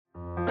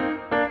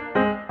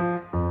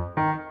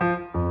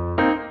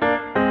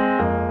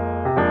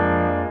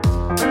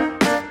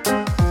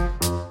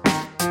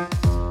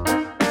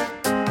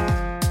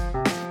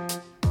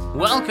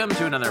Welcome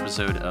to another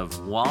episode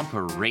of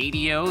Wampa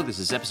Radio. This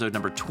is episode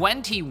number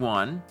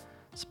 21.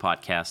 It's a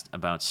podcast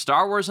about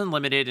Star Wars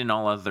Unlimited and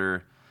all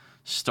other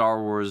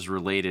Star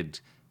Wars-related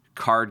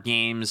card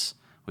games.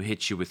 We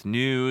hit you with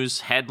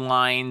news,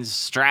 headlines,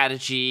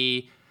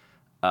 strategy,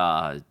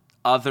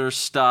 other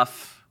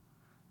stuff.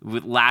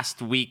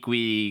 Last week,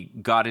 we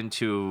got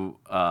into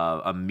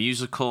a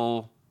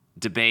musical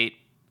debate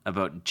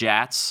about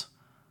Jats,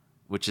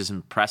 which is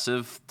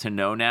impressive to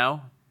know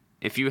now.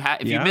 If you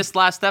missed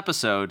last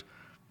episode,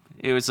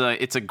 it's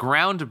a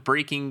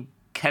groundbreaking,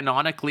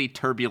 canonically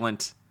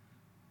turbulent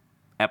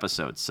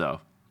episode.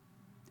 So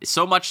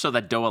much so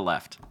that Doa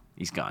left.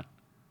 He's gone.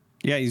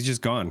 Yeah, he's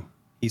just gone.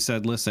 He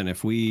said, "Listen,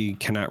 if we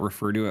cannot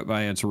refer to it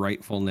by its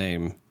rightful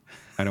name,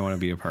 I don't want to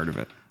be a part of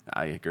it."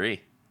 I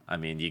agree. I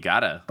mean, you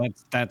gotta.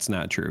 That's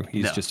not true.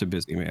 He's just a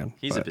busy man.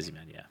 He's a busy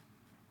man. Yeah.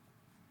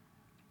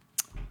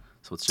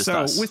 So it's just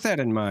us. So with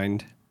that in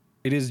mind,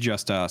 it is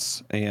just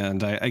us,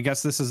 and I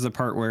guess this is the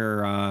part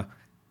where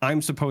I'm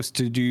supposed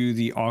to do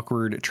the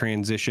awkward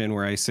transition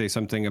where I say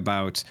something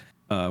about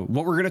what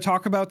we're going to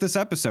talk about this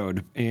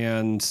episode.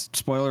 And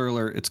spoiler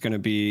alert, it's going to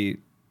be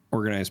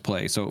organized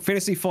play. So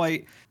Fantasy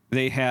Flight,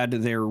 they had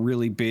their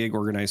really big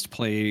organized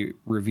play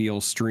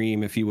reveal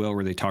stream, if you will,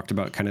 where they talked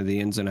about kind of the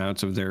ins and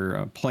outs of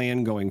their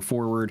plan going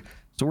forward.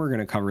 So we're going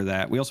to cover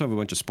that. We also have a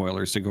bunch of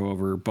spoilers to go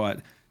over, but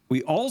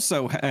we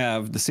also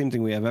have the same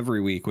thing we have every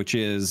week, which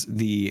is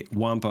the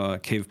Wampa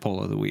Cave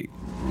Poll of the Week.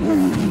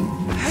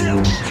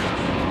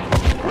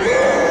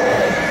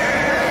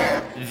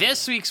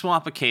 This week's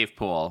Wampa Cave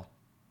Poll,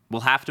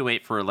 we'll have to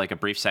wait for like a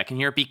brief second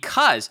here,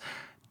 because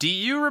do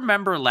you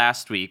remember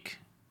last week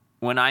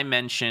when I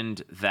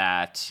mentioned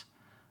that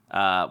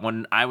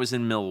when I was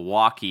in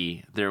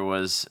Milwaukee, there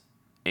was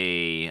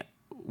a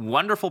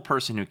wonderful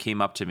person who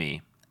came up to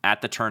me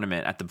at the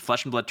tournament, at the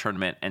Flesh and Blood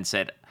tournament, and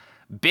said,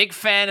 "Big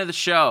fan of the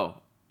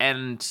show,"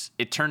 and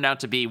it turned out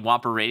to be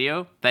Wampa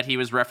Radio that he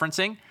was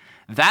referencing.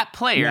 That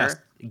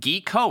player,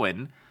 Guy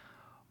Cohen,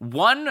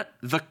 won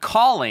the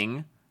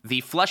calling,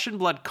 the Flesh and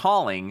Blood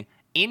calling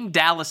in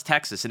Dallas,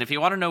 Texas. And if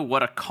you want to know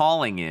what a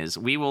calling is,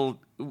 we will,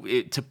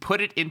 to put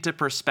it into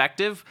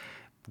perspective,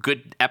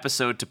 good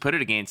episode to put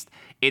it against,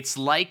 it's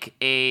like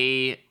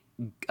a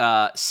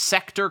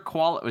sector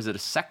was it a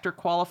sector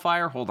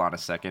qualifier? Hold on a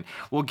second.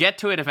 We'll get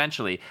to it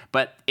eventually,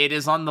 but it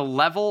is on the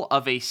level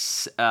of a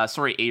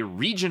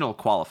regional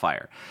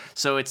qualifier.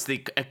 So it's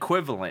the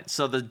equivalent.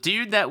 So the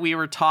dude that we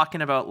were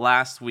talking about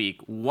last week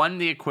won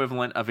the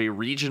equivalent of a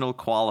regional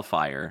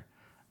qualifier.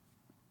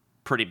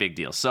 Pretty big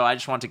deal. So I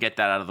just want to get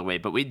that out of the way.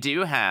 But we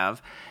do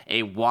have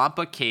a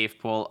Wampa Cave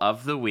Poll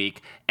of the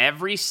week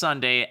every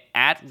Sunday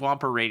at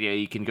Wampa Radio.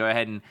 You can go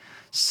ahead and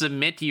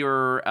submit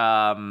your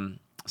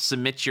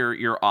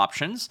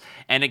options.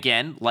 And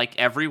again, like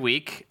every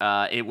week,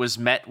 it was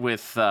met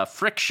with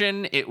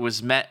friction. It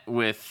was met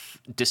with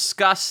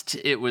disgust.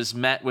 It was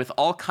met with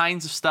all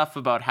kinds of stuff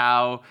about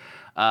how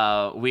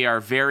we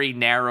are very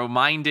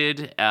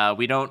narrow-minded.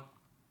 We don't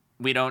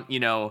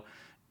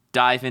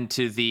dive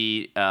into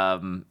the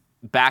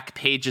back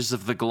pages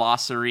of the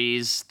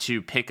glossaries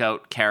to pick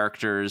out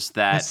characters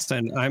that...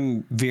 Listen,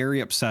 I'm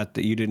very upset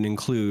that you didn't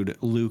include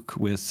Luke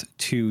with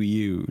 2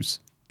 U's.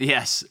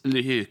 Yes,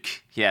 Luke.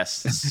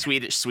 Yes,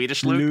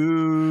 Swedish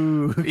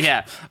Luke. Luke.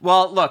 Yeah.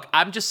 Well, look,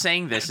 I'm just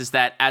saying this is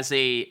that as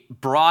a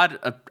broad,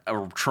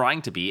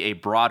 trying to be a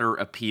broader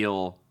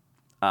appeal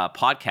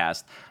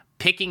podcast,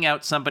 picking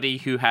out somebody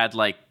who had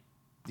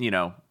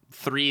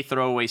 3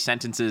 throwaway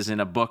sentences in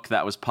a book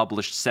that was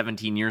published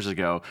 17 years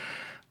ago,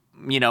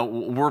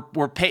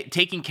 we're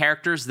taking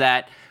characters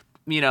that,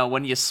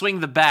 when you swing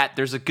the bat,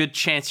 there's a good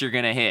chance you're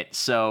going to hit.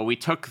 So we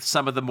took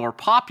some of the more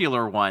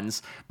popular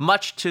ones,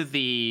 much to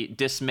the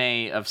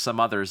dismay of some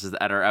others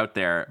that are out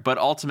there. But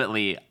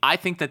ultimately, I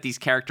think that these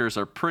characters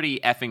are pretty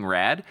effing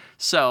rad.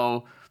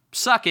 So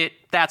suck it.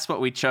 That's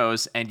what we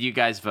chose. And you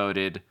guys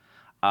voted.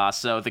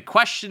 So the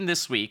question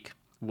this week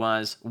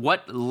was,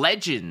 what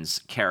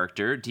Legends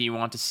character do you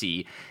want to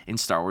see in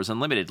Star Wars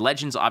Unlimited?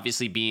 Legends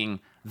obviously being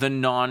the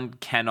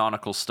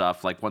non-canonical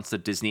stuff, like once the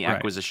Disney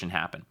acquisition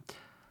happened.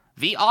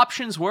 The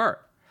options were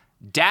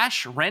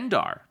Dash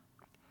Rendar,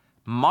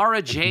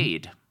 Mara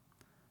Jade,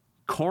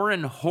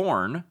 Corran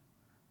Horn,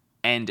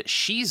 and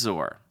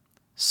Shizor.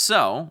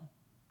 So,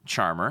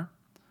 Charmer,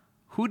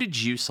 who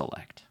did you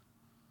select?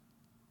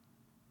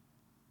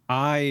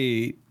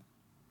 I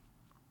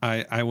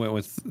went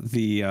with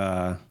the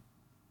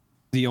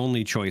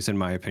only choice in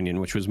my opinion,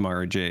 which was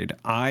Mara Jade.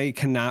 I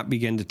cannot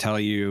begin to tell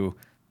you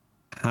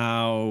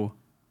how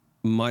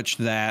much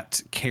that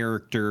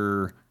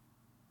character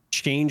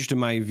changed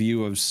my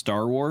view of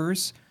Star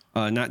Wars,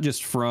 not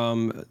just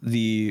from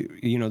the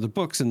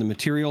books and the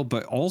material,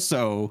 but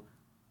also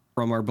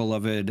from our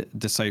beloved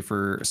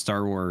Decipher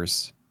Star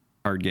Wars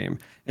card game.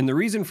 And the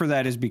reason for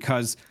that is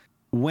because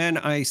when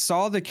I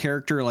saw the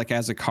character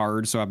as a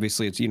card, so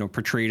obviously it's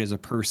portrayed as a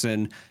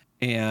person,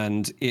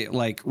 and it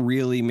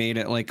really made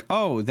it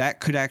oh, that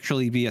could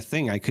actually be a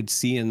thing I could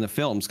see in the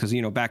films, because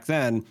back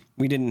then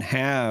we didn't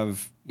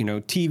have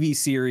TV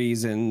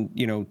series and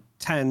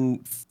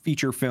 10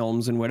 feature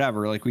films and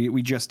whatever. Like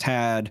we just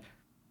had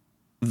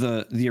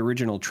the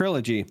original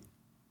trilogy.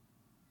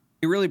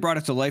 It really brought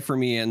it to life for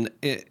me, and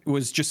it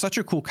was just such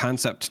a cool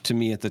concept to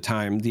me at the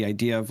time. The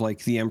idea of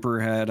like the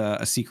Emperor had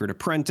a secret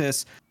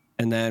apprentice,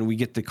 and then we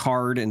get the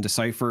card and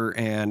decipher,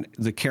 and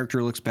the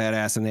character looks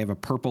badass, and they have a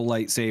purple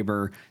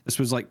lightsaber. This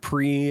was like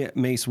pre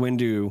Mace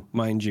Windu,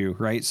 mind you,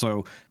 right?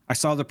 So I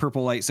saw the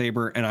purple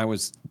lightsaber, and I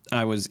was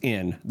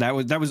in. That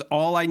was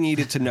all I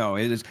needed to know.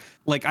 It is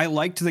like I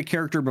liked the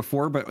character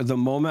before, but the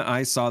moment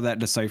I saw that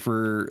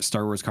decipher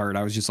Star Wars card,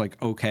 I was just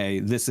like, okay,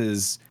 this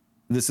is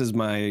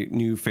my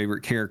new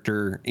favorite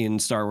character in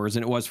Star Wars.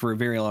 And it was for a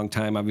very long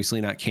time, obviously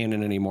not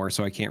canon anymore,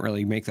 so I can't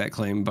really make that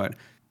claim, but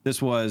this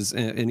was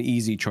an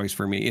easy choice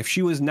for me. If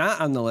she was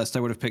not on the list, I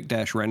would have picked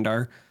Dash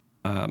Rendar.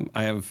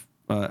 I have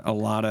a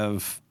lot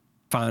of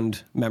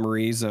fond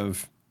memories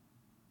of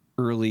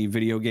early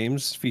video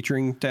games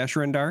featuring Dash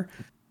Rendar.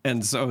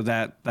 And so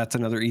that's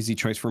another easy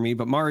choice for me.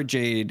 But Mara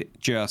Jade,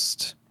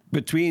 just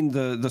between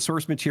the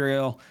source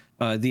material,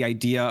 the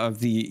idea of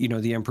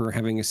the Emperor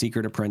having a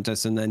secret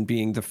apprentice, and then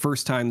being the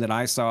first time that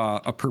I saw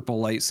a purple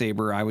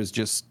lightsaber, I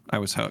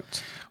was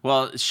hooked.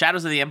 Well,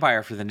 Shadows of the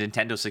Empire for the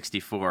Nintendo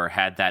 64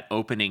 had that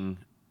opening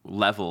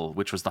level,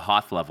 which was the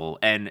Hoth level.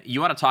 And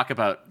you want to talk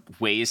about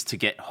ways to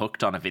get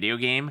hooked on a video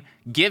game?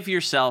 Give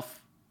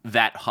yourself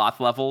that Hoth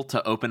level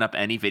to open up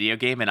any video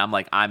game, and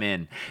I'm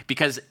in.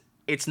 Because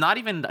it's not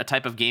even a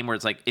type of game where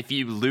it's like, if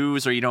you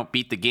lose or you don't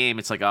beat the game,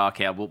 it's like, oh,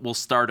 okay, we'll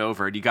start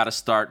over. And you got to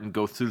start and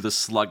go through the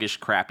sluggish,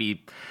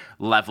 crappy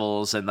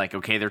levels. And like,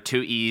 okay, they're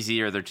too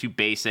easy or they're too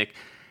basic.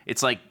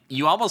 It's like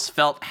you almost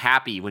felt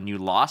happy when you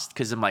lost,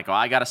 because I'm like, oh,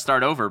 I got to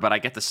start over. But I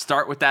get to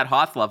start with that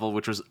Hoth level,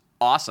 which was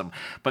awesome.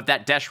 But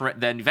that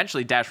then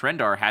eventually Dash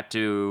Rendar had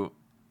to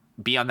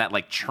be on that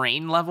like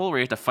train level where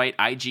you have to fight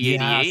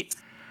IG-88. Yes.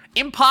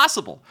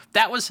 Impossible.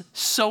 That was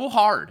so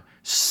hard.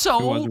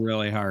 It was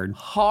really hard.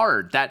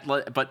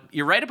 But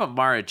you're right about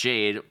Mara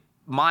Jade.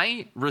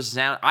 I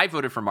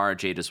voted for Mara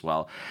Jade as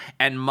well,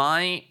 and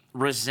my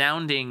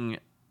resounding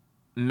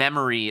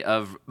memory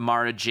of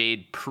Mara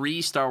Jade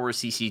pre-Star Wars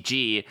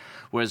CCG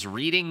was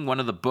reading one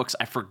of the books.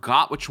 I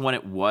forgot which one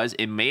it was.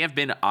 It may have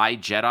been I,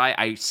 Jedi.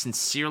 I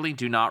sincerely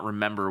do not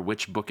remember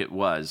which book it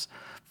was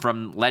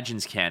from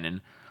Legends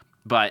canon,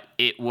 but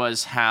it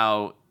was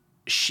how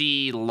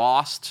she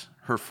lost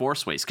her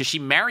Force ways, because she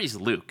marries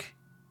Luke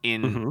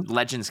in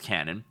Legends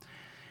canon,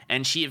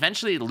 and she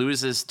eventually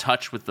loses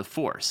touch with the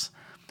Force.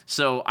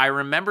 So I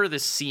remember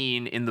this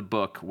scene in the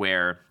book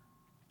where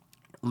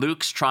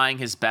Luke's trying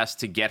his best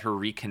to get her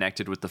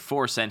reconnected with the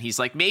Force, and he's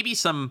like, maybe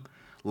some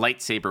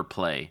lightsaber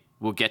play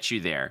will get you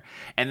there.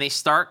 And they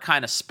start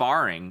kind of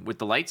sparring with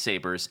the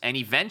lightsabers, and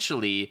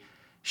eventually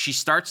she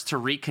starts to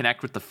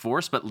reconnect with the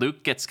Force, but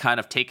Luke gets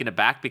kind of taken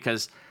aback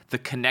because the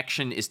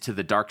connection is to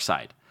the dark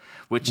side,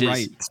 which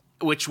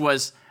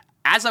was,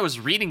 as I was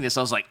reading this,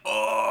 I was like,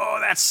 oh,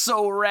 that's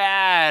so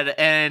rad.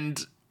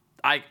 And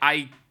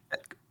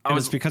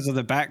it's because of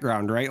the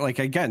background, right? Like,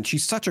 again,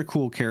 she's such a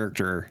cool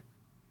character.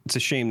 It's a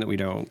shame that we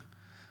don't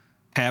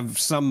have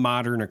some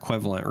modern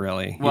equivalent,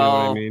 really. You know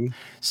what I mean?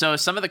 So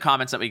some of the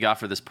comments that we got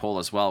for this poll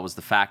as well was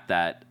the fact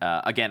that,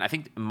 again, I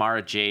think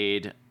Mara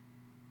Jade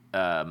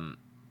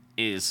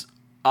is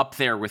up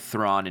there with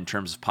Thrawn in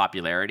terms of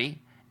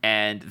popularity.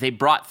 And they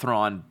brought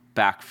Thrawn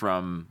back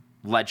from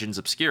Legends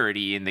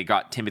Obscurity, and they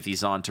got Timothy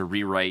Zahn to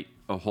rewrite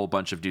a whole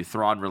bunch of new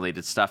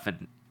Thrawn-related stuff,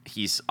 and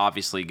he's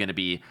obviously going to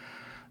be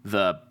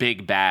the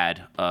big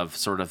bad of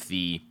sort of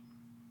the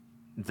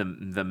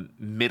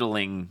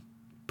middling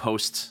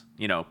post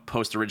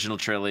original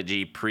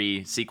trilogy,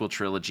 pre-sequel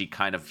trilogy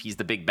kind of. He's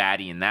the big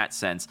baddie in that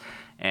sense.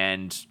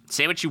 And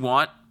say what you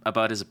want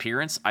about his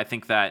appearance, I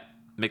think that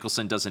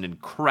Mikkelsen does an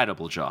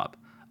incredible job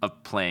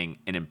of playing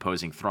an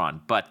imposing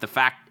Thrawn. But the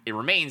fact it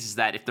remains is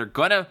that if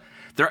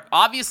they're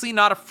obviously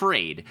not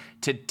afraid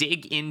to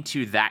dig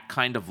into that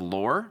kind of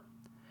lore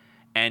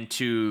and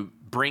to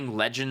bring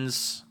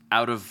Legends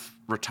out of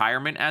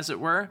retirement, as it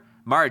were.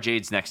 Mara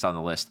Jade's next on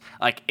the list.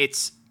 Like,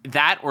 it's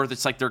that, or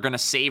it's like they're going to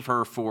save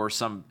her for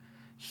some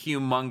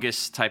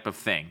humongous type of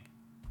thing.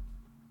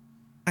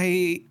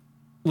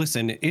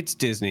 Listen, it's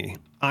Disney.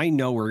 I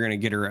know we're going to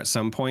get her at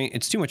some point.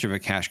 It's too much of a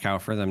cash cow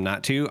for them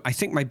not to. I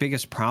think my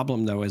biggest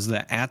problem, though, is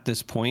that at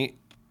this point,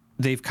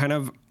 they've kind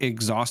of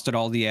exhausted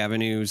all the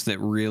avenues that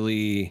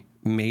really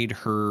made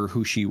her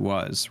who she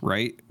was,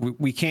 right?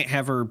 We can't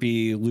have her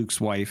be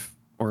Luke's wife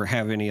or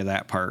have any of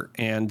that part.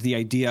 And the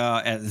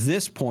idea at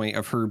this point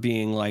of her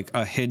being like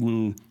a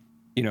hidden,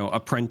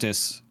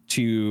 apprentice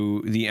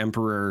to the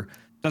Emperor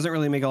doesn't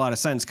really make a lot of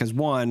sense, because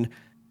one,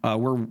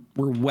 we're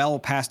well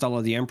past all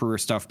of the Emperor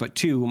stuff, but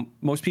two,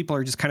 most people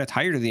are just kind of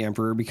tired of the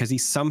Emperor because he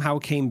somehow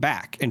came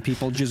back, and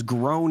people just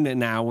groan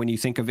now when you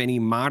think of any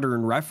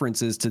modern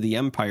references to the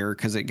Empire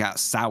because it got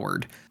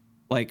soured.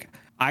 Like,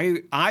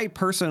 I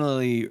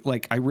personally,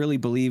 I really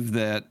believe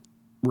that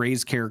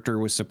Rey's character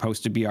was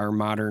supposed to be our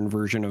modern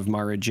version of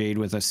Mara Jade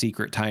with a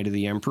secret tie to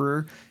the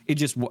Emperor. It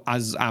just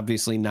was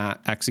obviously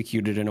not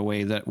executed in a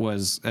way that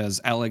was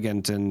as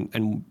elegant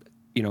and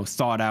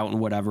thought out and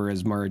whatever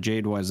as Mara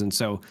Jade was. And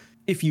so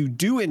if you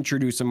do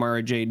introduce a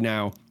Mara Jade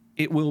now,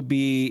 it will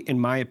be, in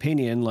my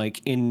opinion,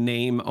 like in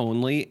name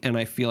only, and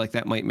I feel like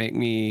that might make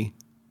me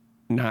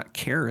not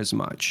care as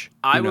much.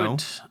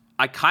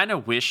 I kind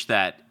of wish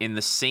that in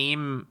the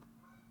same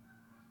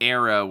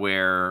era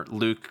where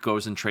Luke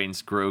goes and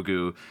trains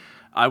Grogu,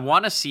 I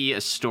want to see a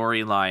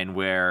storyline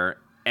where,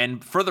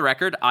 and for the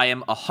record, I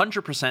am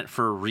 100%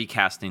 for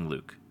recasting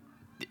Luke.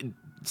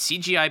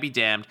 CGI be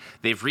damned.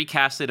 They've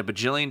recasted a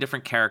bajillion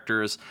different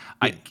characters.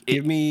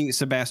 Give me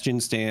Sebastian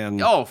Stan.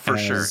 Oh, for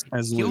sure.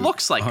 As Luke, he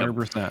looks like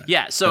 100%. Him.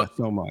 Yeah, so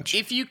much.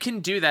 If you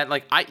can do that,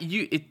 like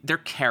they're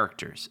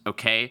characters,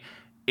 okay?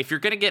 If you're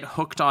going to get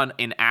hooked on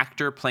an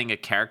actor playing a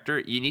character,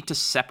 you need to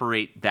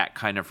separate that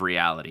kind of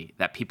reality,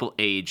 that people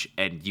age,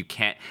 and you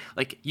can't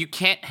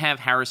have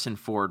Harrison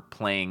Ford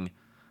playing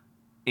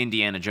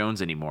Indiana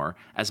Jones anymore,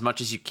 as much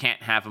as you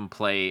can't have him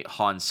play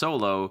Han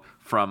Solo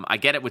from, I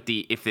get it with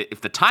if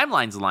the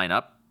timelines line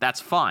up, that's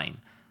fine.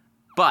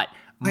 But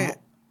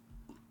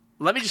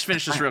let me just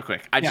finish this real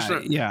quick.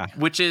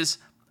 Which is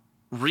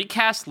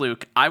recast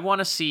Luke. I want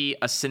to see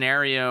a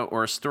scenario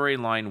or a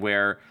storyline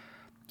where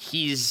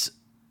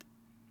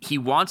he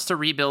wants to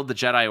rebuild the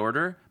Jedi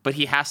Order, but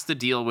he has to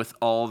deal with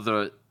all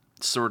the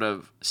sort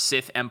of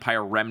Sith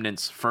Empire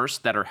remnants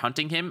first that are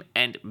hunting him,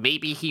 and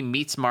maybe he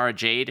meets Mara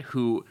Jade,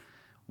 who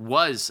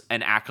was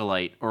an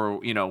acolyte or,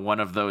 one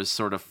of those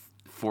sort of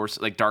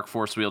dark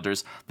force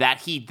wielders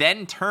that he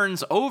then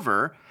turns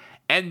over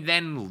and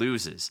then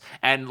loses.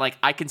 And like,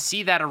 I can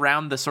see that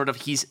around the sort of,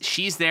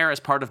 she's there as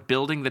part of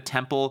building the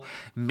temple.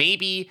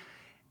 Maybe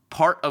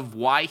part of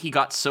why he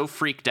got so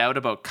freaked out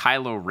about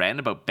Kylo Ren,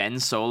 about Ben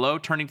Solo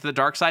turning to the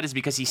dark side, is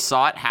because he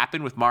saw it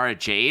happen with Mara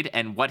Jade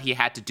and what he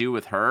had to do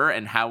with her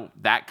and how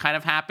that kind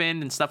of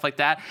happened and stuff like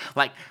that.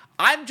 Like,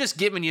 I'm just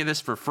giving you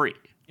this for free.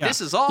 Yeah.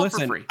 This is all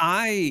for free.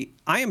 I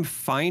am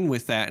fine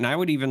with that, and I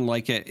would even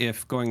like it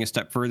if, going a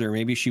step further,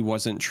 maybe she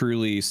wasn't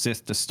truly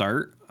Sith to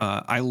start.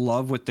 I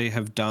love what they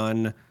have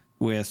done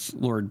with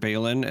Lord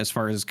Balin as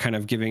far as kind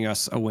of giving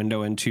us a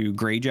window into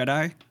gray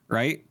Jedi,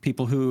 right?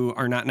 People who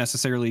are not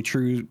necessarily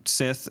true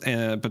Sith,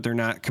 but they're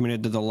not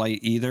committed to the light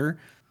either.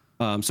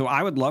 So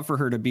I would love for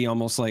her to be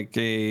almost like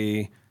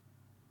a,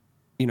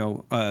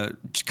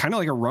 kind of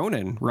like a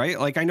Ronin, right?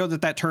 Like, I know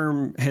that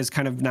term has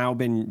kind of now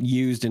been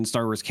used in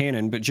Star Wars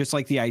canon, but just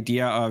like the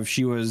idea of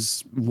she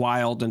was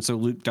wild, and so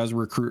Luke does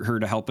recruit her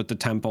to help at the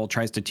temple,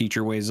 tries to teach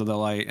her ways of the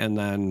light, and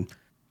then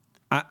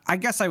I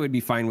guess I would be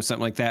fine with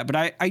something like that.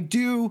 But I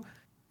do,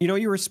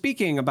 you were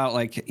speaking about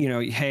like,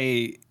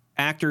 hey,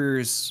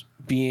 actors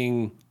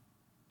being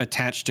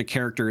attached to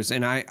characters,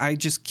 and I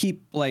just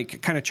keep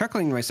like kind of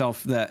chuckling to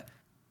myself that,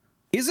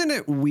 isn't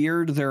it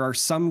weird there are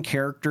some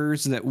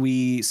characters that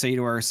we say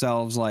to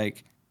ourselves,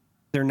 like,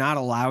 they're not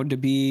allowed to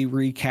be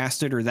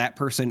recasted, or that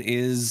person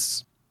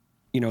is,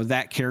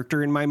 that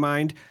character in my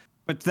mind.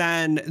 But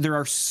then there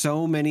are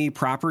so many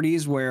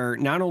properties where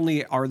not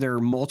only are there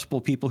multiple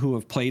people who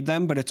have played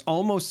them, but it's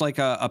almost like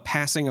a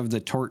passing of the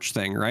torch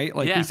thing, right?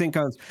 Like,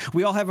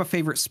 we all have a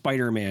favorite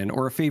Spider-Man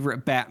or a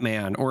favorite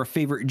Batman or a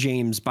favorite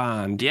James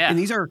Bond. Yeah. And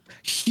these are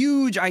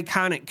huge,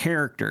 iconic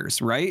characters,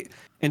 right?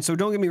 And so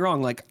don't get me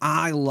wrong, like,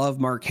 I love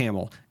Mark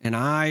Hamill and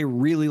I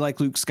really like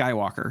Luke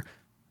Skywalker,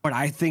 but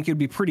I think it'd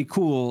be pretty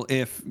cool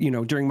if,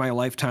 during my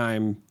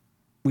lifetime,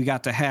 we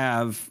got to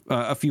have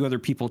a few other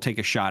people take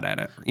a shot at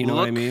it. You know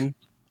what I mean?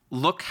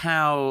 Look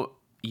how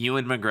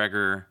Ewan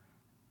McGregor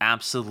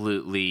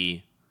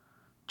absolutely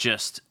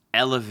just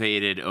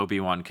elevated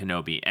Obi-Wan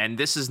Kenobi. And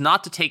this is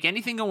not to take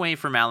anything away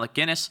from Alec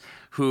Guinness,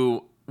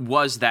 who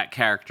was that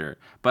character.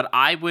 But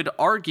I would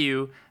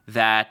argue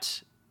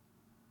that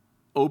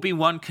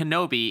Obi-Wan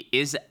Kenobi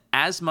is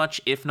as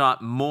much, if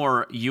not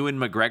more, Ewan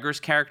McGregor's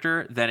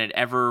character than it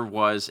ever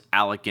was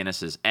Alec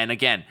Guinness's. And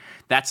again,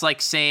 that's like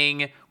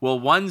saying, well,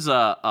 one's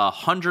a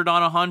 100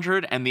 on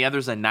 100 and the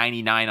other's a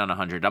 99 on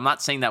 100. I'm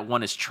not saying that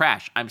one is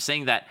trash. I'm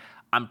saying that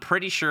I'm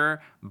pretty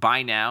sure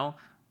by now,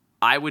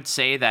 I would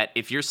say that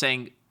if you're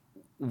saying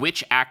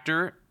which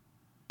actor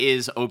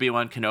is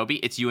Obi-Wan Kenobi,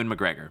 it's Ewan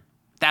McGregor.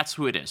 That's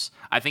who it is.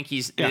 I think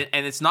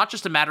and it's not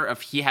just a matter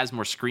of he has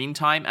more screen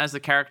time as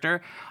the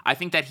character. I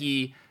think that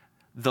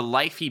the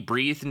life he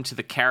breathed into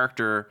the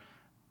character,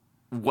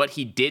 what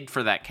he did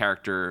for that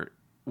character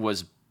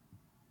was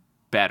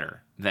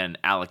better than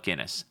Alec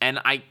Guinness. And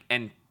I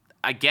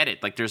get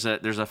it. Like, there's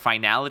a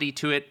finality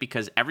to it,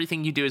 because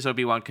everything you do as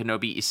Obi-Wan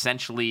Kenobi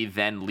essentially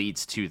then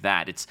leads to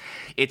that.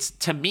 It's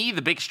to me,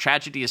 the biggest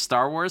tragedy of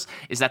Star Wars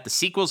is that the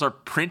sequels are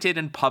printed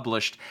and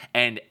published,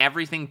 and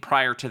everything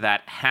prior to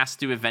that has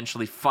to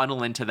eventually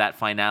funnel into that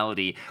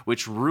finality,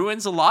 which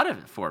ruins a lot of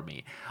it for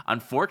me,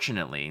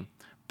 unfortunately.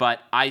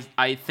 But I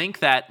think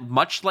that,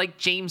 much like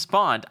James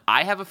Bond,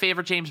 I have a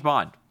favorite James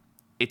Bond.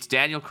 It's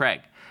Daniel Craig.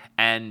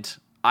 And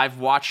I've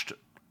watched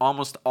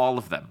almost all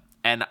of them.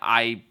 And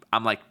I'm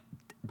like,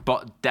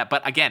 but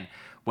again,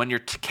 when you're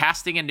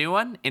casting a new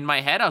one, in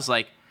my head, I was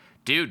like,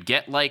 dude,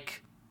 get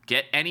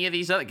any of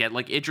these other, get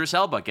like Idris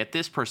Elba, get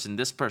this person,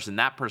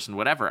 that person,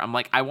 whatever. I'm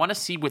like, I want to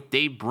see what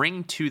they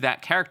bring to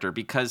that character,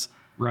 because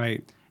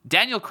right,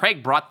 Daniel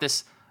Craig brought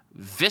this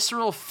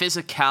visceral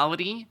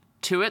physicality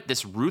to it,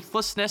 this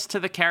ruthlessness to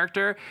the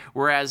character,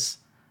 whereas,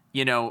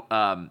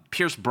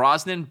 Pierce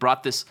Brosnan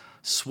brought this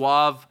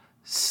suave,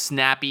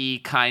 snappy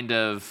kind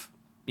of,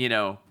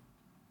 a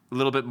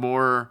little bit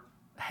more.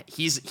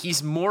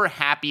 He's more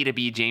happy to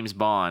be James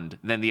Bond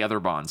than the other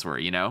Bonds were,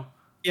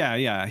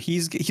 Yeah.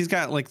 He's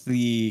got like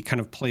the kind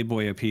of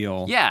playboy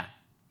appeal. Yeah.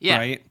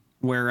 Right.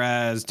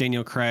 Whereas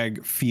Daniel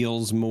Craig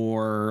feels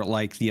more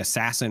like the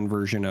assassin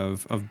version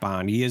of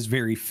Bond. He is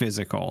very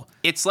physical.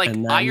 It's like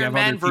Iron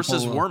Man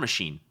versus War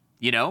Machine,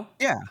 Yeah.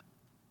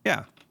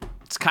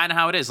 It's kind of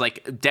how it is.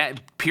 Like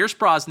Pierce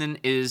Brosnan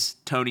is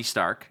Tony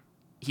Stark.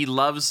 He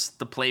loves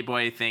the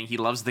playboy thing. He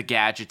loves the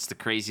gadgets, the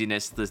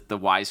craziness, the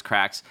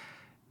wisecracks.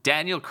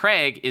 Daniel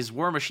Craig is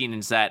War Machine in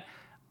that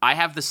I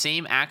have the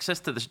same access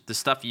to the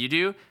stuff you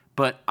do,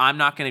 but I'm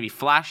not going to be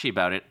flashy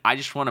about it. I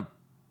just want to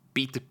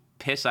beat the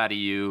piss out of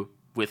you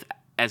with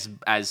as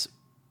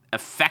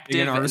effective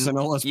an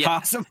arsenal as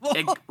possible.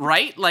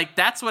 Right? Like,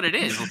 that's what it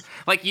is.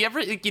 Like,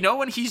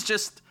 when he's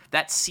just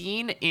that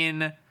scene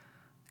in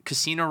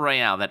Casino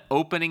Royale, that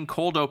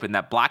cold open,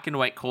 that black and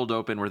white cold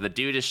open where the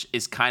dude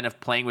is kind of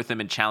playing with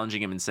him and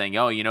challenging him and saying,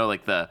 oh,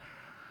 like the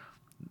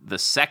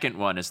second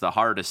one is the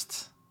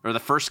hardest, or the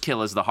first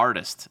kill is the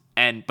hardest.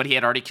 But he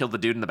had already killed the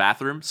dude in the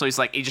bathroom. So he's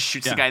like, he just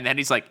shoots the guy and then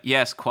he's like,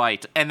 yes,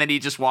 quite. And then he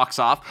just walks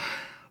off.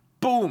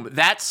 Boom.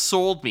 That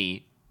sold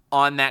me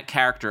on that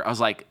character. I was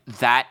like,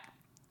 that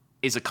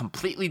is a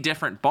completely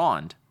different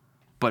Bond,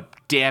 but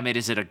damn it,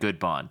 is it a good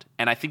Bond?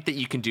 And I think that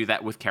you can do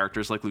that with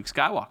characters like Luke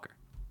Skywalker.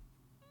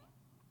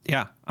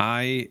 Yeah,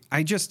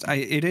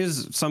 it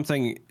is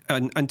something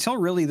until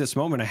really this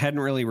moment, I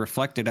hadn't really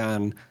reflected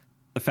on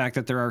the fact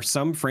that there are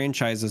some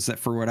franchises that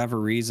for whatever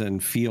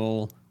reason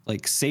feel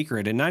like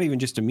sacred, and not even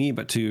just to me,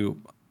 but to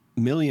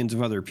millions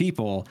of other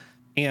people.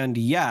 And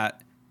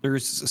yet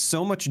there's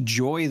so much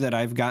joy that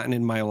I've gotten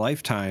in my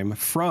lifetime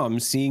from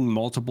seeing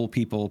multiple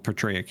people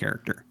portray a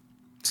character.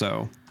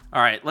 So,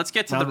 all right, let's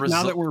get to the results.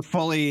 Now that we're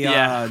fully we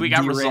got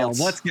derailed, results.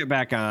 Let's get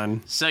back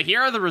on. So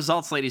here are the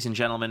results, ladies and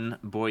gentlemen,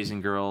 boys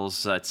and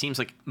girls. It seems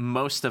like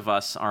most of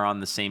us are on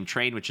the same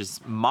train, which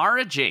is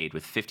Mara Jade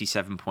with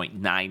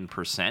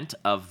 57.9%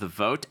 of the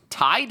vote.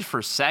 Tied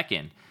for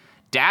second,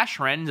 Dash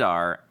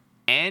Rendar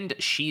and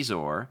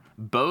Shizor,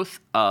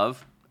 both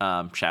of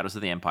Shadows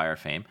of the Empire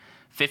fame,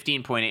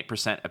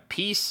 15.8%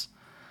 apiece.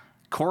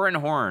 Corran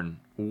Horn,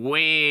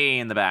 way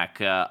in the back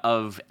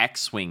of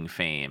X-Wing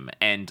fame,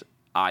 and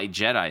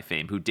Jedi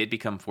fame, who did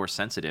become Force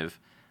sensitive.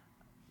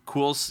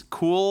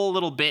 Cool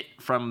little bit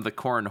from the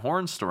Corran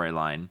Horn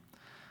storyline.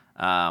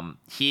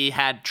 He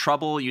had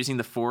trouble using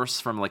the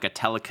Force from like a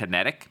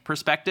telekinetic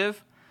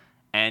perspective,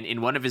 and in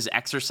one of his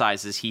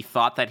exercises, he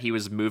thought that he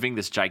was moving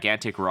this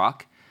gigantic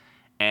rock,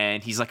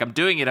 and he's like, I'm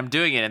doing it.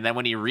 And then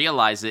when he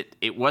realized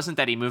it wasn't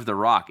that he moved the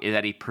rock, it's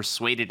that he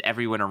persuaded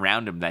everyone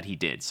around him that he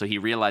did. So he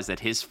realized that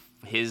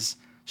his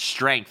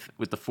strength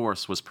with the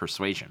Force was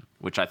persuasion,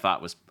 which I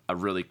thought was a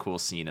really cool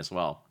scene as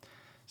well.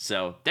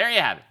 So there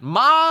you have it.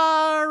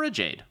 Mara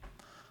Jade.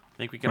 I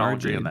think we can all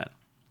agree on that.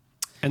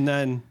 And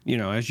then,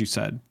 as you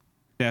said,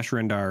 Dash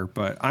Rendar.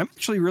 But I'm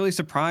actually really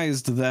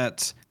surprised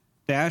that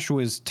Dash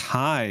was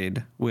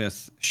tied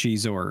with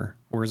Shizor,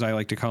 or as I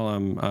like to call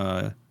him,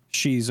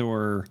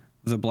 Shizor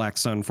the Black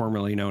Sun,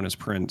 formerly known as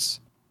Prince.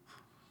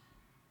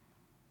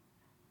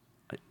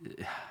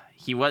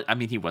 He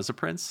was a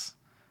prince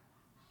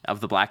of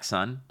the Black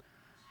Sun.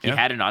 He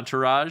had an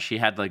entourage. He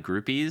had like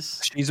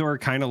groupies.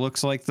 Shizor kind of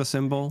looks like the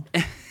symbol.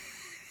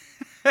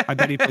 I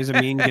bet he plays a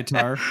mean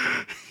guitar.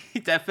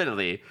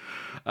 Definitely.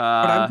 But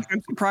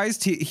I'm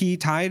surprised he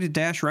tied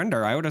Dash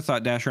Rendar. I would have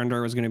thought Dash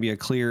Rendar was going to be a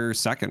clear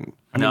second.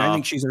 I think I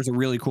think a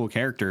really cool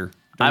character.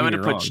 I would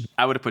have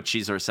put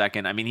Shizor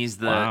second. I mean,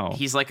 he's like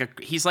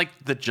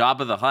the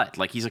Jabba the Hutt.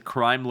 Like, he's a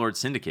crime lord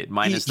syndicate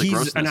minus the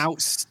grossness. He's an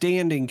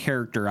outstanding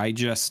character. I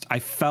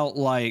felt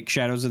like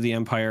Shadows of the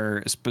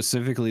Empire,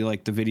 specifically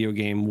like the video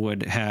game,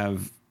 would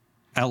have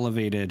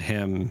elevated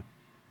him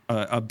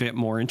a bit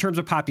more in terms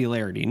of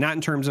popularity, not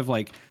in terms of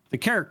like the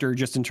character,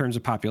 just in terms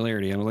of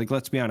popularity. And like,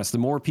 let's be honest, the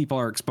more people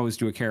are exposed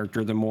to a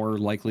character, the more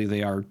likely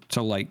they are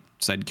to like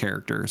said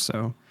character.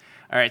 So.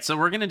 All right, so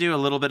we're going to do a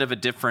little bit of a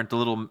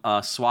little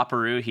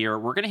swapperoo here.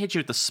 We're going to hit you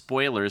with the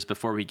spoilers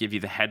before we give you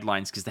the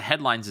headlines, because the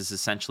headlines is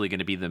essentially going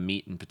to be the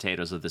meat and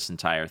potatoes of this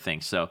entire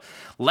thing. So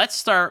let's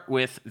start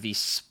with the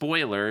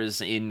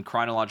spoilers in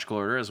chronological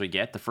order as we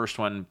get. The first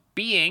one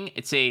being,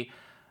 it's a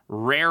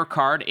rare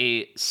card,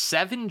 a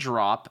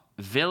 7-drop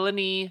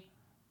Villainy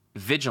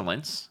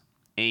Vigilance,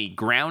 a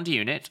ground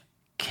unit,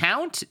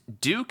 Count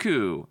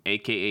Dooku,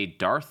 a.k.a.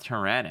 Darth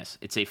Tyrannus.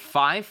 It's a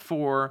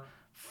 5/4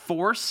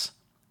 Force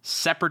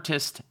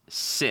Separatist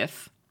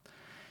Sith.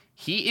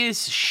 He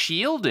is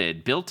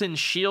shielded, built-in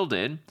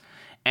shielded,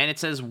 and it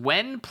says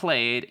when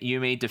played, you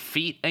may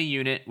defeat a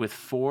unit with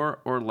 4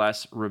 or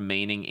less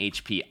remaining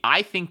HP.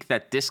 I think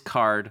that this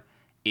card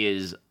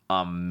is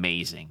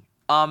amazing.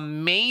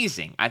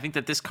 Amazing. I think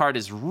that this card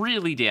is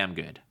really damn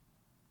good.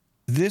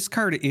 This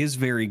card is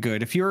very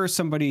good. If you're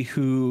somebody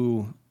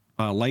who,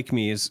 like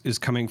me, is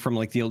coming from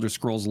like the Elder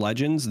Scrolls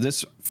Legends,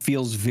 this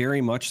feels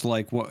very much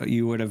like what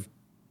you would have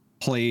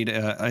played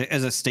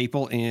as a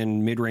staple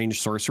in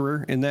mid-range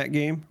sorcerer in that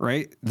game,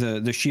 right?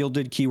 The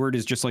shielded keyword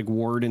is just like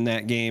ward in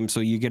that game, so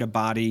you get a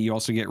body, you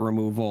also get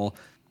removal,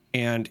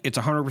 and it's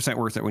 100%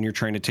 worth it when you're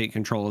trying to take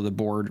control of the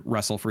board,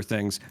 wrestle for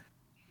things.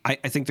 I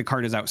think the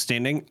card is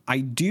outstanding. I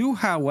do,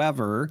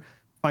 however,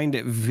 find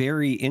it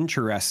very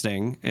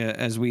interesting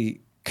as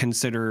we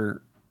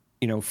consider,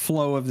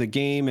 flow of the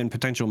game and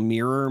potential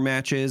mirror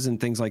matches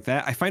and things like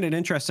that. I find it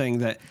interesting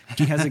that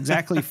he has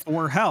exactly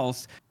 4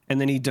 health, and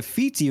then he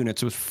defeats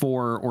units with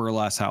 4 or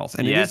less health.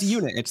 And Yes. it is a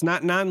unit. It's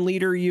not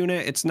non-leader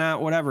unit. It's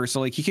not whatever. So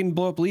like he can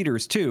blow up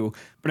leaders too.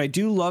 But I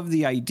do love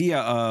the idea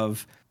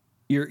of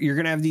you're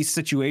going to have these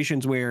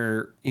situations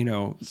where,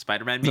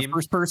 Spider-Man the meme.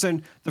 first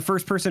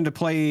person to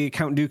play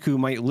Count Dooku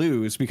might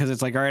lose because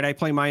it's like, all right, I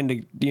play mine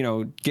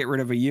to, get rid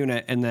of a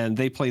unit, and then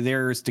they play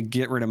theirs to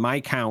get rid of my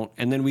count.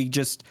 And then we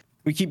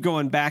keep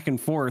going back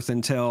and forth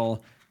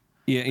until,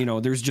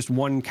 there's just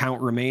one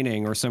count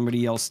remaining or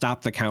somebody else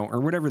stop the count or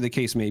whatever the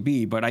case may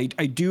be. But I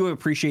do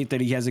appreciate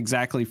that he has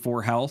exactly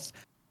 4 health,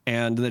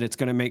 and that it's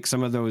going to make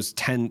some of those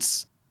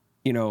tense,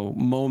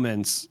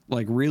 moments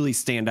like really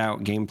stand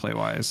out gameplay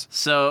wise.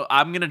 So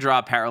I'm going to draw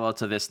a parallel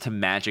to this to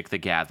Magic the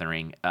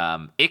Gathering.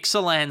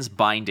 Ixalan's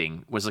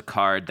Binding was a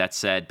card that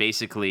said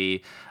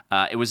basically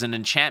it was an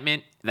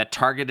enchantment that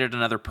targeted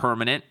another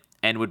permanent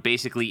and would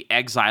basically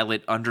exile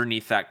it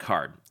underneath that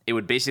card. It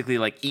would basically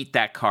like eat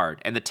that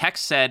card. And the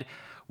text said,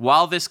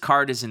 while this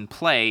card is in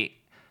play,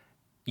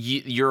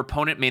 your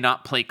opponent may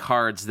not play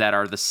cards that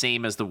are the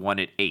same as the one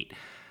it ate.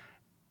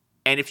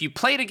 And if you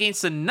played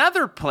against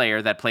another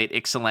player that played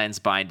Ixalan's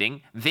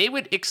Binding, they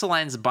would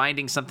Ixalan's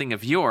Binding something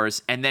of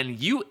yours, and then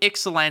you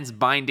Ixalan's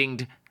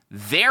Binding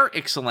their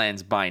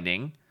Ixalan's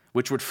Binding,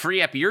 which would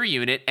free up your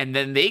unit, and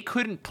then they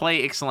couldn't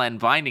play Ixalan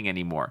Binding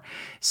anymore.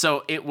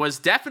 So it was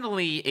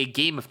definitely a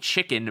game of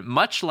chicken,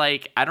 much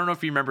like, I don't know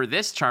if you remember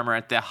this, Charmer,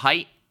 at the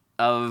height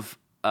of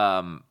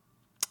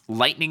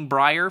Lightning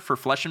Briar for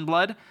Flesh and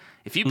Blood.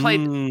 If you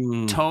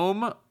played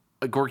Tome,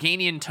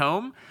 Gorganian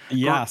Tome.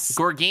 Yes.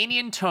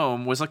 Gorganian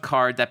Tome was a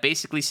card that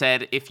basically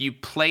said if you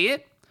play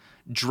it,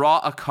 draw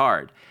a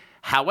card.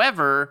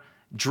 However,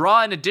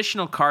 draw an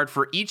additional card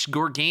for each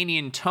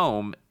Gorganian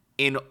Tome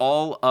in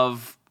all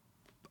of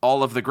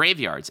the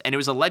graveyards. And it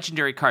was a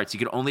legendary card, so you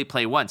could only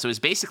play one. So it was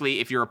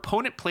basically if your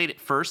opponent played it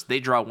first, they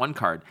draw 1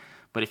 card.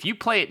 But if you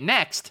play it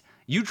next,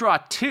 you draw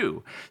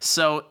 2.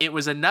 So it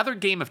was another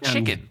game of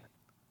chicken.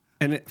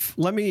 And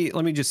let me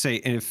just say,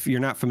 if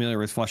you're not familiar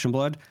with Flesh and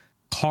Blood,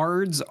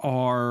 cards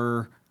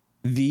are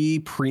the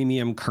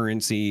premium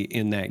currency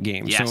in that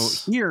game. Yes.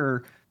 So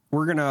here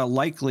we're going to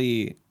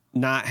likely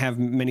not have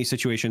many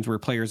situations where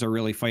players are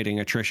really fighting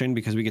attrition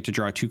because we get to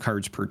draw 2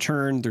 cards per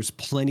turn. There's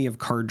plenty of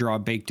card draw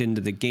baked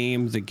into the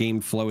game. The game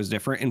flow is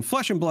different. In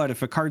Flesh and Blood,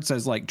 if a card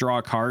says like draw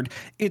a card,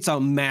 it's a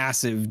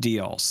massive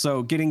deal.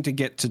 So getting to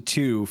get to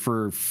 2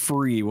 for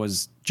free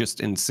was just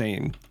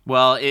insane.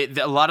 Well, a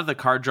lot of the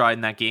card draw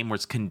in that game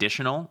was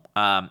conditional.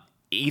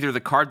 Either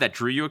the card that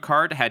drew you a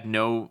card had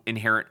no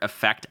inherent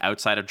effect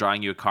outside of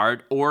drawing you a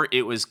card, or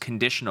it was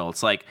conditional.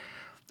 It's like,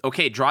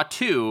 okay, draw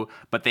 2,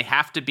 but they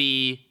have to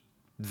be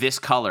this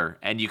color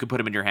and you can put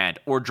them in your hand,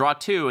 or draw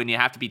 2 and you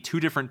have to be 2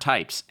 different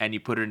types and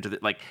you put it into the,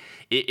 like,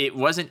 it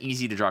wasn't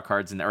easy to draw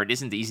cards or it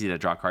isn't easy to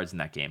draw cards in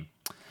that game.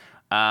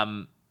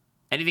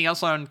 Anything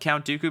else on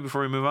Count Dooku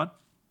before we move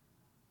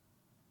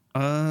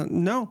on?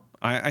 No,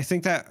 I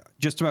think that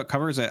just about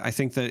covers it. I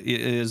think that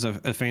it is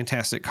a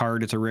fantastic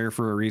card. It's a rare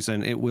for a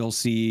reason. It will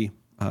see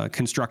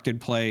constructed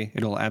play.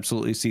 It'll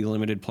absolutely see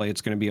limited play.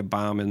 It's going to be a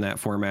bomb in that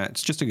format.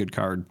 It's just a good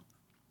card.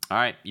 All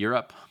right, you're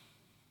up.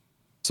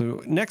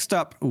 So next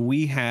up,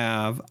 we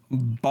have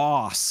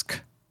Bosk.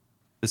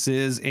 This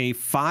is a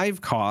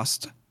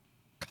 5-cost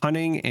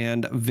cunning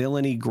and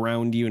villainy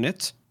ground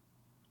unit.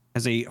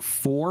 Has a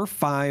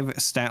 4/5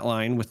 stat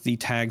line with the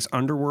tags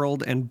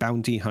Underworld and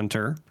Bounty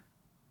Hunter.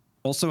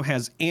 Also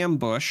has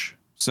Ambush,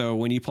 so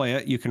when you play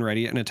it, you can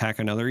ready it and attack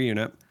another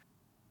unit.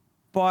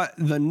 But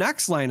the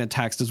next line of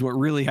text is what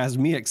really has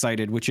me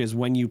excited, which is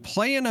when you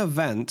play an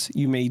event,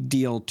 you may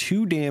deal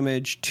 2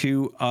 damage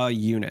to a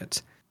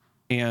unit.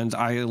 And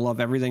I love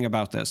everything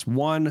about this.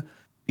 1,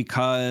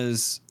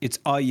 because it's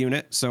a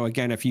unit. So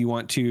again, if you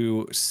want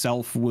to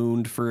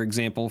self-wound, for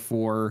example,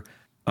 for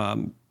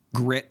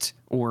grit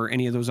or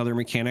any of those other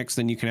mechanics,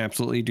 then you can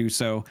absolutely do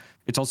so.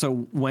 It's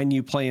also when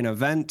you play an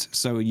event,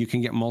 so you can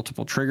get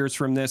multiple triggers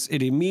from this.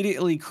 It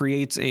immediately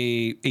creates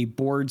a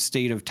board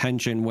state of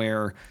tension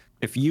where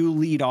if you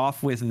lead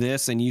off with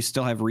this and you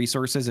still have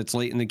resources, it's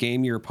late in the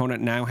game, your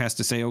opponent now has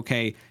to say,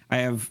 okay, I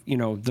have,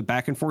 the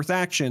back and forth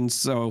actions,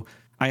 so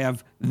I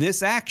have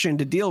this action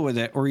to deal with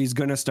it, or he's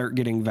going to start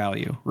getting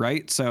value,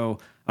 right? So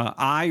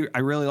I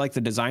really like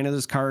the design of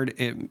this card.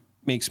 It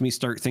makes me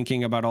start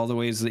thinking about all the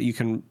ways that you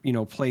can,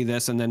 play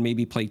this and then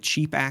maybe play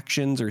cheap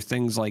actions or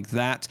things like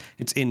that.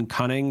 It's in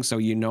cunning, so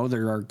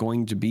there are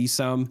going to be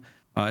some.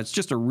 It's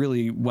just a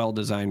really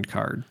well-designed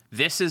card.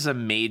 This is a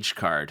mage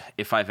card,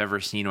 if I've ever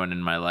seen one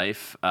in my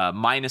life,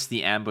 minus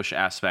the ambush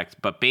aspect.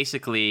 But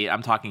basically,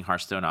 I'm talking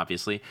Hearthstone,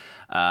 obviously,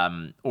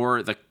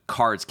 or the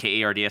cards,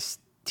 KARDS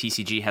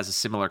TCG has a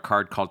similar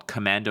card called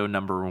Commando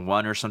Number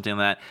 1 or something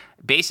like that.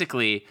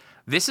 Basically,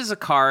 this is a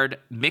card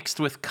mixed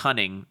with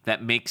cunning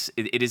that makes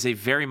it is a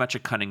very much a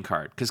cunning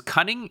card, because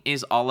cunning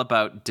is all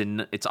about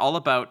it's all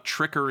about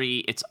trickery,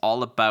 it's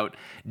all about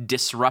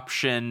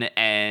disruption,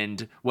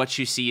 and what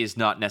you see is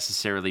not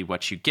necessarily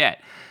what you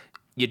get.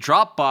 You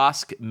drop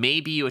Bosk,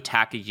 maybe you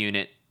attack a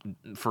unit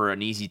for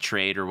an easy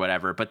trade or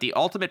whatever, but the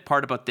ultimate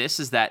part about this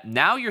is that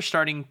now you're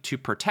starting to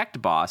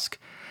protect Bosk,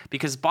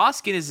 because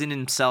Bosk is in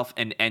himself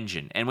an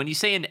engine. And when you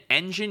say an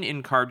engine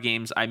in card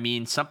games, I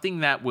mean something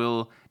that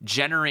will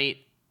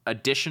generate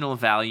additional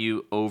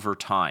value over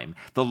time.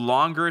 The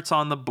longer it's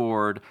on the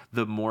board,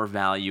 the more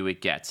value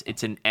it gets.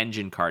 It's an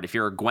engine card. If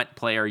you're a Gwent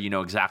player, you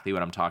know exactly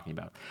what I'm talking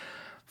about.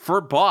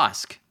 For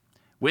Bosk,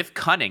 with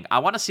cunning, I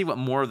want to see what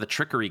more of the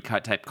trickery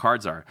cut type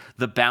cards are.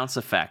 The bounce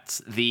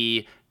effects,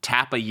 the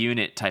tap a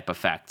unit type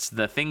effects,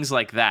 the things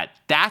like that.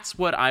 That's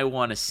what I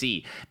want to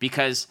see,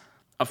 because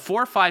a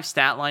 4/5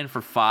 stat line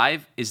for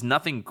 5 is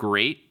nothing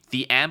great.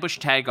 The ambush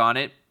tag on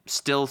it,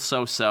 still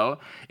so-so.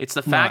 It's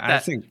the fact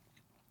that...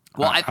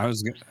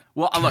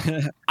 Look,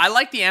 I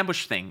like the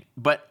ambush thing,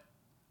 but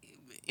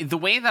the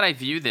way that I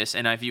view this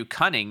and I view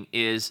cunning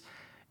is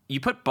you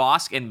put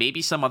Bosk and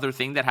maybe some other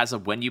thing that has a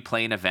when you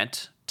play an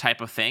event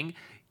type of thing.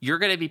 You're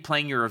going to be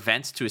playing your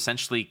events to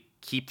essentially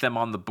keep them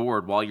on the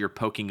board while you're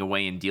poking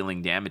away and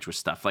dealing damage with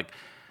stuff. Like,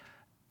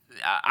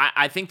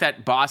 I think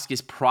that Bosk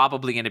is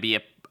probably going to be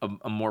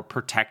a more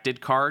protected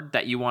card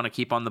that you want to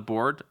keep on the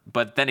board.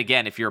 But then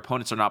again, if your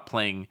opponents are not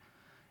playing...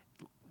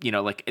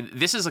 like,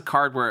 this is a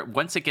card where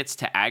once it gets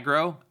to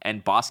aggro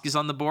and Bosk is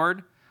on the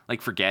board,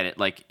 like, forget it.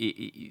 Like,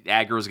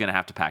 aggro is going to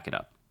have to pack it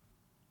up.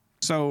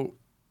 So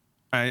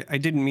I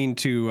didn't mean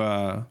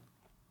to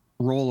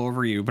roll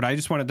over you, but I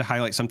just wanted to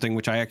highlight something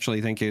which I actually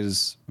think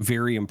is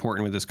very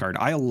important with this card.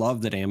 I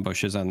love that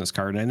ambush is on this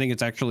card, and I think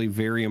it's actually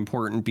very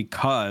important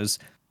because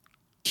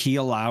he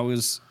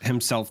allows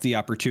himself the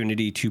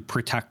opportunity to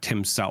protect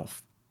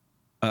himself.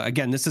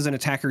 Again, this is an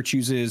attacker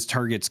chooses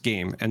targets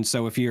game. And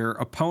so if your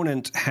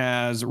opponent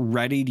has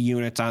readied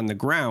units on the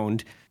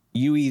ground,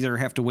 you either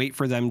have to wait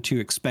for them to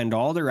expend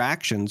all their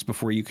actions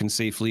before you can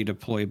safely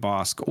deploy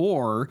Bosk,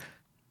 or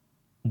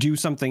do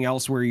something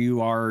else where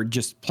you are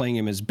just playing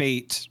him as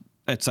bait,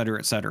 et cetera,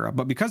 et cetera.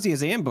 But because he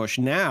has ambush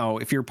now,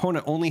 if your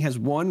opponent only has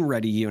one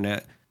ready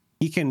unit,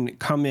 he can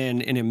come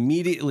in and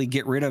immediately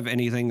get rid of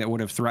anything that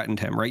would have threatened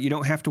him, right? You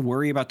don't have to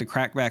worry about the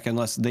crackback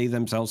unless they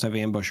themselves have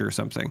ambush or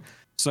something.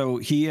 So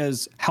he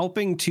is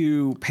helping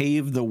to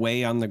pave the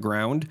way on the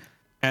ground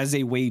as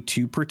a way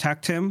to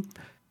protect him.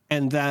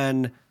 And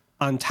then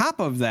on top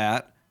of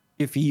that,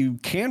 if you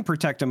can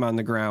protect him on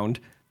the ground,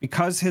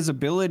 because his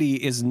ability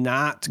is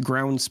not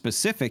ground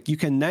specific, you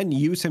can then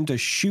use him to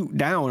shoot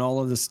down all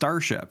of the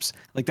starships.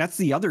 Like, that's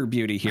the other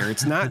beauty here.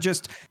 It's not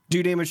just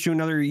do damage to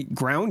another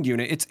ground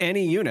unit, it's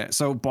any unit.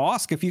 So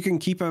Bosk, if you can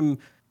keep him,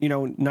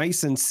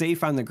 nice and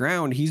safe on the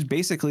ground, he's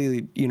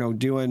basically,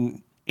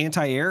 doing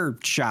anti-air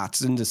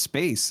shots into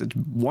space. It's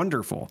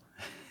wonderful.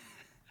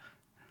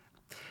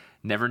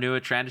 Never knew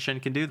a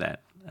Trandoshan can do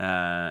that.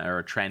 Or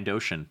a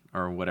Trandoshan,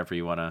 or whatever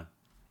you want to...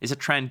 Is it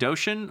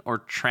Trandoshan or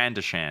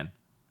Trandoshan?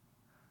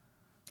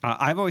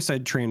 I've always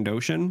said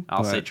Trandoshan.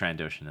 I'll say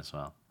Trandoshan as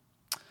well.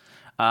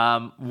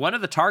 One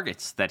of the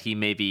targets that he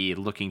may be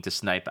looking to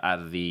snipe out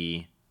of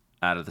the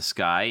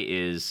sky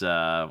is,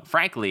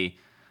 frankly,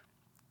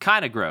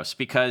 kind of gross,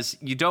 because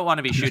you don't want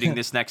to be shooting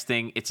this next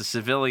thing. It's a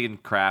civilian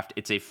craft.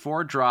 It's a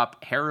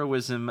 4-drop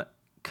heroism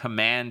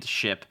command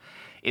ship.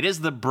 It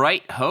is the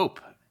Bright Hope,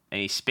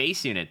 a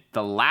space unit,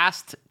 the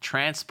last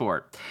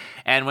transport.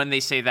 And when they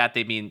say that,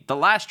 they mean the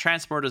last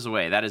transport is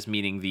away. That is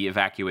meaning the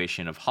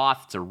evacuation of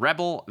Hoth. It's a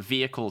rebel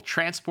vehicle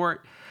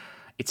transport.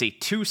 It's a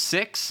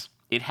 2/6.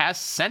 It has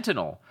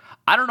Sentinel.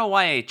 I don't know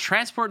why a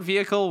transport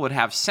vehicle would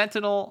have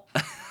Sentinel.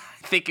 I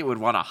think it would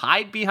want to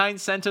hide behind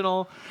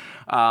Sentinel,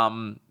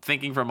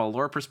 thinking from a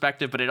lore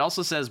perspective. But it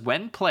also says,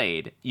 when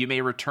played, you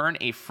may return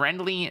a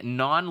friendly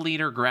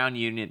non-leader ground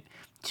unit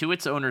to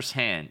its owner's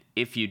hand.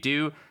 If you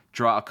do,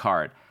 draw a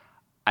card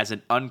as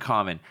an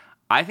uncommon.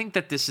 I think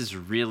that this is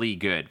really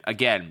good.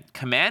 Again,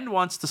 Command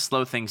wants to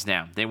slow things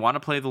down. They want to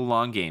play the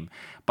long game.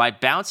 By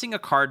bouncing a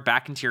card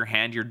back into your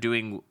hand, you're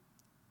doing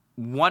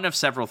one of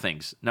several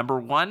things. Number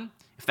one,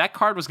 if that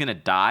card was going to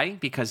die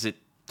because it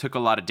took a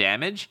lot of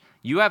damage,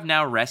 you have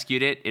now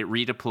rescued it. It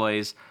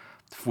redeploys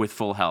with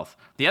full health.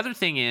 The other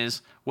thing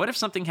is, what if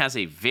something has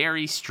a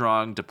very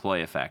strong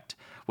deploy effect?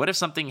 What if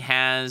something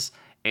has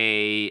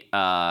a,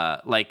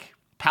 like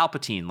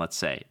Palpatine, let's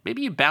say?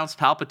 Maybe you bounce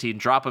Palpatine,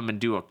 drop him, and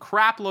do a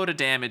crap load of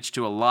damage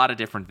to a lot of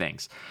different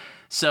things.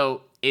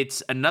 So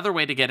it's another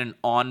way to get an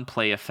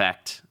on-play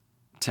effect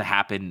to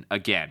happen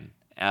again.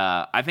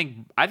 I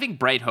think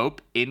Bright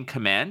Hope in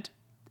Command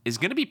is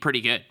going to be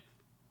pretty good.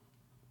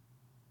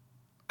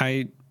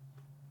 I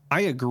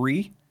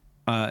agree.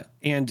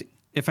 And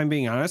if I'm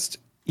being honest,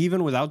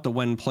 even without the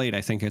when played,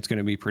 I think it's going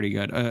to be pretty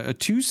good. A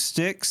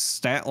 2/6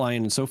 stat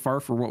line so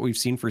far for what we've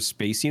seen for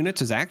space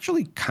units is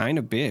actually kind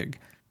of big.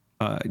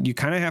 You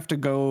kind of have to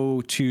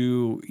go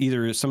to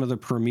either some of the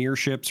premier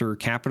ships or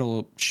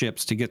capital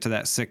ships to get to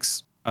that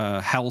 6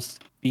 health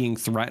being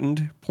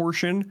threatened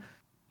portion.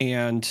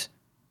 And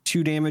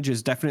 2 damage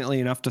is definitely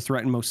enough to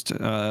threaten most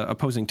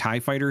opposing TIE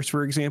fighters,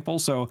 for example.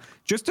 So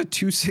just a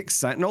 2/6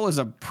 Sentinel is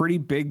a pretty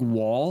big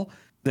wall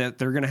that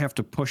they're going to have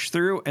to push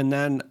through. And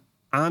then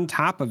on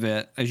top of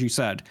it, as you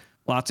said,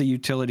 lots of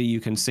utility. You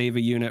can save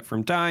a unit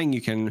from dying.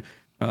 You can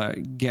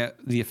get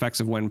the effects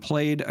of when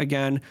played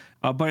again.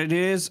 But it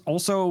is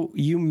also,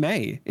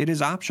 it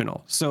is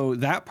optional. So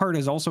that part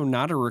is also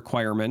not a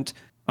requirement.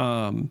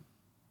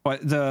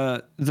 But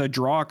the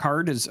draw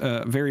card is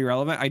very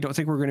relevant. I don't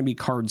think we're going to be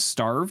card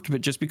starved,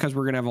 but just because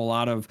we're going to have a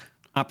lot of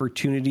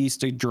opportunities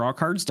to draw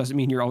cards doesn't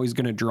mean you're always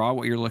going to draw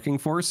what you're looking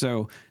for.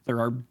 So there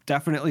are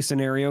definitely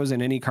scenarios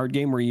in any card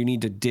game where you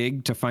need to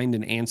dig to find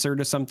an answer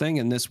to something,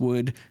 and this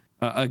would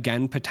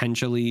again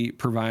potentially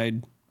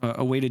provide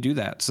a way to do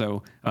that.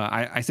 So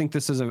I think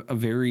this is a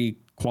very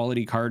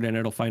quality card, and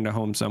it'll find a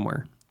home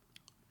somewhere.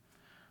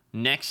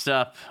 Next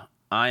up,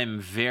 I'm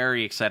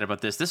very excited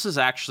about this. This is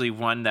actually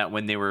one that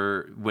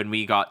when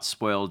we got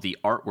spoiled the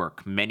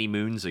artwork many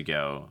moons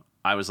ago,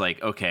 I was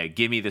like, okay,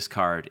 give me this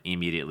card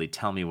immediately.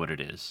 Tell me what it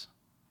is.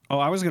 Oh,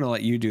 I was going to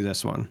let you do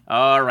this one.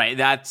 All right.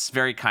 That's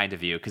very kind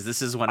of you, because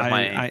this is one of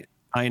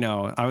I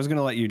know. I was going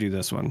to let you do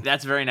this one.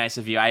 That's very nice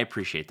of you. I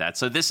appreciate that.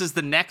 So this is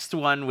the next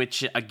one,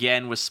 which,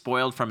 again, was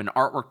spoiled from an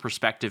artwork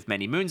perspective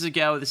many moons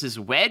ago. This is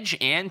Wedge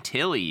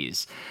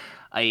Antilles,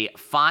 a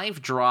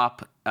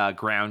 5-drop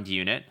ground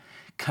unit.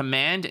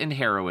 Command and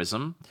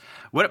heroism.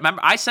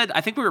 Remember, I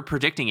think we were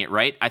predicting it,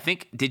 right?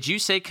 Did you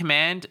say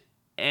command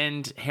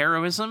and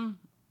heroism?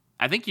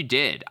 I think you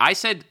did. I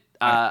said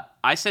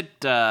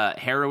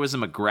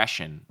heroism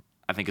aggression,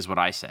 I think is what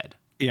I said.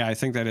 Yeah, I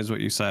think that is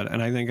what you said.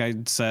 And I think I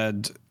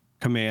said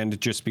command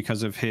just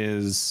because of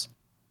his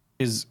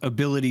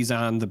abilities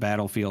on the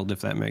battlefield,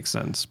 if that makes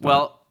sense. But...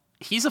 Well,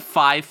 he's a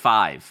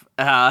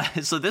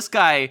 5/5. So this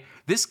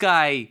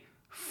guy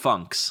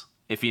funks,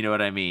 if you know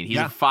what I mean. He's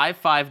a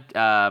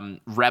 5/5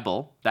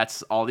 rebel.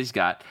 That's all he's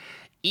got.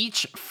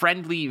 Each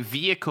friendly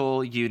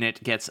vehicle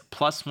unit gets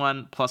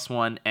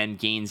 +1/+1 and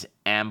gains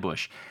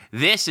ambush.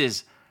 This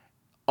is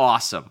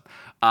awesome.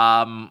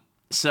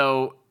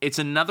 So it's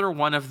another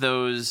one of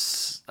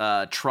those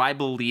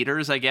tribal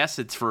leaders, I guess.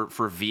 It's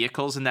for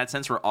vehicles in that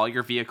sense, where all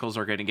your vehicles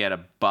are going to get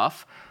a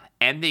buff,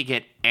 and they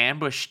get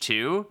ambush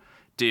too.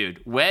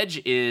 Dude,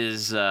 Wedge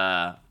is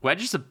a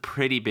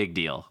pretty big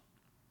deal.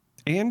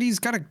 And he's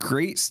got a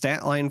great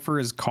stat line for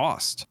his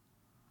cost.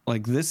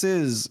 Like this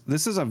is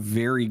a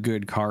very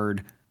good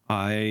card.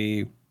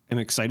 I am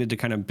excited to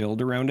kind of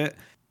build around it.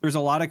 There's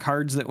a lot of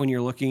cards that when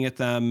you're looking at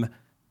them,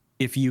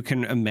 if you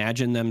can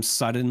imagine them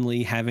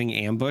suddenly having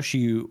ambush,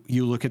 you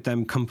look at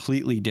them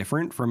completely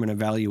different from an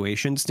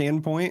evaluation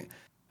standpoint.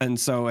 And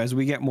so as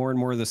we get more and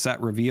more of the set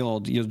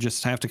revealed, you'll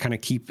just have to kind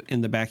of keep in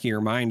the back of your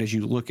mind as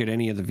you look at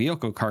any of the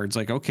vehicle cards,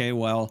 like, okay,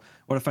 well,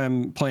 what if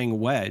I'm playing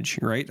Wedge,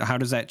 right? How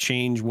does that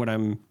change what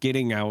I'm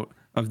getting out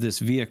of this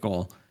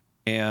vehicle?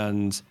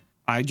 And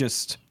I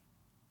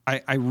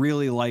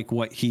really like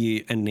what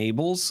he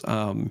enables.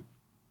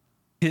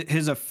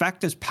 His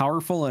effect is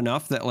powerful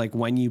enough that like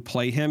when you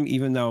play him,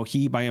 even though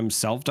he by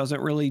himself doesn't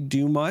really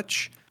do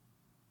much,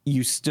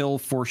 you still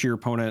force your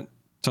opponent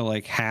to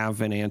like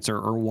have an answer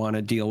or want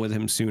to deal with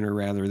him sooner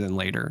rather than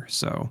later.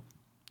 So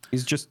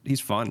he's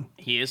fun.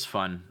 He is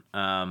fun.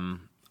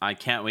 I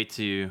can't wait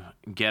to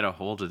get a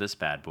hold of this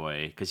bad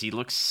boy because he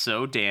looks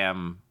so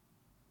damn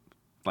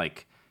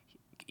like,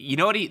 you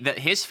know what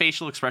his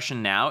facial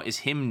expression now is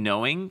him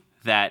knowing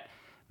that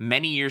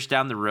many years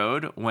down the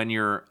road when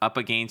you're up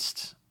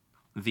against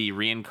the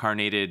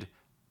reincarnated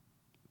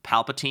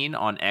Palpatine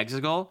on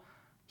Exegol,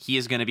 he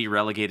is going to be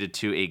relegated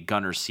to a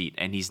gunner seat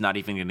and he's not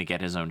even going to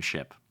get his own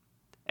ship.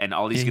 And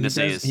all he's going to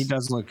say is... He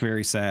does look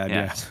very sad,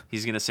 yeah.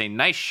 He's going to say,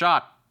 nice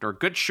shot, or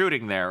good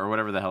shooting there, or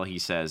whatever the hell he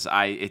says.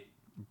 It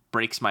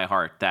breaks my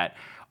heart that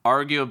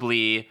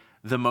arguably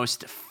the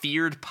most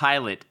feared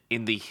pilot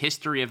in the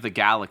history of the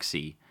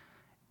galaxy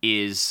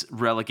is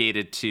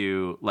relegated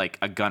to, like,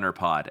 a gunner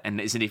pod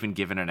and isn't even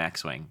given an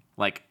X-Wing.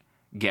 Like,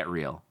 get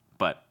real.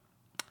 But,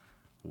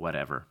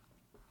 whatever.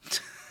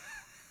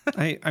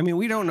 I mean,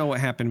 we don't know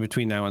what happened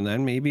between now and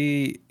then.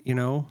 Maybe,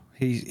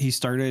 he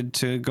started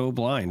to go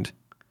blind.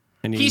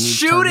 And he's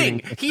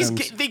shooting.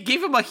 They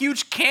gave him a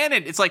huge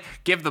cannon. It's like,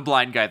 give the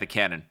blind guy the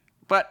cannon.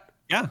 But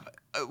yeah,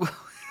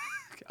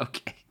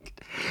 okay.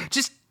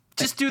 Just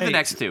do the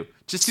next two.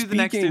 Just do the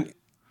next two.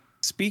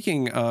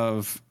 Speaking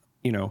of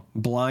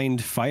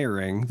blind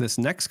firing, this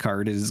next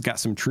card has got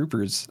some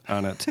troopers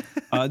on it.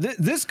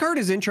 This card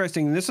is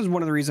interesting. This is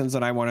one of the reasons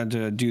that I wanted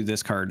to do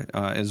this card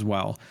as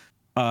well.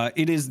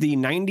 It is the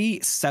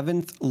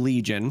 97th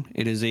Legion.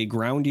 It is a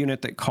ground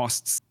unit that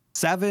costs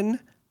 7.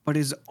 But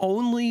is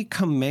only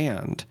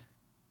command.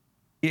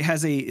 It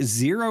has a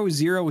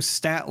 0/0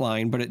 stat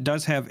line, but it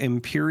does have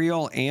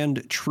Imperial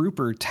and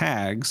Trooper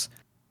tags.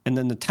 And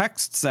then the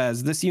text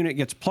says this unit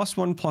gets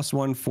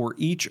 +1/+1 for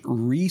each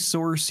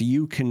resource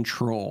you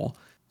control.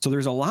 So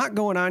there's a lot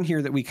going on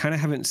here that we kind of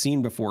haven't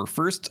seen before.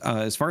 First,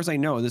 as far as I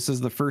know, this is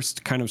the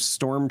first kind of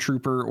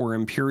stormtrooper or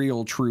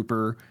imperial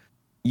trooper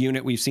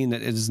unit we've seen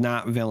that is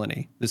not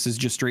villainy. This is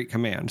just straight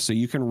command. So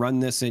you can run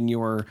this in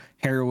your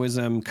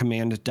heroism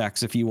command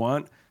decks if you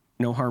want.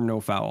 No harm, no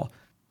foul.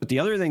 But the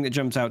other thing that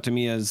jumps out to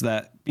me is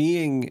that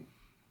being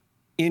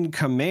in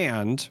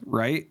command,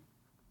 right?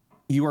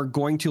 You are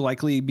going to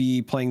likely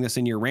be playing this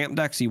in your ramp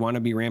decks. You want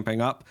to be ramping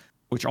up,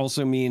 which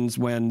also means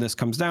when this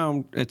comes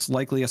down, it's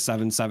likely a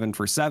 7/7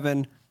 for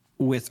 7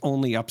 with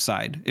only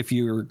upside. If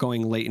you're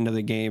going late into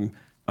the game,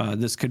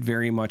 this could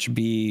very much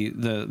be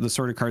the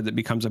sort of card that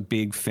becomes a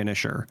big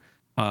finisher.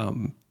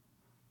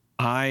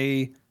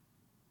 I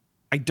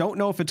don't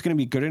know if it's going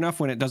to be good enough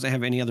when it doesn't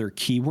have any other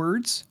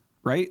keywords,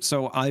 right?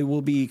 So I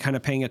will be kind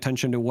of paying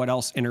attention to what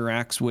else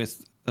interacts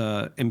with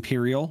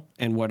Imperial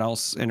and what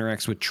else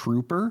interacts with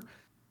Trooper.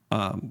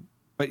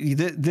 But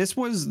this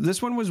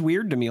one was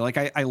weird to me. Like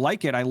I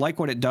like it. I like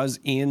what it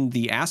does in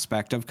the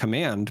aspect of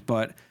command,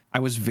 but I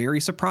was very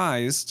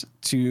surprised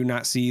to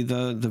not see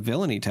the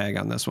villainy tag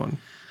on this one.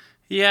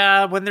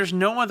 Yeah, when there's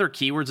no other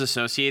keywords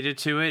associated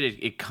to it,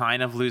 it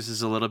kind of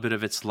loses a little bit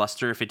of its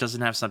luster. If it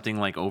doesn't have something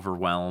like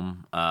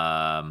overwhelm,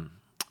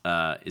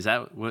 is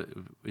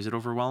it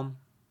overwhelm?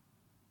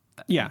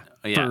 Yeah,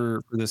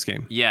 for this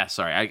game. Yeah,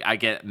 sorry, I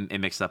get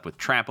it mixed up with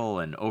trample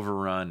and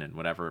overrun and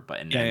whatever, but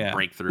and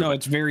breakthrough. No,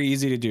 it's very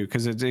easy to do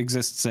because it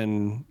exists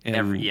in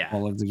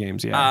all of the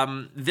games.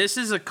 Yeah. This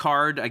is a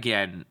card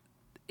again.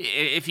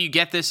 If you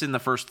get this in the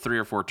first 3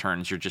 or 4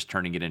 turns, you're just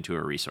turning it into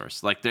a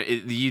resource. Like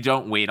you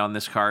don't wait on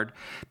this card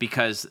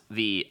because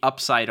the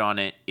upside on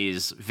it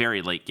is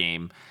very late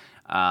game.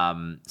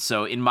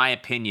 So in my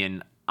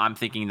opinion, I'm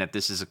thinking that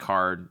this is a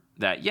card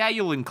that,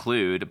 you'll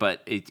include,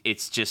 but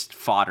it's just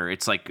fodder.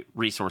 It's like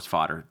resource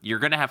fodder. You're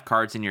going to have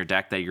cards in your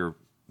deck that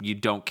you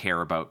don't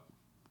care about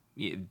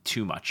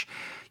too much.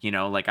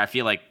 Like I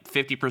feel like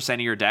 50%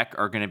 of your deck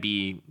are going to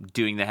be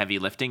doing the heavy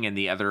lifting and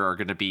the other are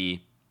going to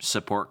be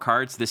support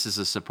cards. This is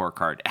a support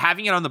card.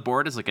 Having it on the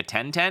board as like a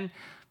 10/10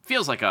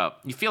 feels like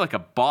you feel like a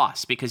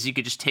boss because you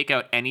could just take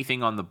out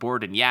anything on the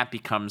board and it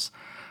becomes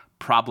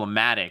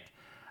problematic.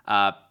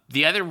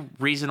 The other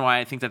reason why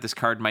I think that this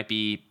card might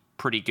be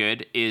pretty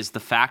good is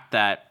the fact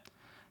that,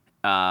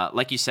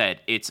 like you said,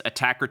 it's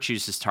attacker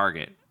chooses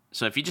target.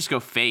 So if you just go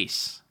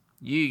face,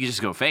 you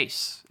just go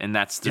face, and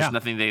there's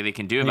nothing they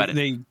can do about it.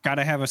 They got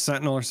to have a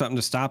sentinel or something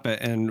to stop it.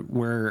 And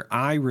where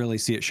I really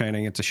see it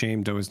shining, it's a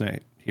shame Doe's not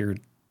here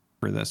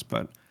for this,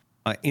 but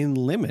in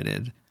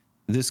limited,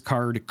 this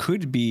card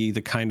could be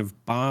the kind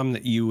of bomb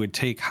that you would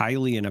take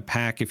highly in a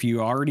pack if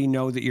you already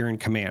know that you're in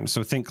command.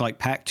 So think like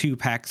pack 2,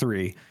 pack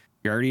 3.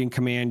 You're already in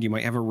command. You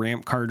might have a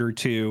ramp card or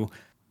two,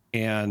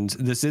 and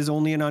this is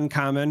only an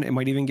uncommon. It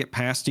might even get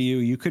passed to you.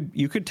 You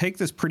could take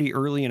this pretty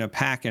early in a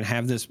pack and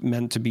have this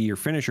meant to be your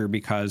finisher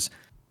because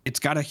it's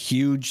got a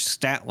huge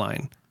stat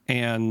line.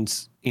 And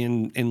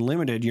in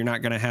limited, you're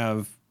not going to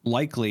have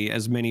likely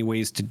as many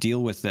ways to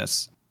deal with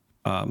this.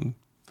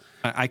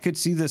 I could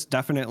see this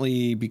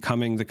definitely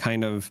becoming the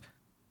kind of,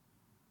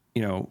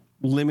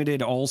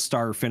 limited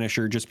all-star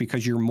finisher just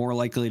because you're more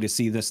likely to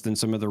see this than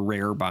some of the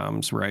rare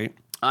bombs, right?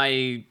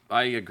 I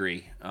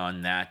agree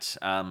on that.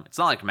 It's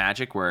not like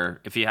Magic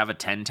where if you have a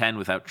 10/10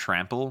 without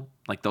trample,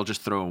 like they'll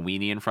just throw a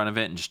weenie in front of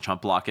it and just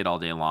chump block it all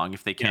day long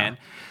if they can. Yeah.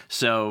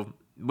 So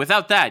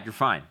without that, you're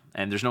fine.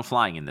 And there's no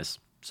flying in this.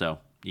 So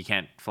you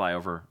can't fly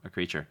over a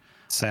creature.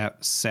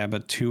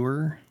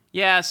 Saboteur?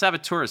 Yeah,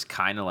 Saboteur is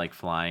kind of like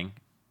flying,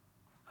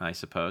 I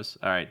suppose.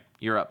 All right,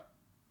 you're up.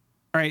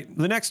 All right,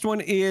 the next one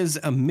is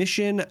a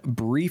mission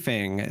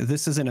briefing.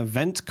 This is an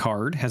event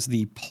card, has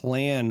the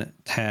plan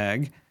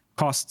tag,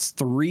 costs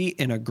 3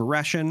 in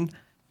aggression,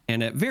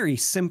 and it very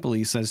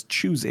simply says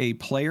choose a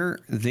player.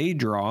 They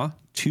draw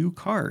 2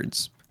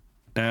 cards.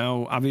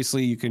 Now,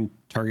 obviously, you can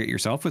target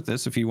yourself with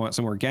this if you want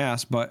some more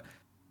gas, but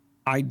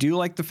I do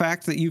like the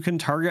fact that you can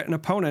target an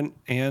opponent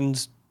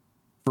and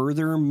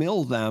further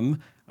mill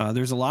them.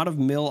 There's a lot of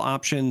mill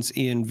options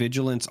in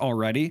Vigilance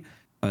already.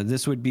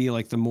 This would be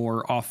like the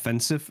more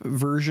offensive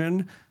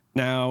version.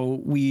 Now,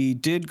 we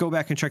did go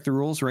back and check the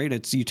rules, right?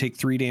 It's you take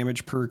 3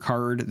 damage per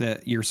card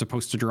that you're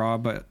supposed to draw,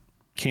 but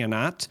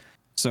cannot.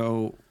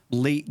 So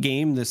late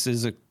game, this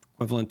is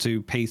equivalent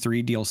to pay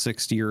 3, deal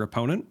 6 to your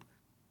opponent.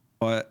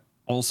 But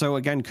also,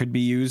 again, could be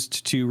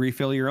used to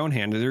refill your own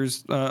hand.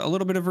 There's a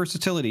little bit of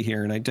versatility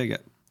here, and I dig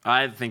it.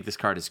 I think this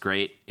card is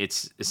great.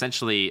 It's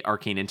essentially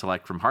Arcane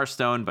Intellect from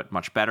Hearthstone, but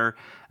much better.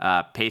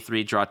 Pay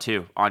 3, draw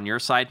 2. On your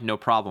side, no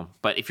problem.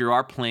 But if you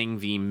are playing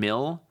the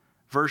mill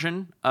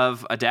version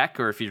of a deck,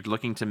 or if you're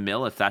looking to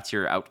mill, if that's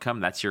your outcome,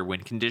 that's your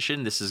win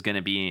condition, this is going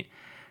to be,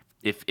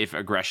 if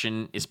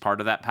aggression is part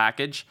of that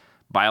package,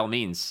 by all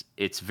means,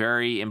 it's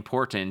very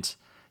important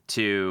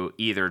to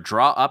either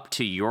draw up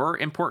to your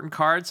important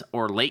cards,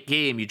 or late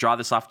game, you draw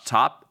this off the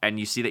top, and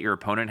you see that your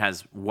opponent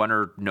has 1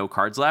 or no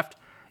cards left.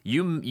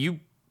 You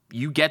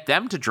get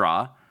them to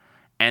draw,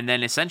 and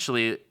then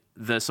essentially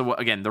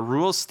the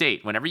rules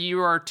state whenever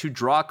you are to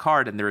draw a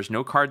card and there is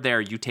no card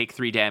there, you take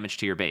 3 damage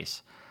to your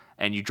base,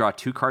 and you draw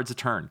 2 cards a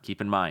turn. Keep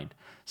in mind.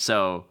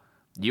 So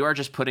you are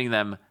just putting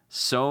them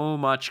so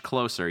much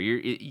closer.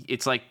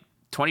 It's like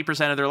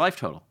 20% of their life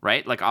total,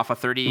 right? Like off a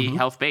 30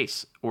 health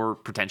base, or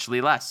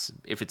potentially less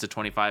if it's a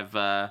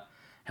 25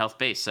 health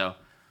base. So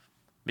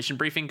mission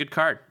briefing, good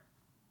card.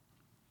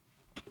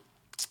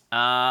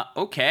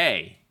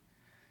 Okay.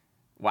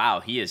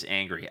 Wow, he is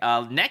angry.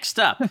 Next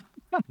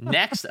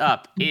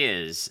up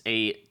is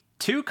a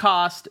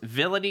 2-cost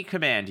villainy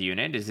command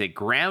unit. It is a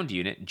ground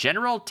unit,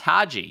 General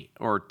Taji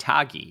or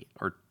Tagi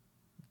or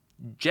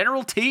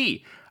General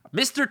T.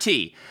 Mr.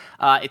 T.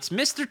 It's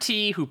Mr.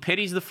 T who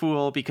pities the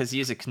fool because he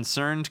is a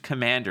concerned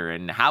commander.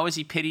 And how is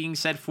he pitying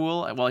said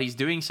fool? Well, he's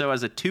doing so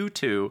as a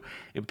 2/2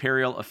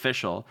 Imperial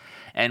official.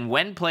 And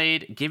when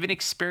played, give an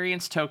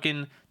experience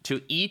token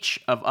to each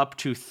of up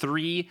to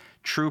 3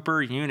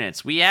 trooper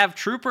units. We have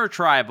Trooper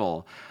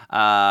Tribal.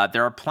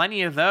 There are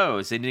plenty of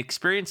those. And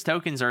experience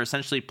tokens are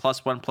essentially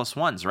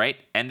 +1/+1s, right?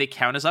 And they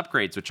count as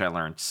upgrades, which I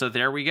learned. So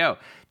there we go.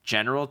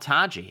 General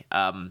Taji.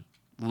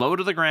 Low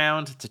to the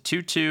ground. It's a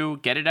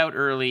 2/2. Get it out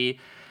early,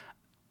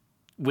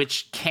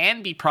 which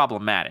can be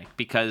problematic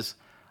because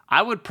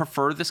I would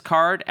prefer this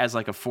card as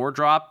like a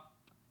 4-drop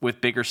with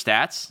bigger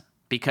stats,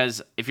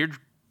 because if you're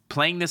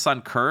playing this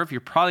on curve, you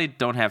probably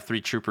don't have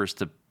 3 troopers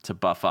to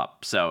buff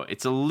up. So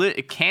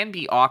it can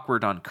be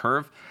awkward on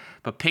curve,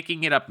 but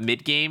picking it up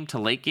mid-game to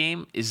late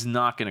game is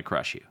not going to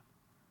crush you.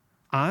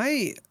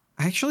 I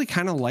actually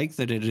kind of like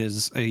that it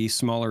is a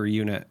smaller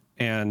unit.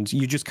 And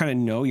you just kind of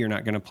know you're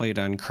not going to play it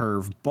on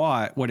curve.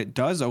 But what it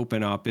does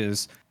open up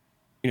is,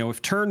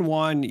 if turn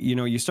 1,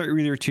 you start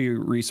with your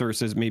 2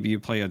 resources, maybe you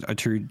play a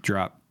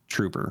 2-drop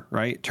trooper,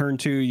 right? Turn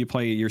 2, you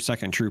play your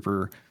second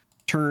trooper.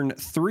 Turn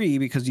 3,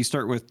 because you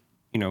start with,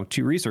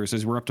 2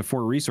 resources, we're up to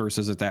 4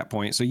 resources at that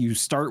point. So you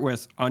start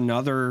with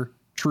another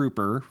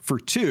trooper for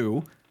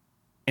 2,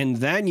 and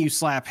then you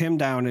slap him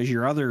down as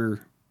your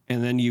other,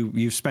 and then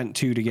you've spent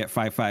 2 to get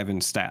 5/5 in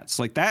stats.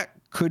 Like that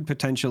could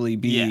potentially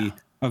be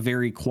a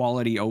very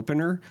quality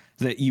opener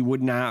that you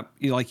would not,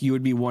 you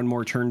would be 1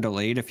 more turn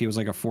delayed if he was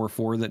like a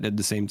 4/4 that did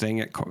the same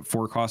thing at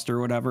 4 cost or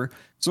whatever.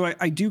 So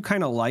I do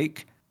kind of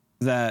like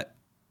that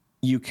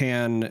you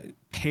can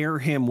pair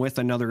him with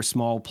another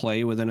small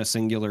play within a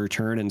singular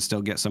turn and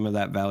still get some of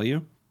that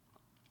value.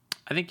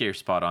 I think you're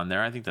spot on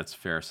there. I think that's a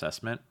fair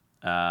assessment.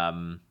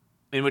 In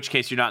which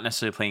case you're not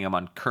necessarily playing him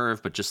on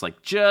curve, but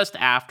just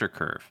after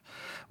curve,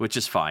 which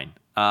is fine.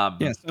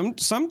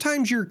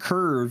 Sometimes your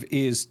curve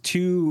is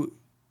 2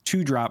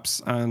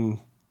 drops on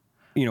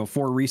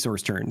 4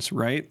 resource turns,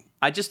 right?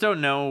 I just don't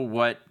know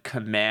what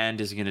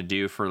command is going to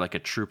do for like a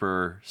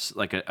trooper,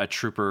 like a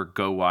trooper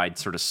go wide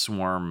sort of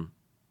swarm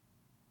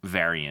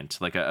variant,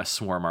 like a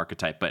swarm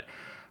archetype. But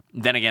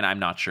then again, I'm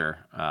not sure.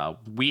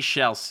 We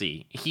shall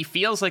see. He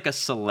feels like a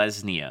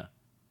Selesnya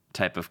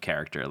type of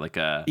character, like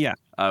a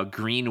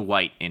green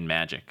white in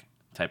Magic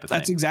type of thing.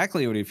 That's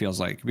exactly what he feels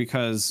like,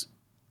 because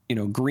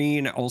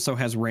green also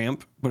has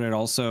ramp, but it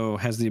also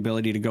has the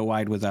ability to go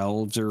wide with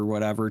elves or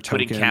whatever.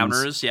 Putting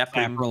counters,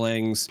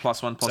 sapperlings,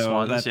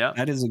 +1/+1s.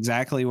 That is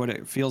exactly what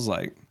it feels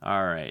like.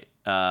 All right.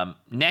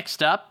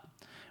 Next up,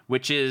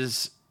 which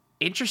is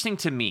interesting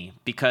to me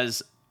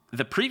because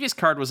the previous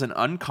card was an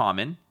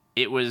uncommon.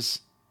 It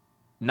was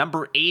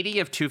number 80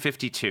 of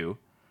 252.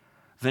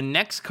 The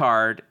next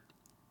card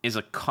is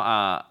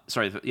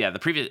the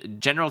previous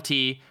General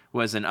T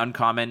was an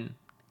uncommon.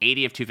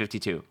 80 of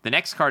 252. The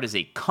next card is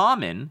a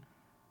common,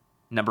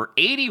 number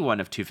 81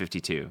 of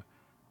 252.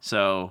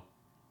 So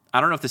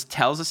I don't know if this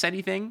tells us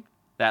anything,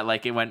 that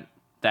like it went,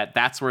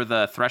 that's where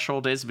the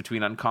threshold is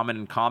between uncommon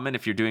and common,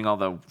 if you're doing all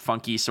the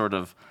funky sort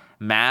of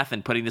math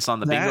and putting this on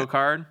the bingo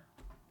card.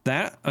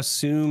 That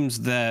assumes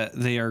that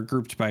they are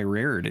grouped by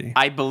rarity.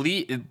 I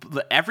believe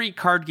every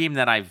card game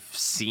that I've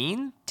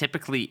seen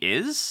typically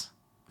is,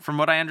 from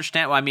what I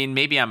understand. Well, I mean,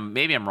 maybe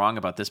I'm wrong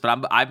about this,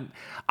 but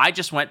I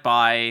just went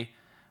by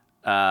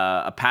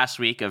a past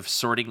week of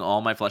sorting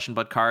all my Flesh and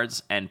Blood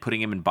cards and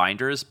putting them in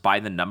binders by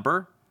the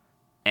number,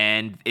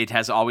 and it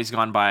has always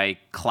gone by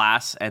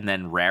class and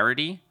then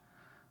rarity.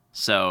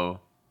 So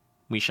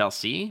we shall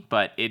see,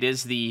 but it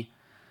is the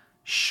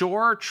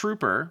Shore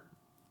Trooper,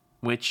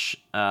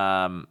 which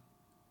Charmer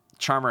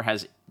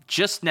has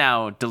just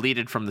now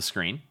deleted from the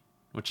screen,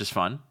 which is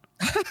fun.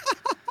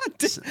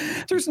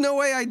 There's no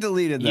way I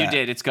deleted that. You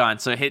did. It's gone.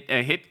 So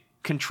hit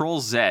Control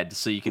Z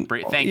so you can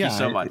break. Thank you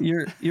so much.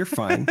 You're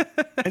fine.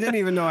 I didn't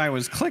even know I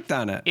was clicked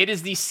on it. It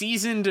is the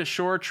Seasoned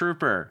Shore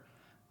Trooper.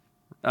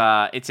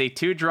 It's a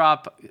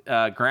 2-drop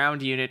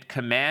ground unit,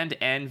 command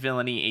and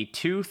villainy, a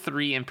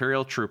 2/3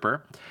 Imperial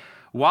Trooper.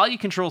 While you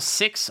control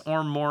 6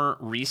 or more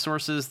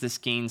resources, this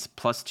gains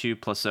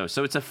 +2/+0.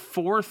 So it's a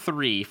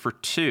 4/3 for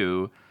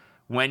 2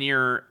 when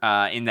you're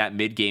in that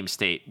mid-game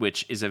state,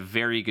 which is a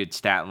very good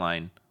stat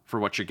line for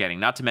what you're getting.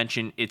 Not to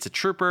mention, it's a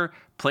trooper,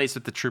 plays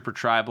with the Trooper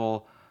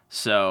Tribal.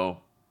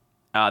 So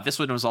this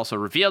one was also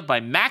revealed by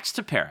Max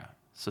Tapera.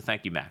 So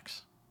thank you,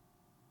 Max.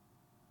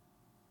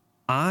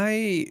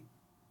 I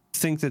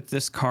think that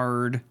this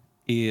card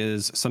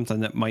is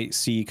something that might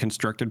see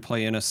constructed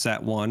play in a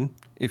set 1.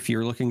 If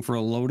you're looking for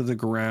a low to the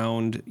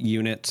ground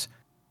unit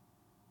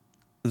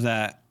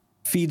that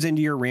feeds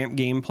into your ramp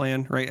game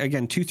plan, right?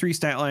 Again, 2-3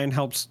 stat line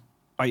helps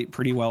fight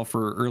pretty well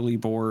for early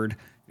board.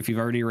 If you've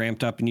already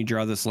ramped up and you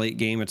draw this late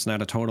game, it's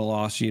not a total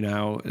loss.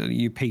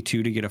 You pay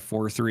 2 to get a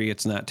 4-3.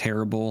 It's not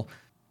terrible.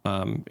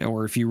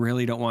 Or if you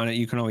really don't want it,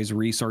 you can always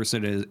resource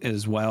it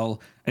as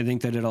well. I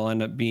think that it'll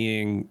end up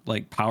being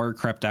like power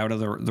crept out of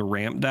the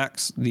ramp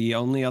decks. The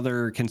only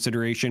other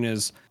consideration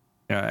is,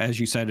 as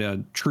you said,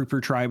 a trooper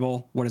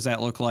tribal. What does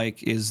that look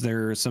like? Is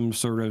there some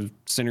sort of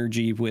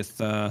synergy with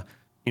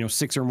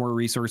 6 or more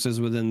resources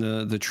within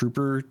the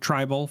trooper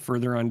tribal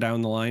further on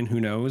down the line?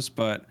 Who knows?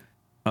 But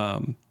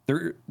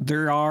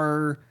there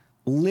are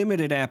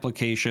limited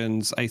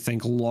applications, I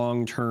think,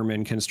 long term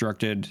and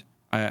constructed.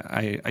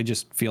 I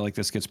just feel like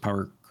this gets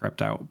power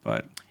crept out,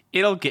 but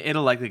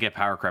it'll likely get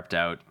power crept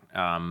out.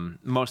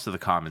 Most of the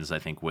commons, I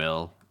think,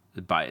 will,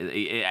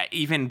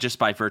 even just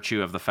by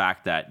virtue of the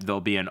fact that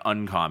there'll be an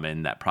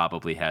uncommon that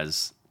probably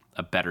has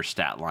a better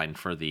stat line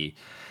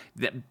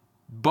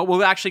but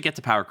we'll actually get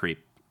to power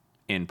creep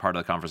in part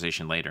of the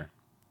conversation later.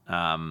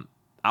 I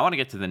want to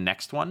get to the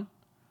next one,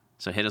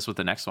 so hit us with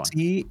the next one.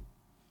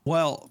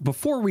 Well,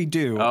 before we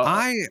do,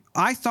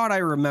 I thought I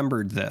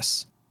remembered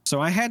this, so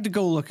I had to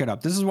go look it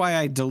up. This is why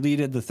I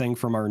deleted the thing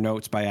from our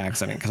notes by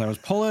accident, because I was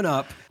pulling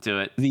up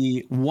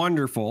the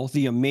wonderful,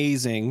 the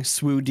amazing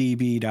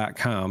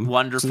swoodb.com.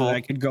 Wonderful. So that I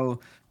could go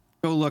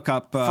look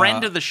up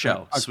friend of the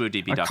show,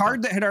 swoodb.com. A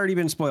card that had already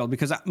been spoiled,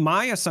 because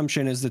my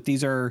assumption is that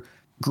these are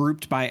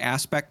grouped by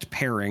aspect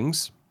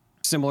pairings,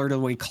 similar to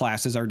the way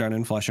classes are done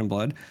in Flesh and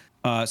Blood.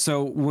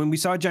 So when we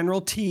saw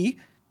General T,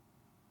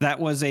 that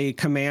was a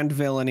command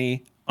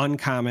villainy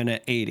uncommon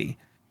at 80.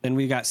 Then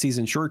we got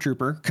Seasoned Shore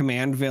Trooper,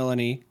 command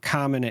villainy,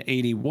 common at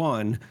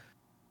 81.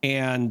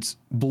 And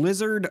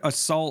Blizzard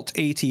Assault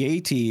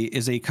AT-AT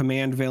is a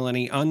command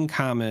villainy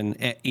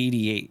uncommon at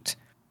 88.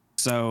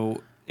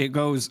 So it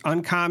goes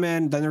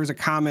uncommon, then there's a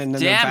common,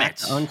 then they're back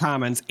to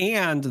uncommons.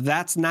 And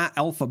that's not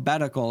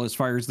alphabetical as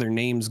far as their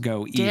names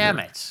go either. Damn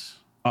it.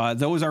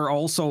 Those are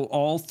also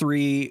all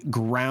 3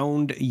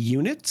 ground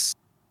units.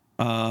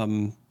 What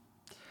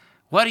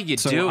are you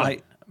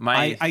doing?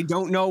 I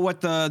don't know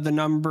what the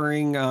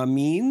numbering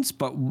means,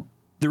 but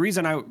the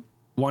reason I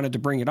wanted to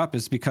bring it up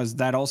is because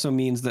that also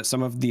means that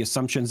some of the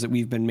assumptions that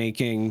we've been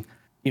making,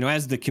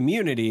 as the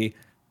community,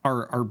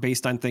 are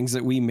based on things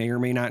that we may or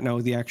may not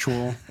know the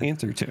actual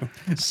answer to.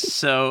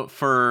 So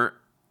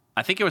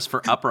I think it was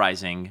for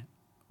Uprising,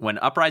 when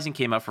Uprising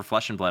came out for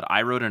Flesh and Blood,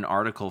 I wrote an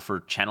article for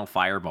Channel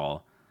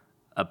Fireball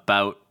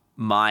about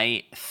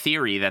my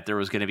theory that there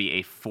was going to be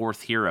a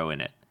 4th hero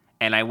in it.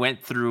 And I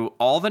went through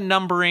all the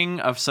numbering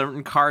of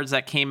certain cards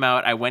that came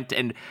out. I went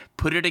and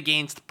put it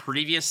against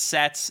previous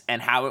sets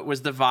and how it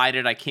was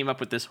divided. I came up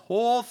with this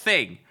whole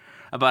thing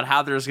about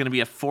how there's going to be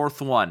a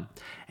 4th one.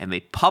 And they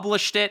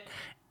published it,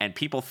 and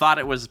people thought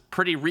it was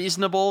pretty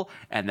reasonable,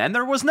 and then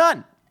there was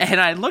none. And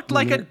I looked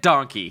like a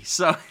donkey.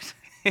 So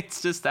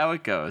it's just how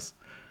it goes.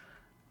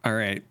 All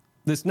right.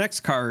 This next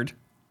card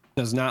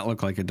does not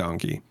look like a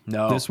donkey.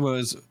 No. This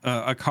was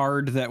a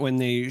card that when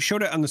they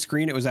showed it on the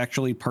screen, it was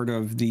actually part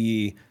of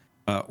the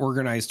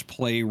organized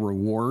play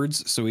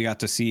rewards. So we got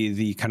to see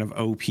the kind of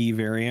OP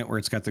variant where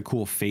it's got the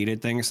cool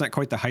faded thing. It's not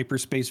quite the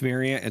hyperspace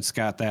variant. It's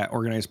got that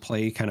organized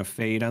play kind of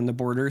fade on the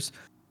borders.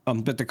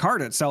 But the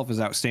card itself is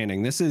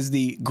outstanding. This is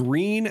the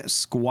Green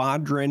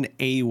Squadron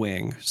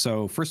A-Wing.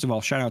 So first of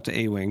all, shout out to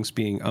A-Wings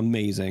being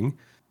amazing.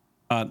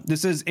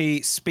 This is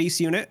a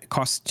space unit. It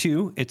costs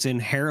 2. It's in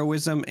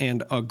heroism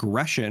and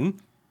aggression.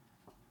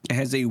 It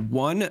has a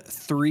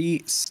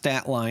 1/3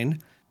 stat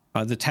line.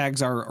 The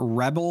tags are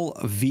Rebel,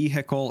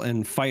 Vehicle,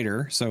 and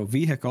Fighter. So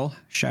Vehicle,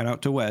 shout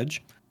out to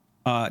Wedge.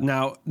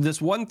 Now, this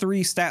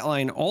 1/3 stat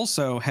line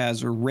also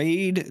has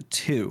Raid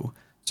 2.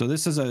 So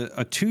this is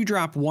a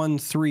 2-drop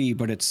 1/3,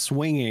 but it's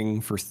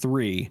swinging for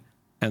 3.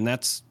 And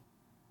that's,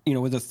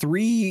 with a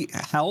 3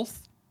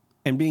 health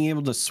and being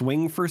able to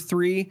swing for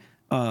 3,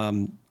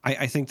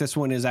 I think this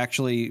one is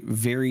actually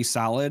very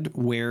solid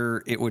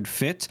where it would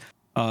fit.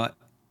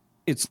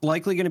 It's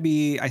likely going to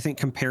be, I think,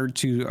 compared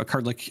to a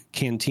card like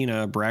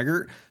Cantina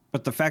Braggart,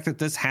 but the fact that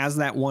this has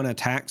that 1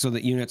 attack so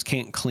that units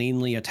can't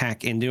cleanly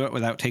attack into it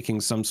without taking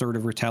some sort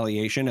of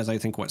retaliation is, I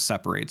think, what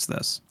separates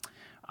this.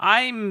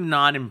 I'm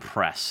not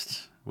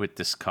impressed with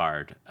this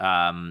card.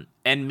 And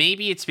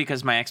maybe it's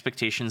because my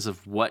expectations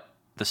of what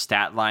the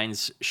stat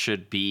lines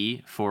should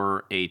be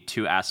for a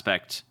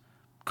 2-aspect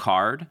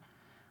card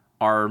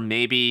are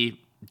maybe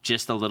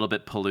just a little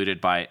bit polluted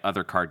by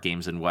other card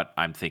games and what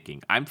I'm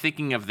thinking. I'm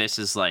thinking of this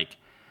as like,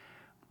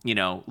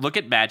 look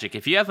at Magic.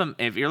 If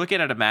you're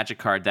looking at a Magic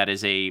card that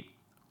is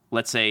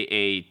let's say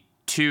a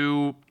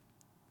 2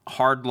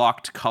 hard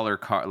locked color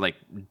card, like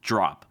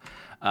drop,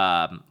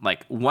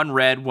 like 1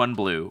 red, 1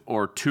 blue,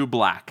 or 2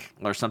 black,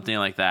 or something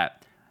like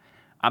that.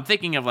 I'm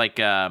thinking of like,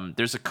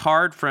 there's a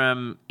card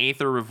from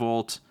Aether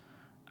Revolt.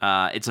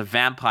 It's a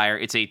vampire.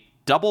 It's a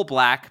double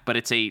black, but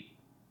it's a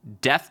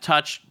Death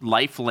Touch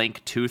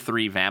Lifelink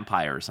 2/3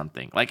 vampire or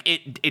something. Like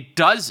it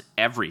does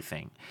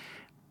everything.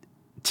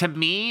 To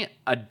me,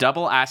 a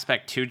double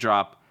aspect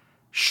 2-drop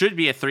should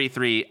be a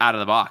 3/3 out of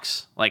the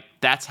box. Like,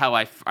 that's how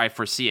I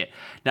foresee it.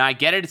 Now, I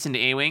get it. It's an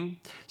A-Wing,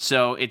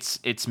 so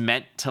it's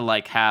meant to,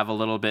 like, have a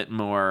little bit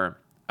more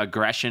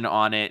aggression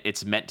on it.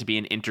 It's meant to be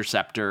an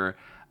interceptor.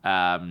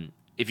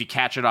 If you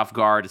catch it off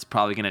guard, it's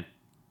probably going to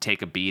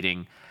take a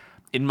beating.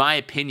 In my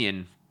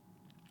opinion,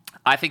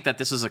 I think that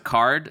this is a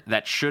card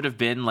that should have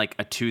been, like,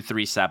 a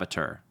 2/3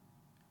 Saboteur.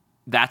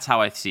 That's how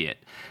I see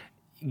it.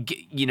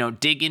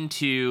 Dig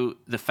into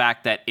the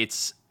fact that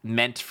it's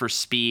meant for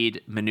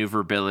speed,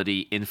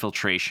 maneuverability,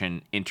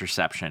 infiltration,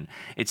 interception.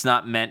 It's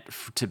not meant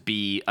to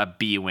be a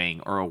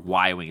B-Wing or a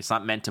Y-Wing. It's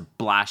not meant to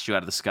blast you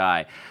out of the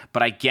sky.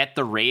 But I get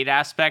the raid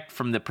aspect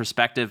from the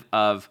perspective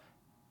of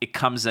it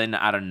comes in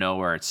out of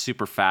nowhere. It's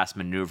super fast,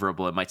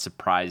 maneuverable. It might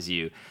surprise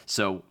you.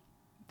 So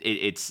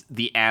it's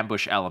the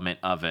ambush element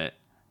of it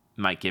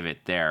might give it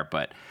there.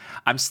 But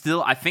I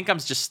think I'm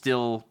just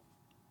still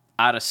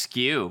out of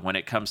skew when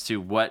it comes to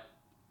what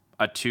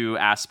a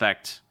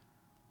 2-aspect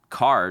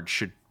card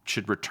should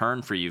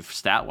return for you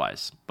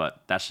stat-wise,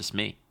 but that's just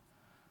me.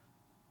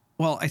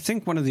 Well, I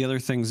think one of the other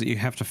things that you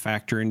have to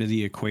factor into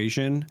the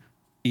equation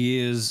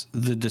is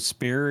the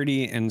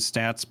disparity in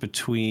stats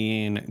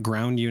between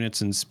ground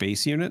units and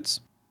space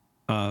units.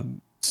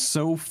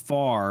 So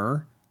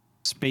far,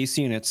 space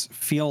units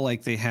feel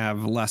like they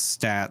have less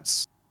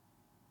stats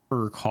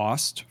per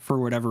cost for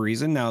whatever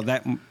reason. Now,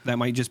 that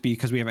might just be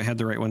because we haven't had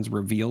the right ones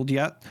revealed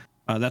yet.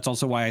 That's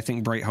also why I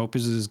think Bright Hope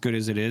is as good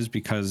as it is,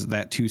 because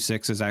that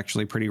 2/6 is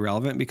actually pretty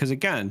relevant. Because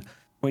again,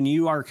 when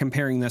you are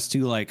comparing this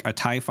to like a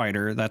TIE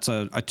fighter, that's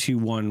a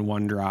 2/1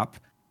 one drop.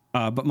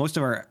 But most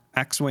of our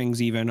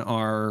X-Wings even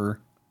are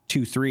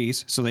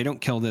 2/3s, so they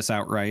don't kill this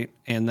outright.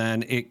 And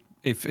then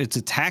if it's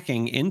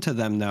attacking into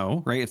them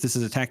though, right? If this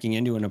is attacking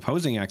into an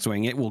opposing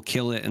X-Wing, it will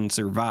kill it and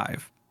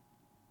survive.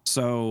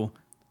 So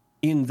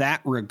in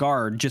that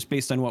regard, just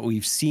based on what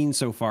we've seen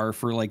so far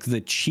for like the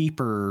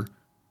cheaper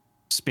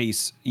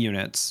space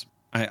units,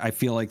 I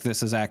feel like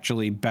this is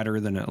actually better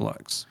than it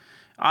looks.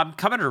 I'm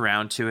coming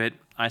around to it,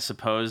 I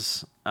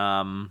suppose.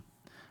 Then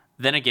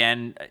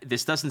again,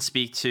 this doesn't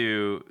speak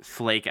to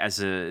Flake as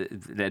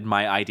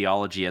my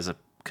ideology as a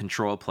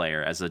control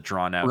player, as a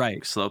drawn out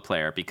slow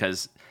player,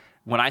 because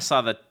when I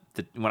saw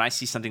when I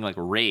see something like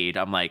Raid,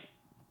 I'm like,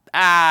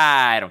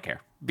 I don't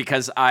care.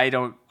 Because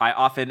I'm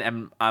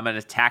an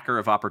attacker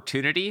of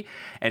opportunity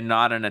and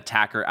not an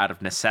attacker out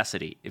of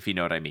necessity, if you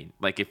know what I mean.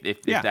 Like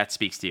if that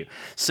speaks to you.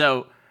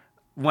 So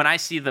when I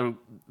see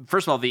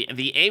first of all,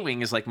 the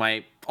A-Wing is like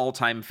my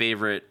all-time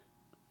favorite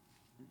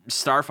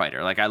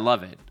starfighter. Like, I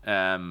love it.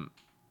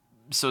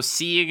 So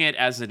seeing it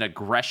as an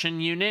aggression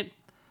unit,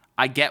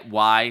 I get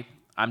why.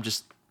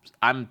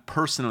 I'm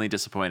personally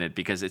disappointed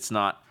because it's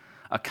not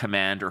a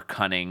command or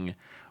cunning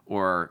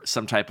or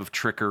some type of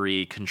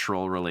trickery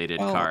control-related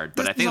card.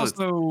 But I think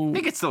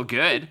it's still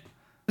good.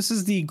 This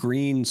is the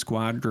Green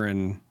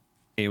Squadron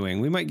A-Wing.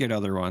 We might get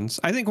other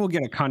ones. I think we'll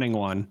get a cunning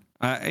one.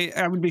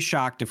 I would be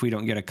shocked if we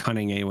don't get a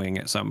cunning A-Wing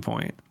at some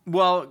point.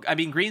 Well, I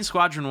mean, Green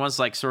Squadron was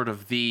like sort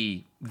of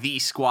the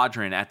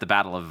squadron at the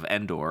Battle of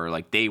Endor.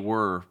 Like, they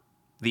were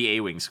the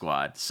A-Wing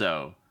squad.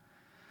 So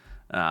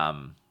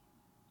I'm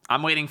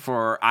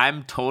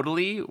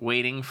totally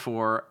waiting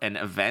for an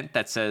event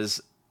that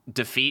says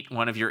defeat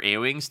one of your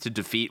A-Wings to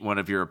defeat one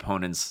of your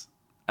opponent's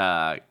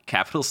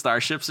capital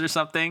starships or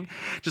something.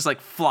 Just like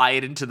fly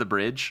it into the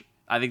bridge.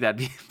 I think that'd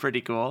be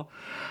pretty cool.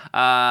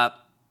 All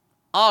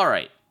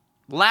right.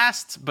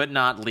 Last but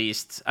not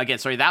least, again,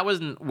 sorry,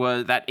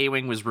 that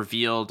A-Wing was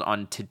revealed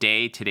on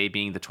today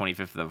being the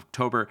 25th of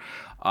October,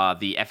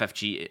 the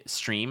FFG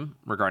stream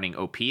regarding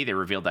OP. They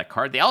revealed that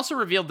card. They also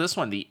revealed this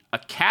one, the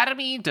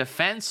Academy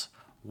Defense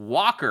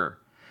Walker.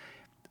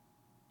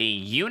 A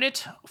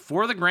unit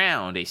for the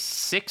ground, a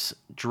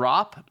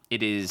 6-drop.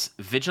 It is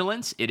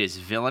Vigilance. It is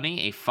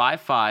Villainy. A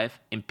 5/5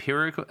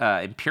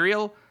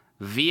 Imperial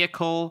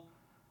Vehicle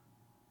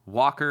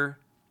Walker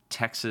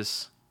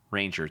Texas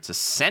Ranger. It's a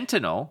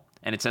Sentinel,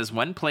 and it says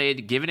when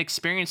played, give an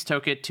experience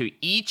token to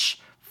each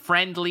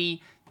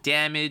friendly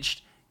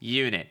damaged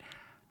unit.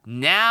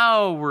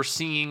 Now we're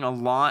seeing a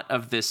lot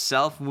of this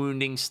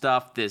self-wounding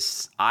stuff,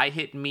 this I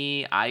hit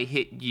me, I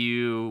hit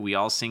you, we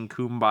all sing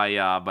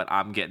Kumbaya, but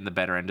I'm getting the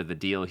better end of the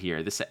deal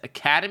here. This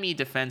Academy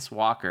Defense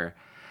Walker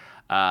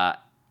as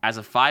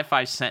a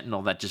 5/5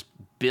 Sentinel that just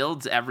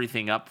builds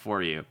everything up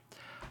for you.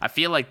 I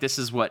feel like this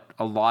is what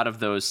a lot of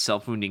those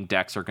self-wounding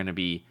decks are going to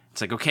be.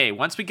 It's like, okay,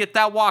 once we get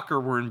that Walker,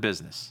 we're in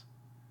business.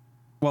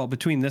 Well,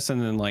 between this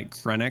and then like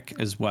Krennic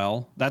as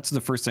well, that's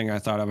the first thing I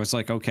thought of. I was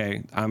like,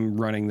 okay, I'm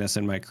running this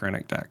in my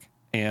Krennic deck.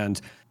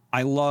 And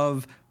I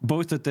love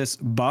both that this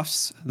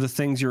buffs the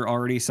things you're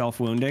already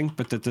self-wounding,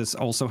 but that this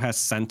also has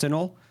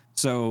Sentinel.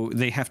 So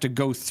they have to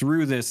go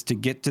through this to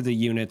get to the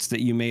units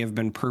that you may have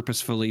been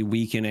purposefully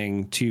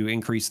weakening to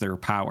increase their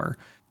power.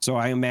 So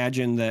I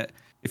imagine that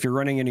if you're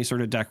running any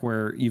sort of deck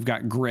where you've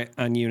got grit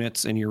on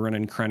units and you're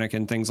running Krennic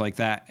and things like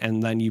that,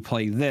 and then you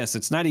play this,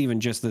 it's not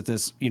even just that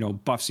this,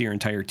 buffs your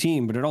entire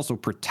team, but it also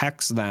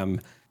protects them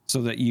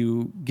so that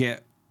you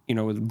get,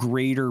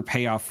 greater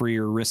payoff for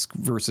your risk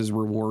versus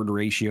reward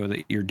ratio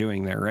that you're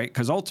doing there, right?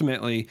 Because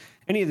ultimately,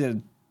 any of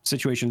the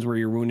situations where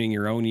you're wounding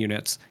your own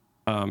units,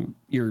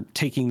 you're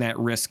taking that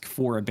risk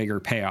for a bigger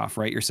payoff,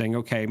 right? You're saying,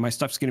 okay, my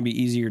stuff's going to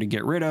be easier to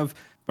get rid of,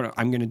 but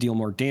I'm going to deal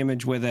more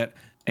damage with it.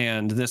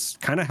 And this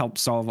kind of helps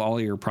solve all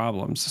your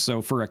problems.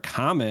 So for a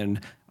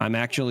common, I'm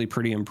actually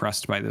pretty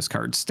impressed by this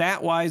card.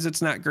 Stat-wise,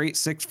 it's not great.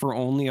 6 for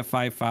only a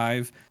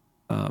 5/5.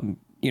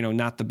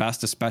 Not the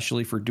best,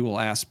 especially for dual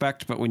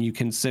aspect. But when you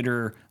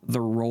consider the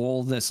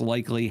role this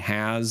likely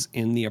has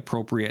in the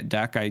appropriate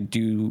deck, I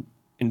do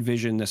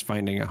envision this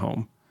finding a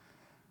home.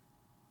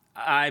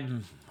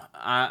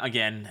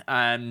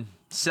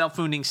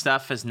 Self-wounding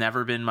stuff has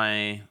never been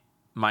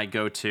my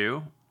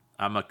go-to.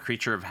 I'm a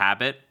creature of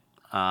habit.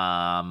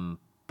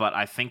 But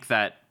I think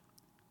that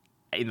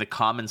in the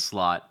common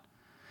slot,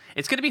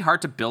 it's going to be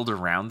hard to build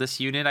around this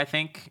unit, I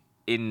think,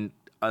 in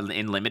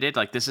limited.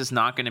 Like, this is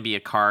not going to be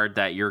a card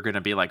that you're going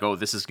to be like, oh,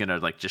 this is going to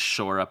like just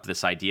shore up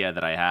this idea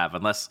that I have,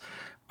 unless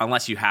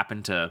you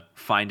happen to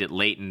find it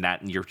late in that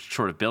and you're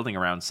sort of building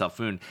around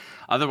self-wound.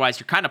 Otherwise,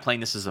 you're kind of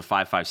playing this as a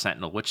 5/5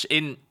 Sentinel, which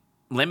in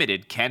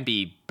limited can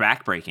be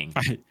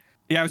backbreaking.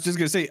 Yeah, I was just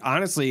going to say,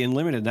 honestly, in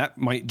limited, that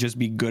might just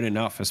be good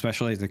enough,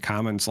 especially at the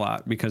common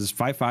slot, because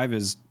 5/5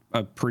 is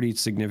a pretty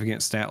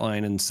significant stat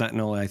line, and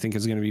Sentinel, I think,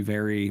 is going to be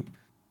very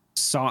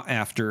sought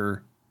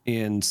after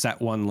in set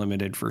 1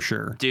 limited for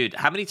sure. Dude,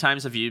 how many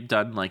times have you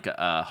done like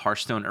a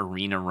Hearthstone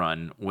arena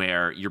run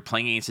where you're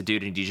playing against a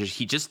dude and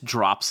he just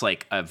drops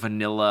like a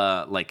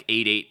vanilla like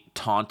 8/8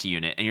 taunt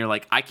unit, and you're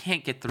like, I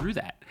can't get through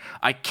that.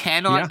 I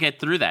cannot get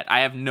through that. I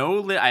have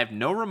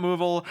no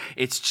removal.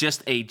 It's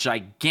just a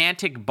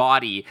gigantic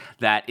body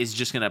that is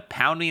just going to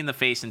pound me in the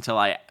face until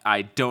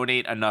I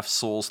donate enough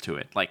souls to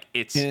it. Like,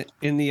 it's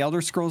in the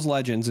Elder Scrolls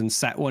Legends, in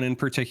set 1 in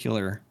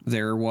particular,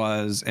 there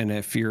was, and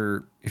if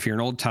you're an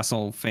old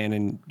Tessel fan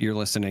and you're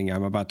listening,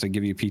 I'm about to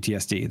give you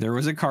PTSD. There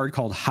was a card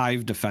called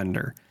Hive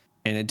Defender,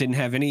 and it didn't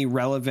have any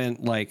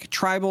relevant like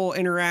tribal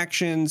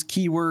interactions,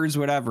 keywords,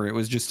 whatever. It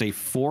was just a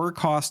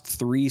 4-cost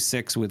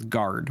 3/6 with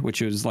guard,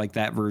 which was like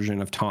that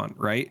version of taunt,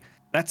 right?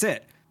 That's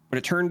it. But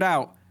it turned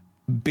out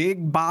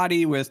big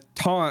body with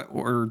taunt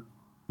or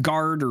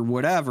guard or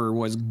whatever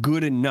was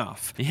good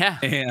enough. Yeah.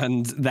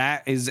 And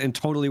that is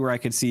totally where I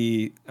could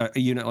see a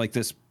unit like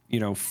this,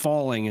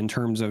 falling in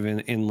terms of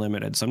in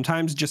limited.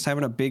 Sometimes just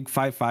having a big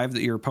 5/5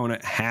 that your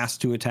opponent has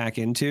to attack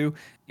into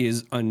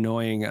is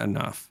annoying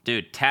enough.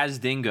 Dude, Taz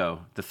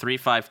Dingo, the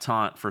 3/5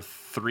 taunt for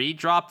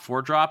 3-drop,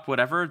 4-drop,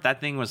 whatever. That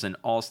thing was an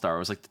all-star. It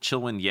was like the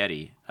Chillwind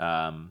Yeti,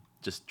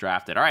 just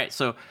drafted. All right,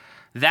 so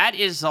that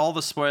is all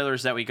the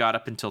spoilers that we got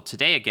up until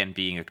today, again,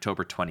 being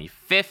October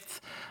 25th.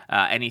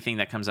 Anything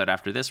that comes out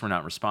after this, we're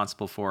not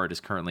responsible for. It is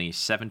currently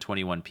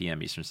 7:21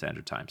 p.m. Eastern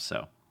Standard Time,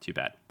 so too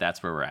bad.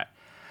 That's where we're at.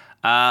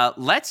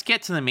 Let's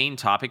get to the main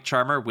topic,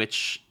 Charmer,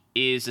 which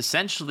is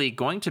essentially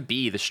going to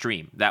be the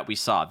stream that we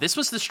saw. This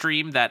was the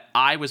stream that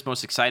I was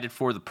most excited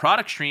for. The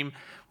product stream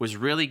was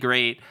really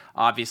great.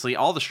 Obviously,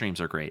 all the streams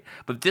are great.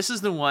 But this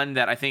is the one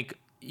that I think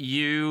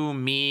you,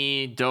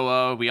 me,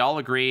 Doa, we all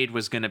agreed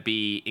was going to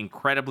be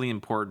incredibly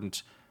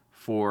important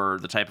for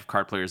the type of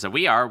card players that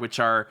we are, which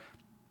are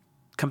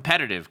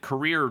competitive,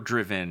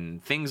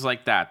 career-driven, things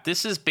like that.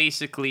 This is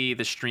basically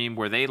the stream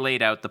where they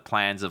laid out the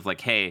plans of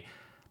like, hey,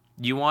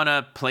 you want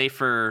to play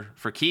for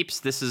keeps?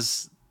 This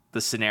is the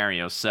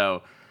scenario.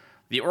 So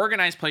the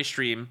organized play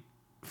stream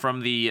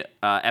from the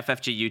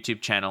FFG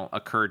YouTube channel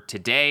occurred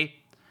today.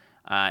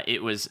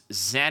 It was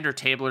Xander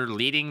Tabler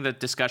leading the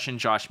discussion.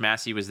 Josh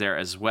Massey was there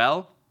as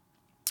well.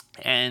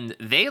 And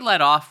they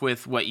led off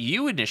with what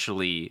you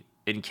initially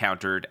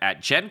encountered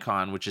at Gen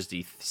Con, which is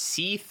the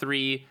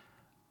C3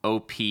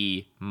 OP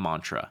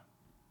mantra.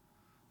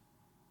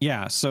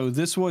 Yeah, so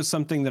this was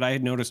something that I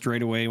had noticed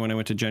right away when I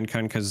went to Gen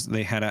Con, because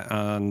they had it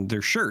on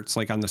their shirts,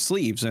 like on the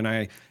sleeves. And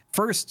I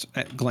first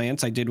at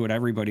glance, I did what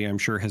everybody I'm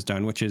sure has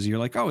done, which is you're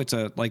like, oh, it's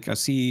a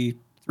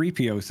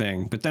C3PO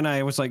thing. But then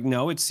I was like,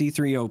 no, it's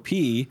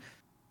C3OP.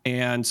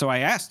 And so I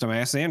asked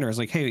Xander, I was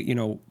like, hey,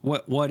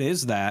 what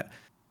is that?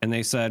 And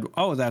they said,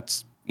 oh,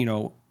 that's,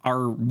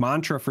 our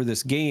mantra for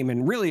this game,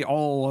 and really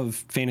all of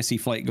Fantasy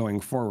Flight going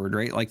forward,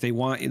 right? Like, they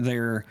want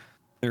their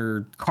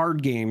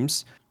card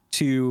games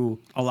to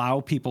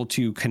allow people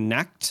to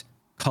connect,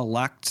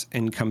 collect,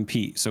 and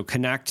compete. So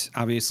connect,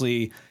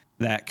 obviously,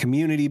 that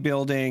community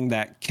building,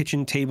 that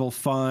kitchen table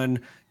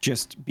fun,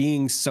 just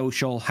being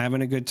social,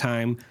 having a good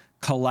time.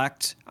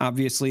 Collect,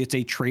 obviously, it's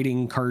a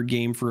trading card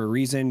game for a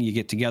reason. You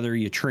get together,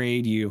 you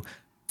trade, you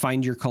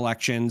find your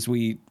collections.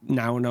 We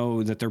now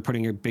know that they're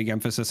putting a big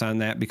emphasis on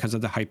that because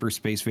of the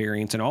hyperspace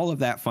variants and all of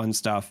that fun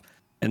stuff.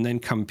 And then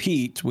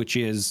compete, which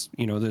is,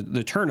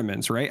 the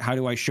tournaments, right? How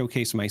do I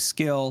showcase my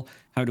skill?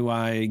 How do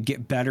I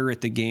get better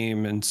at the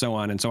game, and so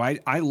on? And so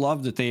I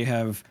love that they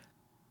have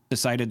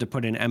decided to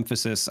put an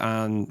emphasis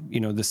on,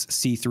 this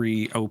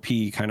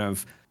C3OP kind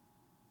of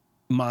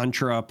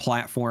mantra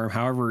platform,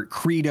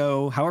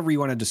 credo, however you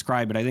want to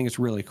describe it. I think it's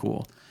really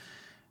cool.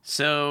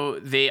 So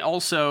they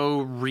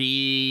also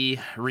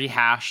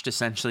rehashed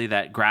essentially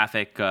that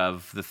graphic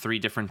of the 3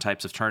 different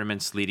types of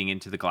tournaments leading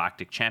into the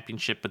Galactic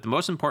Championship. But the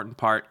most important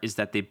part is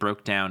that they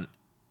broke down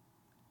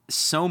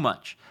so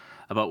much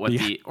about what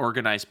the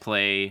organized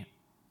play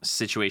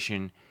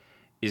situation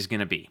is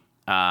going to be.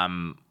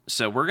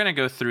 So we're going to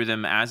go through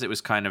them as it was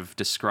kind of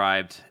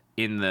described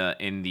in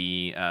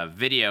the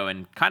video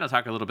and kind of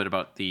talk a little bit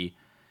about the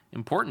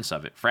importance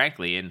of it,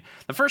 frankly. And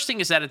the first thing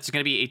is that it's going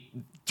to be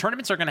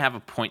tournaments are going to have a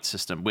point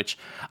system, which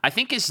I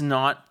think is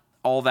not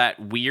all that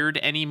weird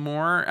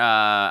anymore.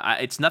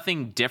 It's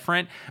nothing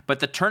different, but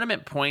the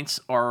tournament points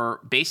are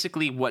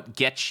basically what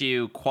gets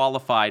you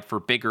qualified for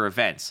bigger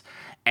events.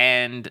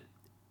 And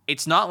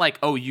it's not like,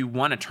 oh, you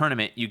won a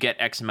tournament, you get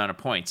X amount of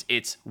points.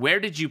 It's where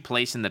did you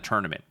place in the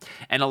tournament?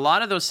 And a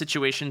lot of those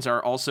situations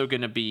are also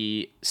going to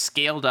be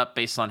scaled up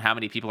based on how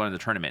many people are in the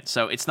tournament.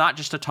 So it's not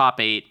just a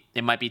top 8.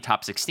 It might be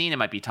top 16. It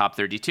might be top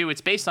 32.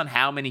 It's based on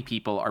how many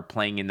people are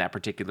playing in that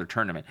particular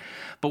tournament.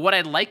 But what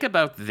I like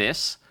about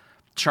this,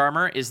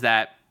 Charmer, is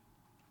that,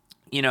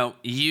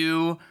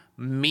 you,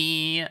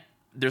 me,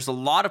 there's a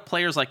lot of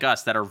players like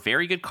us that are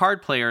very good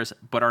card players,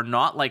 but are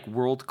not like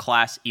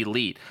world-class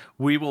elite.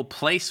 We will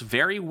place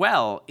very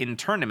well in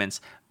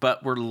tournaments,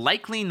 but we're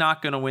likely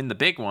not going to win the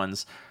big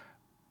ones.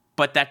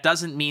 But that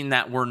doesn't mean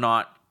that we're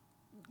not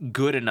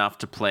good enough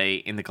to play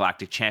in the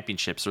Galactic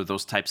Championships or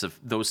those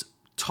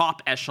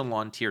top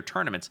echelon tier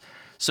tournaments.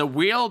 So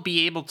we'll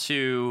be able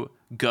to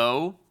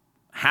go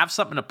have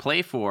something to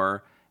play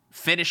for,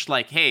 finish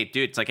like, hey,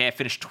 dude, it's like, hey, I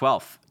finished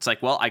 12th. It's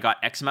like, well, I got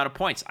X amount of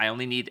points. I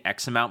only need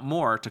X amount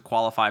more to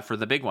qualify for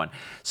the big one.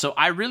 So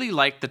I really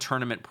like the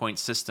tournament point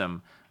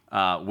system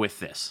with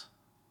this.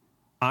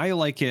 I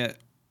like it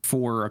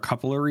for a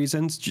couple of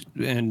reasons,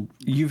 and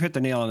you've hit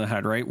the nail on the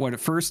head, right? What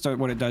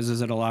it does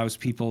is it allows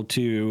people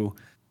to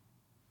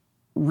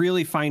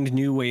really find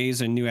new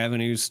ways and new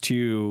avenues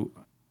to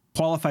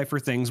qualify for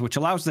things, which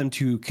allows them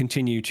to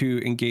continue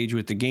to engage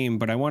with the game.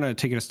 But I want to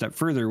take it a step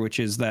further, which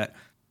is that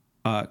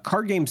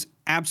card games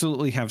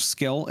absolutely have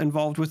skill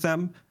involved with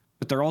them,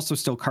 but they're also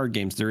still card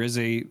games. There is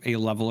a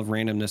level of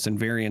randomness and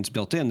variance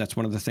built in. That's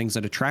one of the things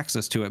that attracts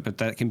us to it, but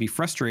that can be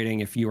frustrating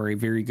if you are a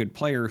very good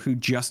player who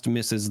just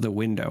misses the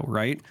window,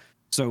 right?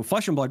 So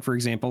Flesh and Blood, for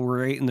example,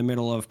 we're right in the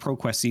middle of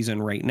ProQuest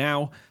season right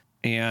now,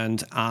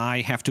 and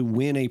I have to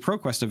win a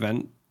ProQuest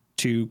event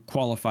to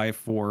qualify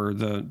for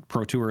the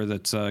Pro Tour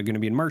that's going to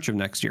be in March of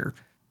next year.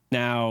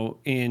 Now,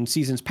 in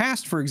seasons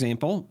past, for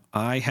example,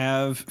 I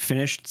have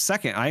finished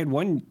second. I had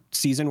one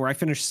season where I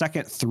finished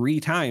second 3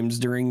 times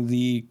during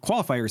the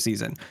qualifier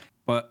season,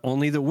 but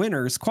only the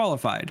winners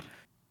qualified.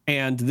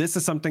 And this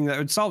is something that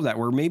would solve that,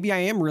 where maybe I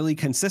am really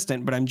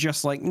consistent, but I'm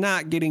just like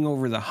not getting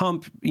over the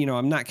hump.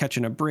 I'm not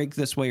catching a break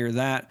this way or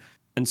that.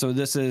 And so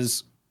this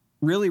is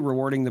really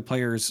rewarding the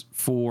players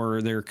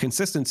for their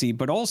consistency,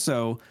 but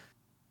also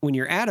when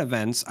you're at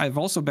events, I've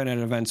also been at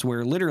events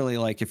where literally,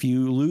 like, if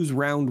you lose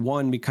round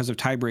 1 because of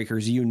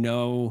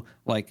tiebreakers,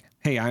 like,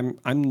 hey,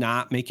 I'm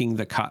not making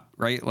the cut,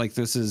 right? Like,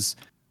 this is,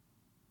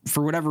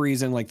 for whatever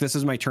reason, like, this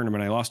is my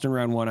tournament. I lost in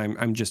round 1.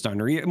 I'm just done.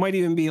 Or it might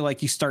even be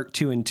like you start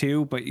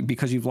 2-2, but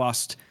because you've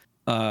lost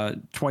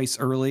twice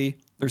early,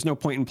 there's no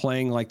point in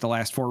playing like the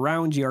last 4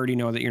 rounds. You already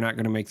know that you're not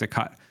going to make the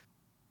cut.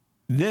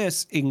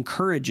 This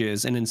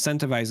encourages and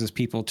incentivizes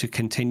people to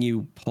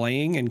continue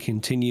playing and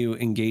continue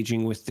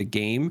engaging with the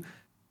game,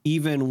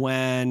 even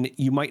when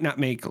you might not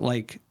make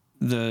like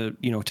the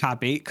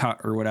top 8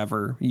 cut or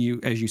whatever.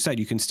 As you said,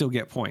 you can still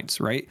get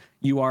points, right?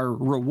 You are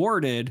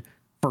rewarded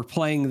for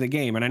playing the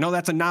game, and I know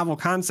that's a novel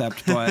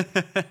concept, but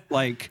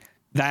like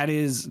that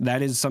is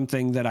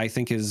something that I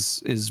think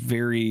is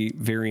very,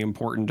 very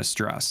important to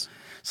stress.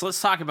 So let's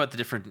talk about the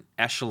different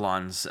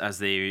echelons as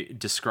they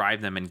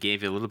describe them and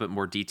gave you a little bit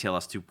more detail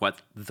as to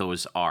what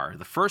those are.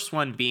 The first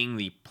one being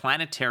the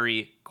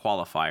planetary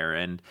qualifier,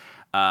 and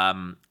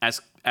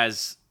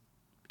as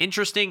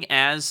interesting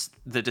as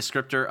the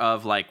descriptor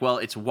of like, well,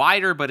 it's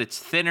wider, but it's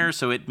thinner,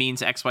 so it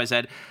means X, Y, Z.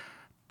 I'm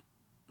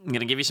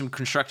going to give you some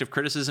constructive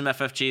criticism,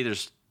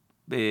 FFG.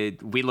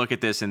 We look at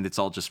this and it's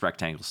all just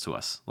rectangles to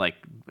us. Like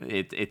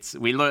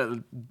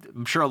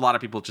I'm sure a lot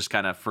of people just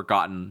kind of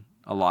forgotten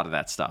a lot of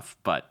that stuff,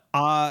 but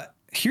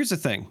here's the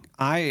thing.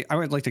 I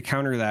would like to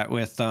counter that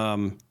with,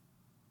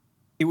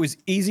 it was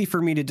easy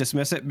for me to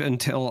dismiss it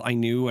until I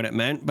knew what it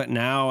meant, but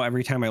now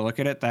every time I look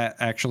at it, that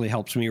actually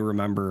helps me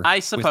remember. I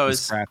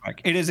suppose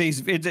graphic.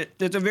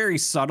 It's a very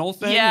subtle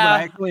thing, yeah. But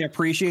I actually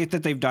appreciate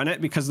that they've done it,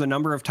 because the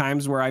number of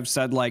times where I've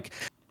said like,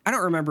 I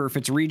don't remember if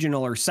it's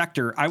regional or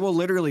sector, I will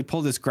literally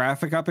pull this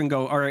graphic up and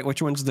go, all right, which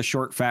one's the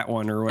short fat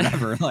one or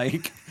whatever.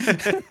 Like,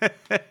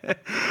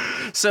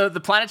 so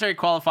the planetary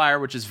qualifier,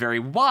 which is very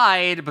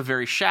wide but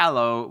very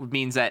shallow,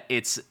 means that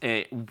it's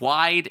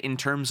wide in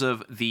terms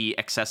of the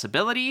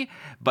accessibility,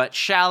 but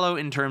shallow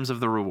in terms of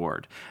the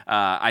reward,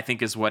 I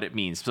think is what it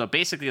means. So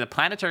basically, the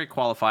planetary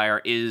qualifier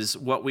is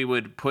what we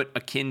would put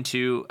akin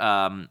to,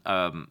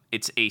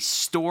 it's a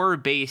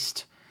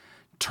store-based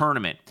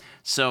tournament.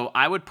 So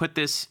I would put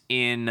this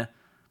in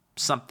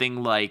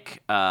something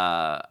like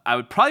I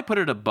would probably put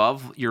it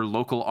above your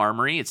local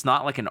armory. It's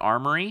not like an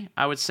armory,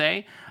 I would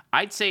say.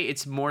 I'd say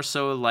it's more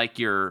so like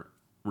your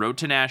Road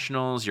to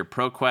Nationals, your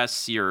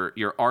ProQuests, your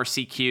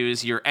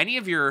RCQs, your any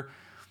of your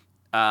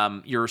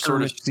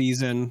sort of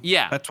season.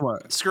 Yeah, that's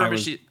what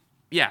skirmish.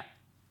 Yeah,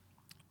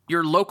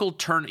 your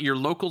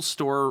local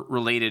store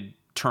related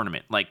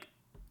tournament. Like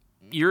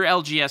your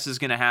LGS is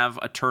going to have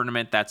a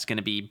tournament that's going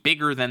to be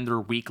bigger than their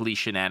weekly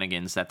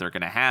shenanigans that they're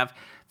going to have.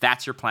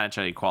 That's your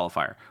planetary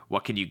qualifier.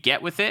 What can you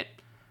get with it?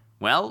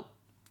 Well,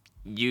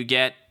 you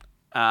get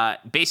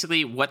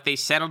basically what they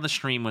said on the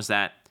stream was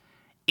that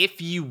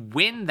if you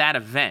win that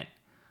event,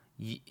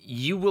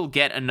 you will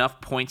get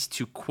enough points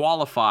to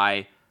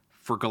qualify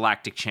for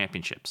galactic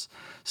championships.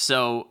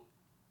 So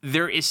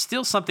there is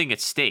still something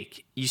at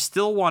stake. You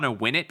still want to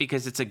win it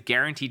because it's a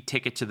guaranteed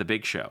ticket to the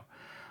big show.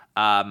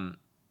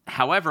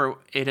 However,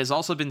 it has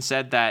also been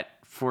said that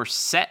for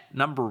set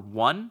number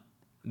 1,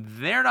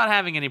 they're not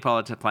having any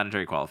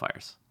planetary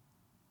qualifiers,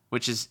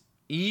 which is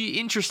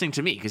interesting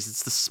to me because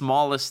it's the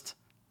smallest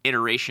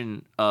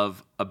iteration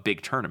of a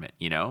big tournament,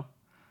 you know?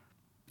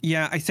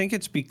 Yeah, I think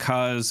it's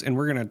because, and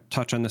we're going to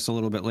touch on this a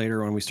little bit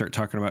later when we start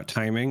talking about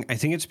timing. I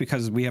think it's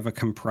because we have a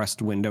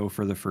compressed window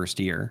for the first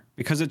year.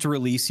 Because it's a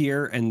release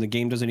year and the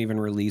game doesn't even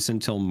release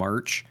until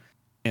March,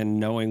 and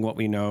knowing what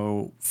we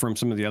know from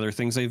some of the other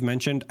things they've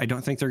mentioned, I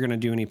don't think they're going to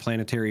do any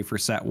planetary for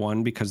set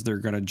 1 because they're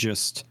going to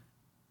just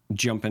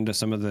jump into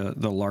some of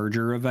the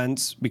larger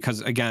events.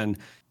 Because again,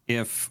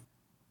 all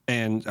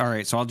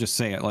right, so I'll just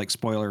say it, like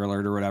spoiler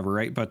alert or whatever,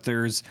 right? But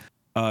there's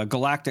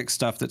galactic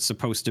stuff that's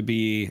supposed to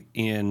be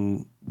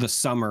in the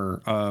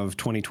summer of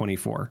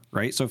 2024,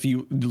 right? So if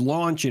you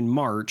launch in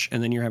March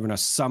and then you're having a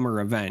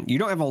summer event, you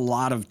don't have a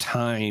lot of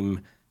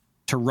time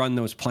to run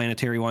those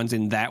planetary ones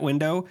in that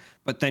window.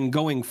 But then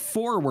going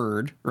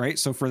forward, right?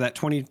 So for that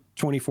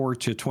 2024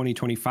 to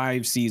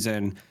 2025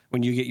 season,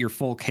 when you get your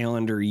full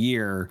calendar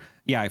year,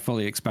 yeah, I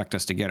fully expect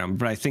us to get them.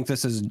 But I think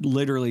this is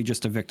literally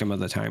just a victim of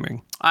the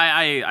timing.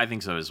 I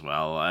think so as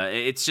well.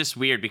 It's just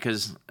weird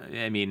because,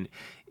 I mean,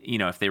 you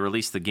know, if they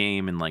release the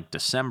game in like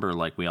December,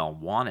 like we all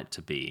want it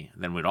to be,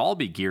 then we'd all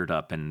be geared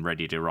up and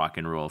ready to rock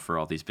and roll for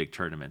all these big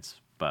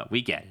tournaments. But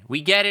we get it.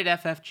 We get it,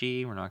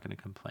 FFG. We're not going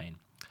to complain.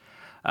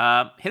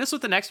 Hit us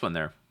with the next one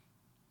there.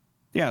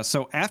 Yeah,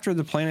 so after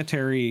the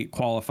planetary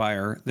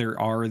qualifier, there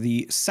are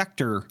the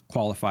sector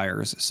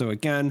qualifiers. So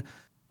again,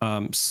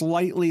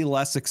 slightly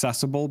less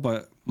accessible,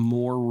 but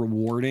more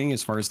rewarding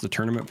as far as the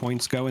tournament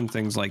points go and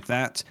things like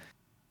that.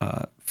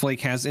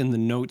 Flake has in the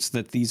notes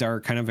that these are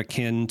kind of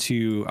akin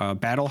to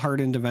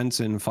battle-hardened events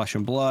in Flesh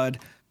and Blood.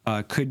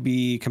 Could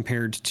be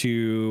compared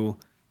to,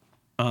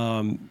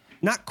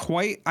 not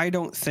quite, I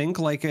don't think,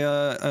 like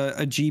a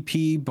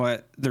GP,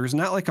 but there's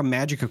not like a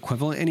Magic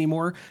equivalent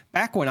anymore.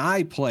 Back when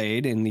I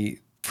played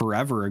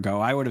forever ago,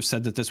 I would have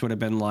said that this would have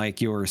been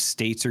like your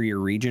states or your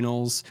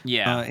regionals,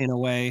 in a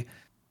way.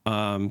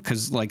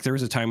 Because like there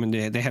was a time when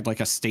they had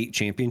like a state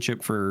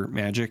championship for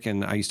Magic,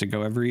 and I used to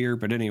go every year.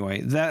 But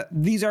anyway,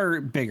 these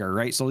are bigger,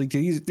 right? So like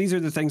these are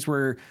the things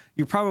where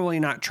you're probably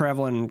not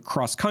traveling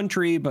cross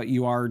country, but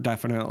you are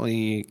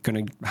definitely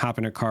going to hop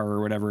in a car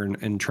or whatever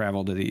and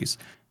travel to these.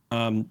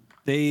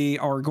 They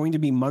are going to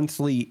be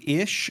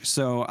monthly-ish,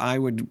 so I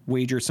would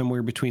wager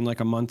somewhere between like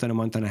a month and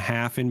a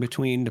half in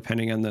between,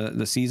 depending on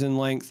the season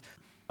length.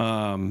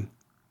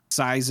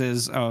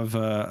 Sizes of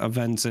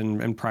events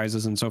and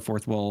prizes and so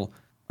forth will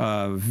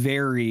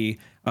vary,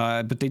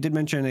 but they did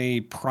mention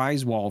a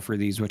prize wall for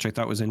these, which I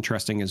thought was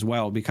interesting as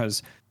well,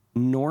 because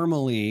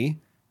normally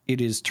it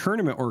is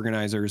tournament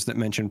organizers that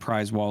mention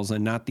prize walls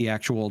and not the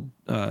actual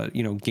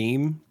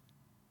game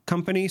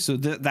company. So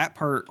that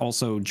part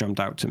also jumped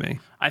out to me.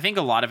 I think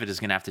a lot of it is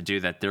going to have to do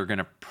that they're going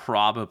to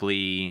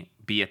probably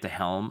be at the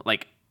helm.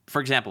 Like,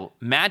 for example,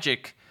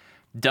 Magic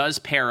does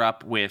pair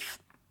up with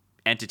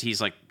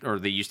entities like, or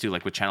they used to,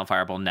 like with Channel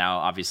Fireball, now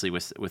obviously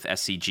with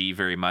SCG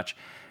very much,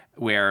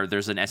 where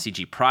there's an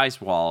SCG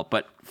prize wall.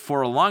 But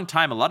for a long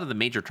time, a lot of the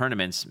major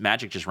tournaments,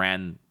 Magic just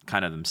ran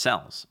kind of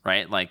themselves,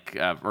 right? Like,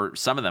 or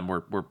some of them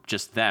were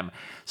just them.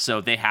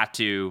 So they had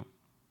to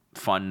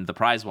fund the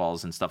prize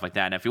walls and stuff like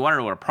that. And if you want to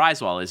know what a prize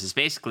wall is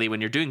basically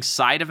when you're doing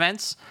side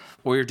events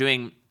or you're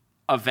doing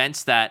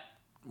events that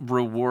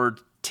reward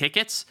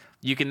tickets,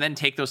 you can then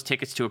take those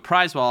tickets to a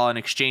prize wall and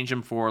exchange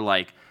them for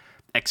like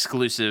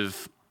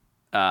exclusive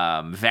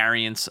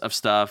variants of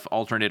stuff,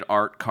 alternate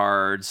art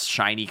cards,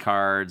 shiny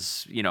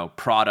cards,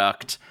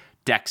 product,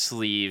 deck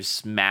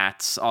sleeves,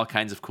 mats, all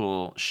kinds of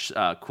cool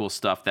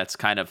stuff that's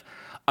kind of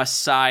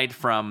aside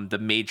from the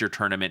major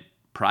tournament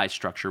prize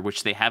structure,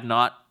 which they have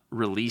not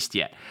released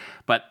yet.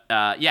 But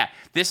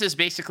this is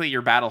basically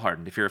your battle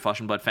hardened. If you're a Flesh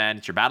and Blood fan,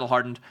 it's your battle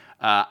hardened.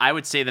 I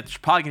would say that there's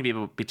probably going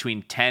to be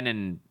between 10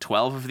 and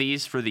 12 of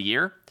these for the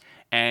year,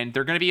 and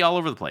they're going to be all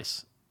over the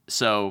place.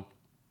 So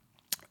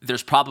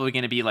there's probably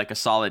going to be like a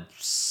solid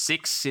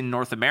 6 in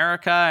North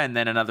America, and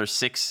then another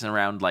 6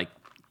 around like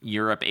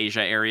Europe,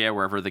 Asia area,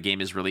 wherever the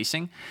game is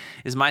releasing,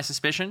 is my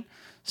suspicion.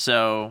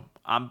 So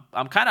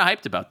I'm kind of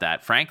hyped about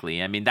that,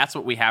 frankly. I mean, that's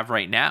what we have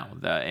right now.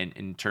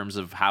 In terms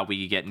of how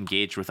we get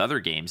engaged with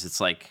other games,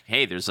 it's like,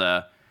 hey, there's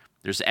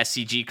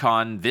SCG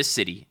Con this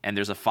city, and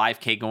there's a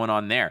 5K going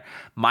on there.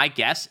 My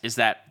guess is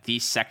that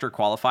these sector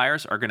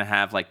qualifiers are going to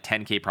have like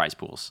 10K prize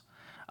pools.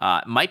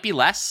 Might be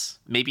less,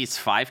 maybe it's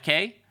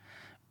 5K,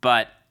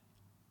 but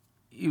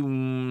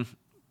who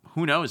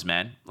knows,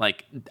 man?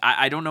 Like,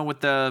 I don't know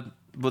what the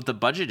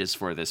budget is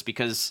for this,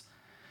 because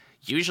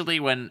usually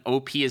when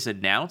OP is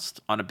announced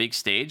on a big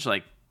stage,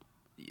 like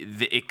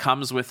it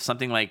comes with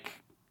something like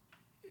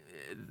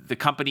the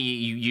company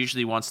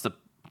usually wants to,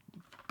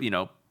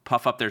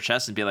 puff up their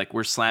chest and be like,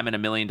 we're slamming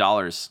 $1 million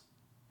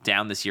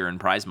down this year in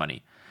prize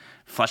money.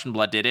 Flesh and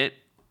Blood did it.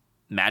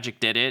 Magic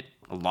did it.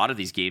 A lot of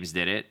these games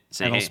did it.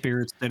 Battle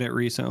Spirits did it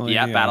recently.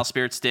 Yeah, Battle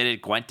Spirits did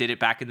it. Gwent did it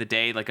back in the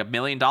day. Like $1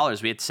 million.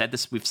 We've said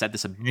this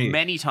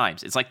many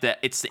times. It's like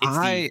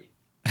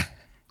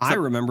I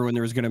remember when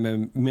there was going to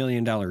be $1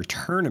 million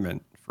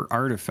tournament for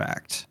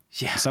Artifact.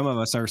 Yeah. Some of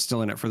us are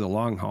still in it for the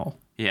long haul.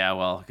 Yeah,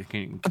 well,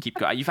 keep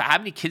going. How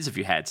many kids have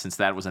you had since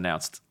that was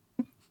announced?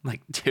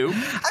 Like 2? I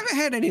haven't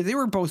had any. They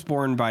were both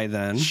born by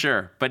then.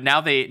 Sure, but now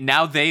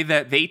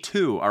they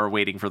too are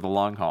waiting for the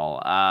long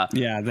haul.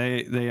 Yeah,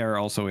 they are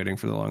also waiting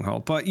for the long haul.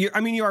 But you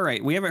are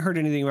right. We haven't heard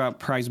anything about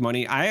prize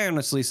money. I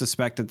honestly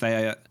suspect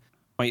that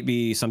might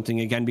be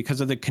something, again,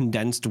 because of the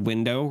condensed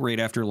window right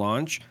after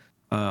launch.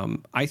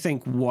 I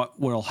think what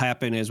will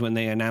happen is when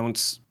they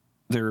announce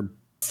their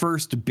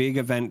first big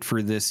event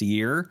for this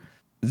year,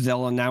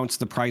 they'll announce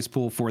the prize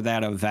pool for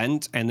that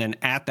event, and then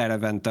at that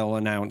event they'll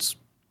announce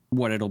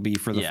what it'll be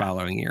for the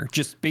following year.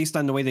 Just based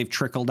on the way they've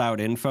trickled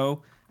out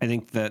info, I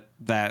think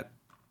that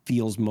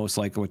feels most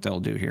like what they'll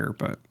do here.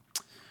 But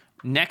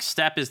next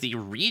step is the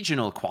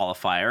regional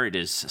qualifier. It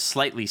is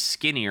slightly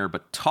skinnier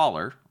but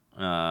taller,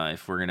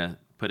 if we're gonna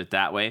put it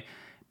that way.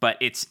 But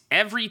it's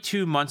every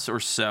 2 months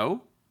or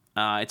so.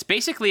 It's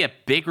basically a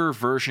bigger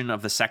version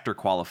of the sector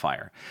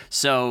qualifier.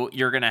 So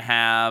you're going to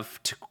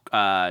have to,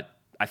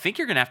 I think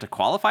you're going to have to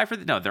qualify for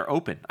no, they're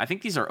open. I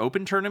think these are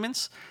open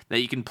tournaments that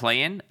you can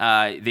play in.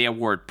 They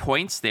award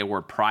points, they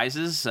award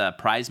prizes,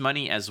 prize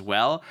money as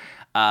well.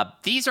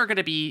 These are going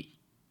to be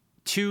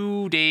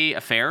 2-day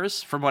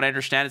affairs, from what I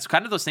understand. It's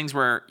kind of those things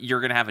where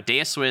you're going to have a day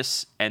of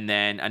Swiss and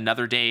then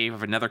another day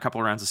of another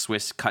couple of rounds of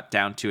Swiss cut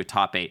down to a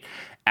top 8,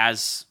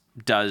 as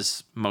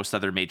does most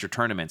other major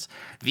tournaments.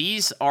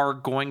 These are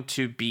going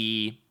to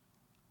be,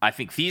 I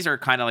think these are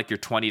kind of like your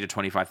 $20,000 to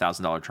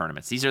 $25,000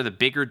 tournaments. These are the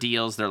bigger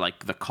deals. They're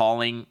like the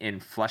Calling in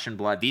Flesh and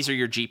Blood. These are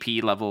your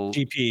GP level.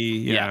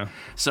 GP, yeah.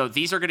 So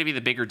these are going to be the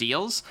bigger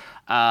deals.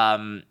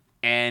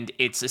 And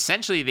it's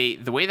essentially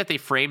the way that they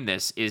frame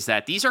this is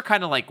that these are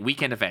kind of like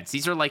weekend events.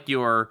 These are like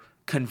your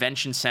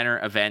convention center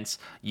events.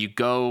 You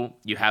go,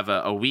 you have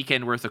a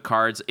weekend worth of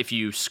cards. If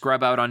you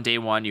scrub out on day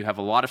 1, you have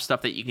a lot of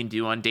stuff that you can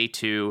do on day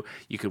 2.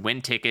 You could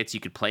win tickets. You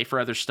could play for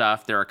other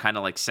stuff. There are kind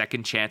of like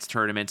second chance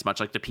tournaments,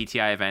 much like the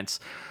PTI events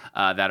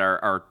that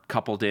are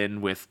coupled in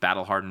with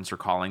Battle Hardens or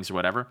Callings or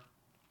whatever.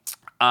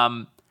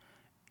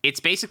 It's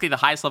basically the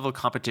highest level of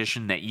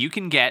competition that you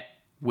can get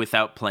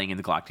without playing in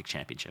the Galactic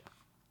Championship.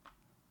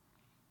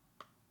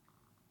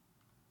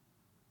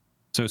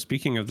 So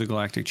speaking of the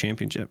Galactic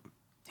Championship,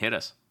 hit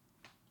us.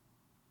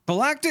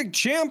 Galactic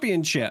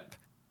Championship.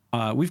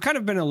 We've kind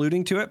of been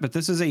alluding to it, but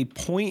this is a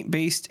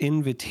point-based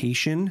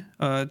invitation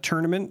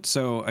tournament.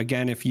 So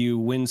again, if you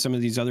win some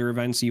of these other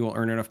events, you will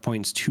earn enough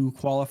points to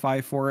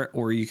qualify for it,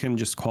 or you can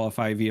just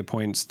qualify via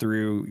points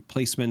through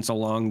placements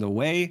along the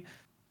way.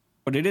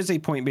 But it is a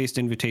point-based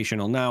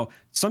invitational. Now,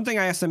 something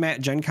I asked them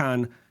at Gen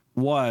Con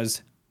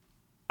was,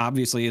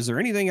 obviously, is there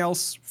anything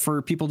else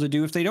for people to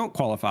do if they don't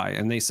qualify?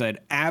 And they said,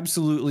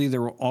 absolutely,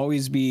 there will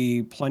always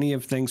be plenty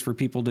of things for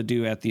people to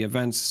do at the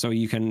events. So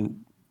you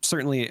can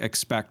certainly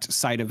expect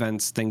side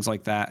events, things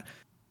like that.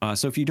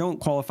 So if you don't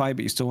qualify,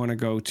 but you still want to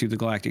go to the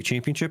Galactic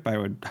Championship, I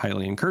would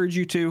highly encourage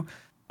you to.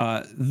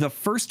 The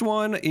first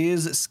one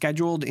is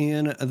scheduled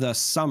in the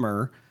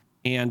summer.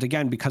 And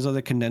again, because of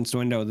the condensed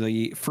window,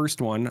 the first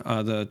one,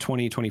 the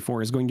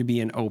 2024, is going to be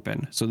an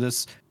open. So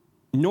this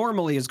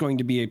normally is going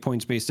to be a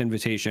points-based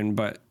invitation,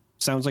 but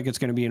sounds like it's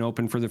going to be an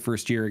open for the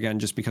first year, again,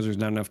 just because there's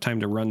not enough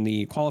time to run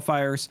the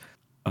qualifiers.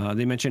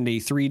 They mentioned a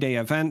 3-day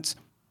event,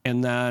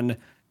 and then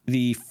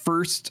the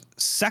first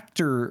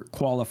sector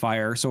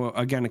qualifier, so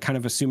again, kind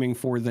of assuming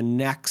for the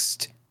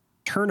next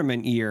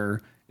tournament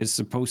year, is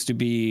supposed to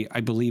be, I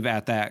believe,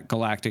 at that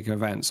Galactic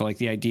event. So like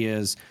the idea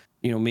is,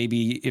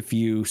 maybe if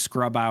you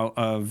scrub out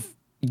of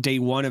day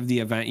 1 of the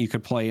event, you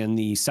could play in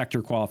the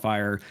sector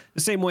qualifier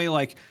the same way,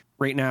 like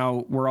right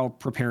now, we're all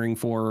preparing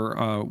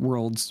for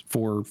Worlds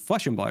for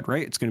Flesh and Blood,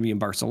 right? It's going to be in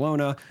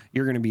Barcelona.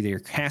 You're going to be there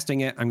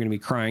casting it. I'm going to be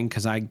crying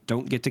because I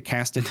don't get to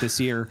cast it this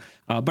year,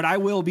 but I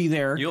will be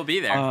there. You'll be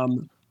there.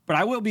 But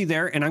I will be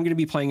there, and I'm going to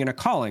be playing in a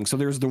Calling. So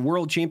there's the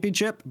World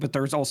Championship, but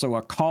there's also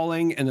a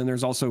Calling, and then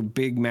there's also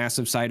big,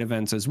 massive side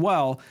events as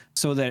well.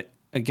 So that,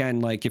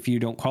 again, like if you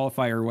don't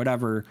qualify or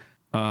whatever,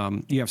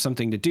 you have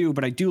something to do.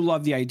 But I do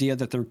love the idea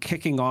that they're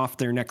kicking off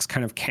their next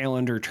kind of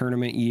calendar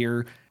tournament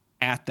year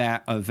at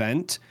that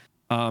event.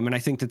 And I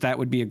think that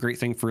would be a great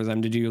thing for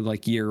them to do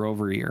like year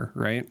over year,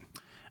 right?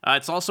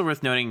 It's also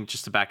worth noting,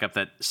 just to back up,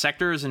 that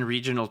sectors and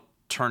regional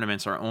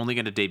tournaments are only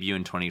going to debut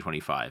in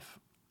 2025.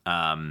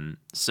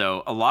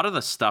 So a lot of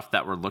the stuff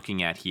that we're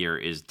looking at here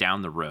is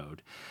down the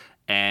road.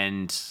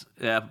 And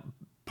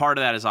part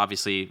of that is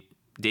obviously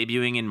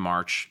debuting in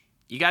March.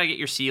 You got to get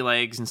your sea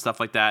legs and stuff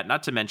like that.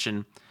 Not to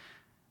mention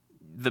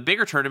the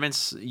bigger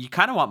tournaments, you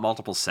kind of want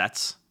multiple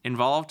sets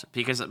involved,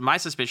 because my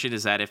suspicion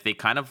is that if they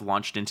kind of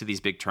launched into these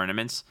big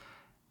tournaments,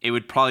 it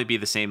would probably be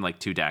the same like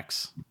 2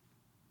 decks,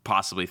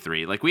 possibly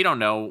 3. Like, we don't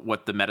know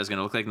what the meta is going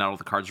to look like. Not all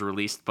the cards are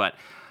released, but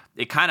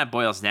it kind of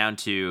boils down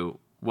to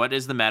what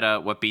is the meta,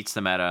 what beats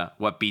the meta,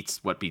 what beats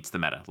the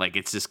meta. Like,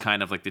 it's just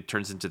kind of like it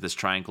turns into this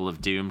triangle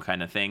of doom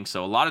kind of thing.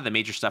 So a lot of the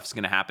major stuff is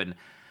going to happen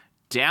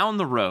down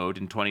the road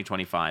in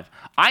 2025.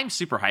 I'm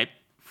super hyped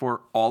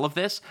for all of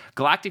this.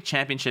 Galactic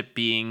Championship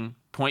being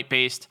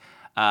point-based.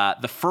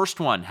 The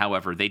first one,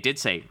 however, they did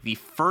say the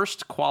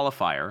first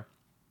qualifier,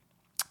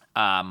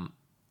 the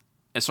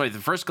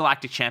first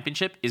Galactic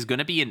Championship is going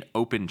to be an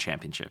open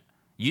championship.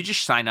 You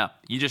just sign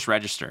up. You just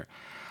register.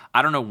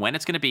 I don't know when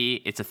it's going to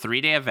be. It's a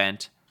 3-day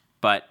event,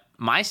 but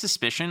my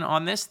suspicion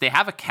on this, they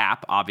have a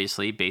cap,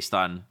 obviously, based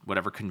on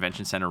whatever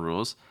convention center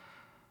rules.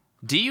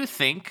 Do you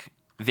think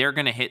they're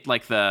going to hit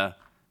like the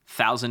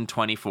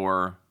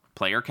 1,024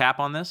 player cap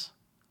on this?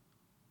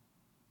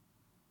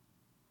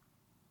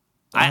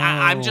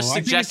 I'm just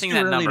suggesting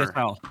that number.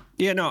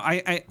 Yeah, no,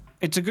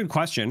 it's a good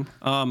question.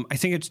 I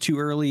think it's too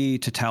early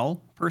to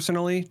tell,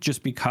 personally,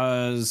 just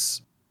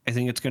because I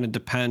think it's going to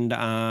depend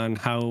on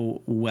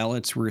how well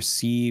it's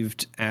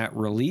received at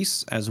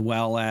release, as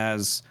well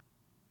as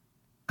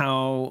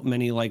how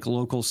many like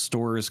local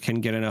stores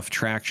can get enough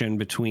traction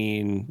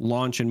between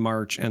launch in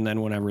March and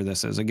then whenever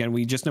this is. Again,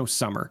 we just know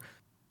summer.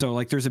 So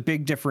like there's a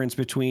big difference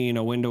between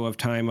a window of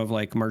time of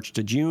like March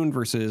to June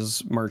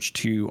versus March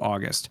to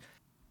August.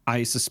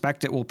 I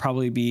suspect it will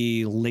probably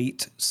be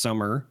late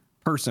summer,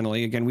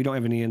 personally. Again, we don't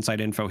have any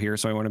inside info here,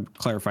 so I want to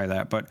clarify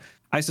that. But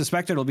I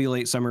suspect it'll be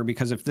late summer,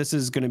 because if this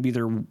is going to be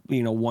their,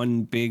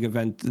 one big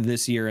event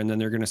this year, and then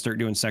they're going to start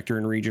doing sector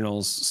and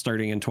regionals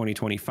starting in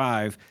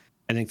 2025,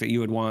 I think that you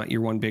would want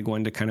your one big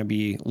one to kind of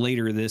be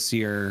later this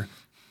year.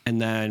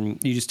 And then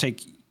you just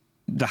take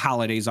the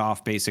holidays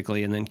off,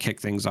 basically, and then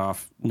kick things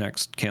off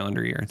next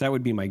calendar year. That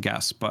would be my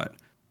guess. But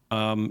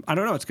I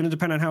don't know. It's going to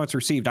depend on how it's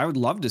received. I would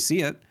love to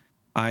see it.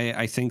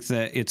 I think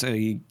that it's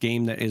a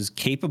game that is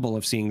capable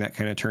of seeing that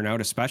kind of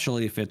turnout,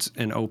 especially if it's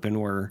an open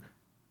where,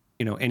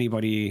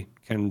 anybody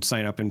can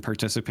sign up and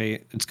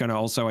participate. It's going to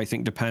also, I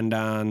think, depend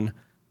on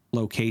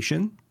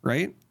location,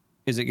 right?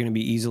 Is it going to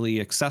be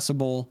easily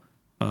accessible?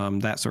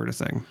 That sort of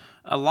thing.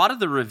 A lot of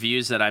the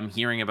reviews that I'm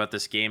hearing about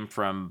this game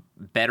from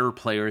better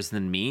players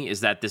than me is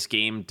that this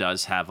game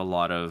does have a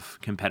lot of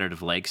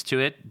competitive legs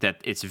to it,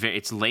 that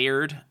it's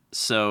layered.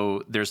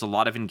 So there's a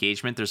lot of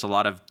engagement. There's a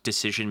lot of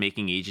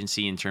decision-making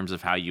agency in terms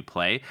of how you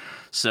play.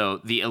 So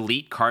the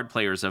elite card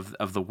players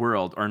of the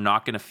world are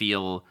not going to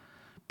feel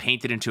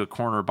painted into a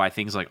corner by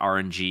things like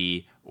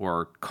RNG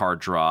or card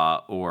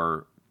draw,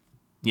 or,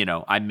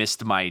 I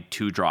missed my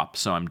 2-drop,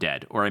 so I'm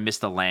dead. Or I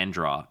missed a land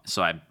draw,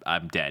 so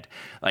I'm dead.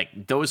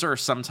 Like, those are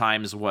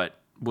sometimes what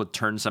would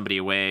turn somebody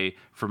away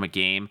from a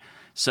game.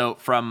 So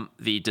from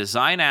the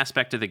design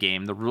aspect of the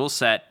game, the rule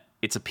set,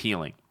 it's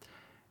appealing.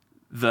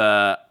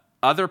 The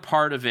other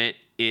part of it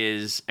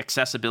is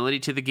accessibility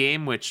to the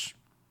game, which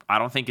I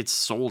don't think it's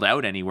sold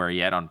out anywhere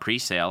yet on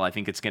pre-sale. I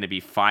think it's going to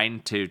be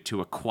fine to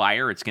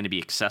acquire. It's going to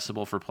be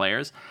accessible for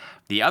players.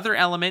 The other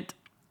element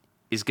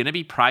is going to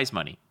be prize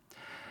money.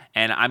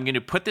 And I'm going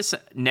to put this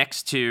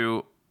next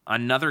to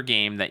another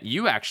game that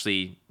you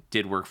actually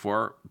did work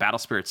for, Battle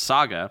Spirit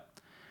Saga.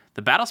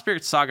 The Battle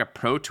Spirit Saga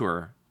Pro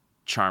Tour,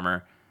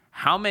 Charmer,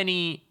 how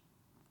many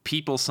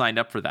people signed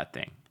up for that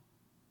thing?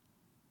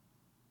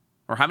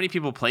 Or how many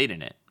people played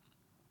in it?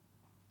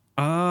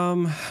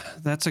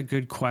 That's a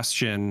good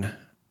question.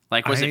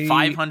 Like, was it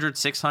 500,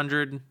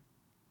 600?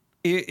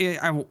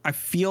 I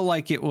feel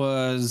like it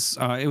was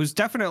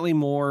definitely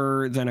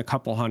more than a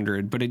couple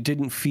hundred, but it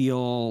didn't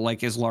feel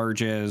like as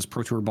large as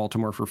Pro Tour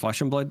Baltimore for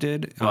Flesh and Blood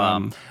did.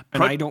 And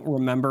I don't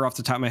remember off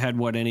the top of my head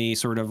what any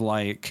sort of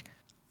like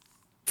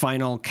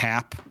final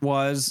cap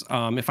was.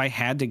 If I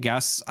had to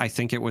guess, I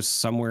think it was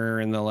somewhere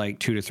in the like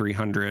 200 to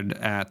 300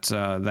 at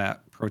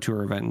that Pro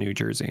Tour event in New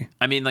Jersey.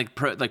 I mean,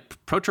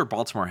 Pro Tour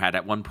Baltimore had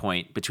at one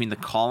point, between the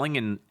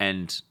calling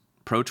and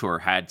Pro Tour,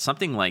 had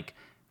something like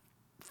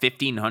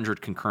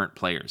 1,500 concurrent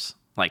players,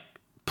 like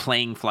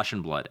playing Flesh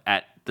and Blood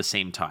at the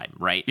same time,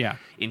 right? Yeah.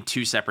 In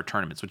 2 separate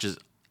tournaments, which is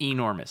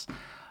enormous.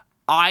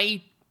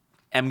 I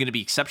am going to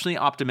be exceptionally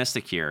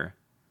optimistic here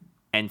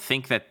and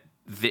think that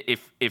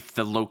if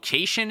the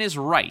location is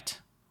right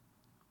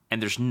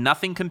and there's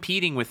nothing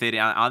competing with it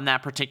on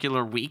that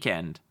particular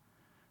weekend,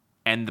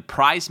 and the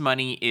prize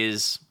money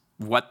is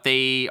what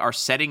they are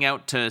setting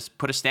out to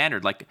put a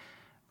standard, like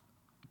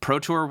Pro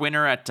Tour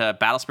winner at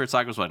Battle Spirit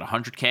Saga was what,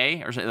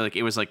 100K, or like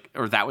it was like,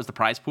 or that was the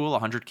prize pool,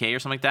 100K or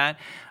something like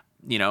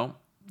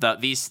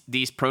that.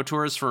 These Pro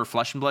Tours for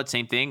Flesh and Blood,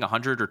 same thing,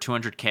 100 or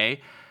 200K.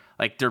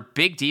 Like, they're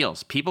big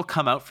deals. People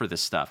come out for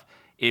this stuff.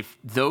 If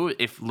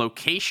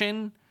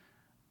location,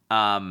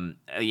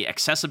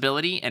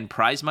 accessibility, and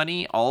prize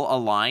money all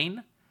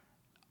align,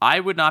 I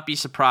would not be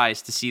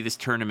surprised to see this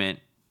tournament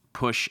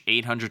push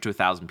 800 to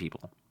 1,000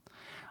 people.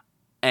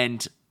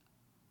 And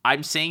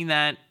I'm saying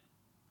that,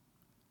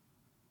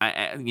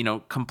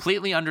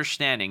 completely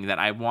understanding that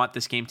I want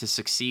this game to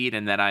succeed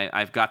and that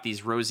I've got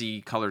these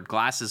rosy colored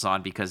glasses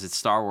on because it's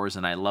Star Wars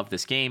and I love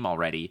this game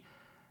already.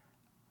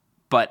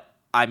 But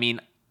I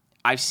mean,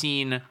 I've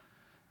seen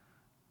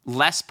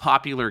less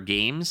popular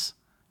games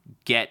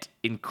get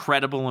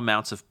incredible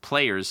amounts of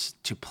players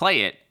to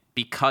play it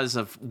because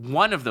of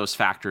one of those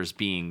factors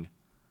being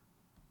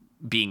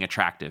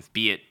attractive,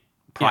 be it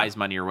prize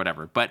money or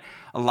whatever. But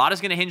a lot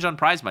is going to hinge on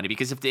prize money,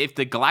 because if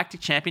the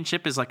Galactic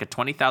Championship is like a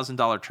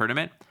 $20,000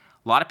 tournament,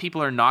 a lot of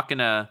people are not going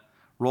to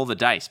roll the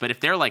dice. But if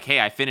they're like, hey,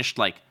 I finished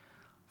like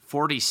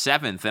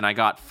 47th and I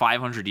got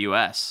 500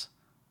 US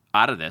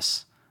out of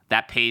this,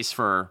 that pays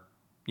for,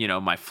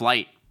 my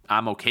flight.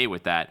 I'm okay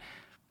with that.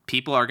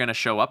 People are going to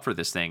show up for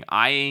this thing.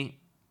 I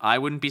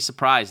wouldn't be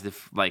surprised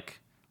if like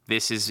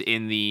this is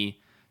in the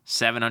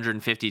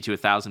 750 to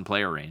 1,000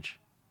 player range.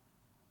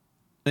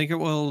 I think it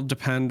will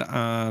depend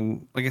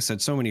on, like I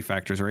said, so many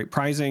factors, right?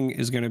 Pricing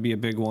is going to be a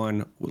big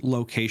one.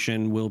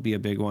 Location will be a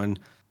big one.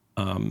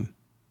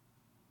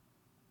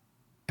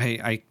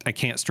 I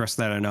can't stress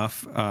that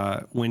enough.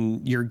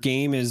 When your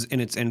game is in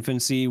its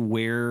infancy,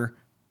 where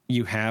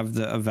you have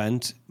the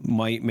event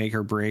might make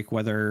or break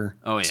whether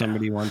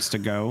somebody wants to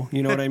go.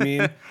 You know what I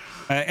mean?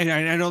 And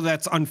I know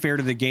that's unfair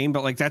to the game,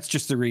 but like that's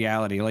just the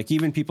reality. Like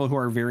even people who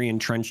are very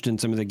entrenched in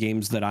some of the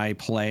games that I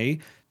play,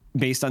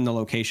 based on the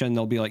location,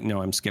 they'll be like,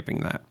 no, I'm skipping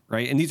that.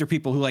 Right. And these are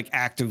people who like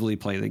actively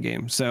play the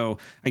game. So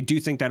I do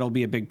think that'll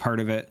be a big part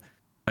of it.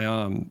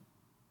 I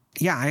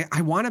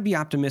want to be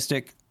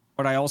optimistic,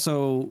 but I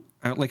also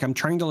I'm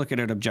trying to look at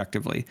it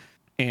objectively,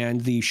 and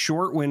the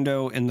short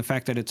window and the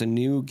fact that it's a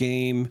new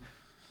game,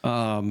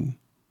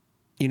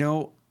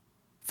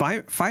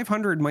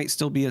 500 might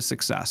still be a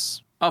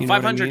success. Oh,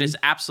 500 is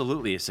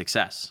absolutely a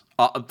success.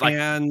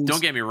 And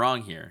don't get me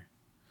wrong here.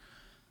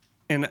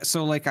 And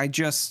so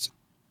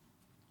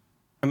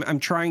I'm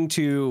trying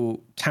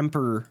to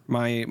temper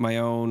my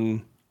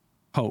own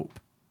hope,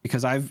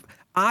 because I've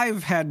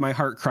had my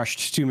heart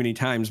crushed too many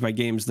times by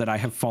games that I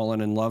have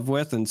fallen in love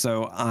with. And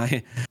so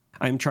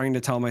I'm trying to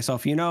tell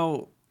myself,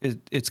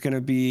 it's going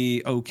to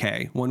be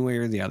okay one way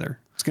or the other.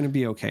 It's going to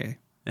be okay.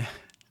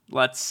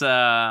 Let's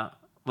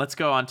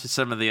go on to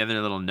some of the other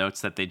little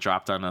notes that they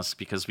dropped on us,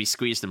 because we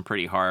squeezed them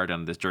pretty hard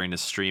on this during the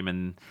stream,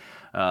 and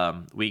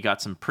we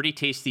got some pretty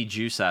tasty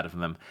juice out of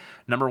them.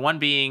 Number one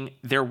being,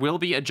 there will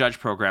be a judge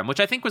program, which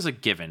I think was a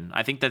given.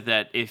 I think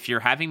that if you're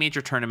having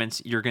major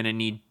tournaments, you're going to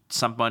need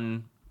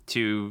someone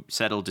to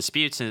settle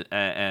disputes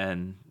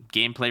and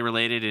gameplay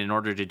related. And in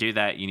order to do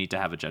that, you need to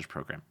have a judge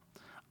program.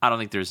 I don't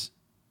think there's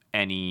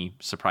any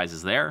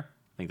surprises there.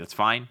 I think that's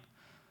fine.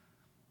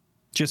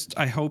 Just,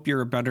 I hope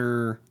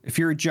if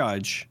you're a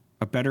judge,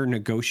 a better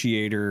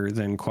negotiator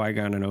than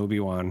Qui-Gon and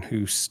Obi-Wan,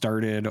 who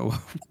started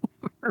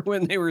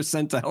when they were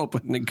sent to help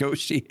with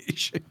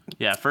negotiation.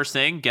 Yeah, first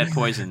thing, get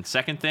poisoned.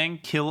 Second thing,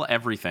 kill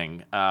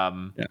everything.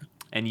 And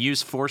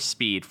use force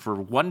speed for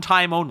one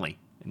time only,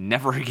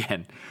 never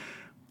again.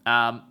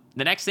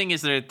 The next thing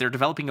is they're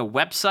developing a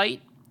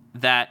website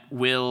that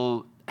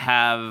will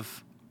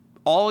have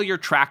all your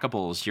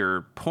trackables,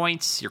 your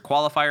points, your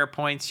qualifier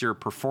points, your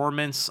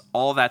performance,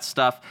 all that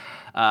stuff.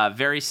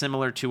 Very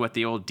similar to what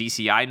the old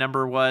DCI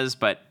number was,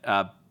 but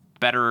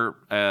better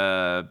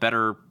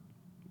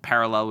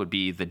parallel would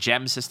be the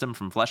gem system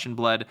from Flesh and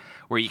Blood,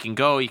 where you can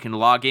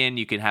log in,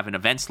 you can have an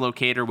events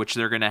locator, which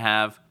they're going to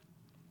have.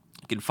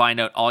 You can find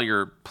out all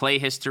your play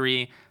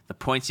history, the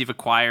points you've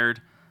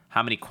acquired,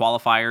 how many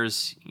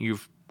qualifiers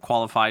you've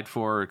qualified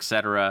for,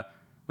 etc.,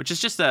 which is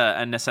just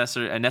a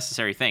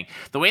necessary thing.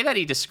 The way that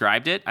he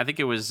described it, I think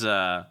it was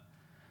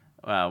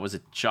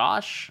it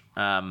Josh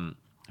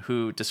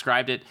who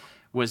described it,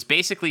 was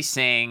basically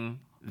saying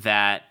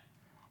that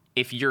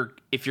if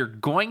you're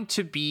going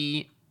to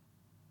be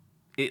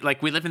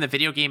like, we live in the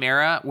video game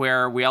era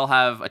where we all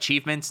have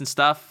achievements and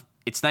stuff.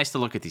 It's nice to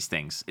look at these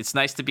things. It's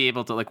nice to be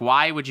able to, like,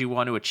 why would you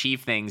want to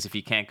achieve things if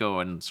you can't go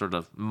and sort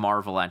of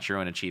marvel at your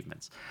own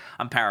achievements?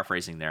 I'm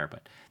paraphrasing there,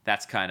 but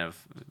that's kind of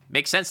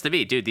makes sense to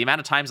me. Dude, the amount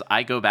of times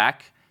I go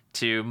back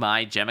to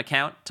my gem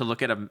account to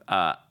look at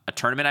a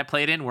tournament I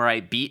played in where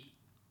I beat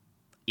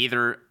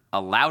either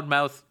a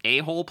loudmouth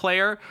a-hole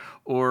player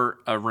or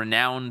a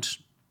renowned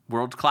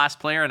world-class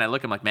player, and I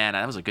look, I'm like, man,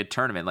 that was a good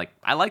tournament. Like,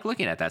 I like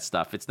looking at that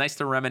stuff. It's nice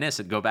to reminisce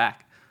and go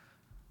back.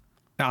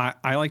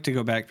 I like to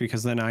go back,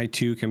 because then I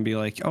too can be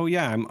like, oh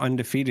yeah, I'm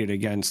undefeated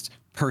against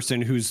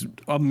person who's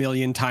a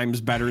million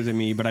times better than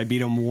me, but I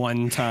beat him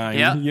one time.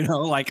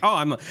 Yep.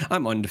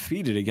 I'm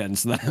undefeated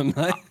against them.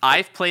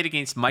 I've played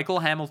against Michael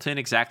Hamilton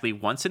exactly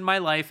once in my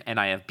life, and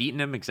I have beaten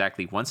him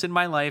exactly once in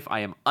my life. I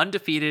am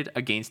undefeated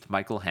against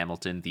Michael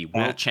Hamilton, the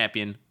world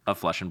champion of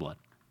Flesh and Blood.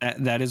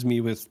 That is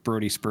me with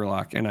Brody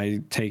Spurlock, and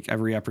I take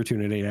every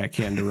opportunity I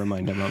can to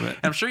remind him of it.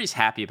 I'm sure he's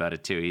happy about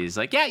it too. He's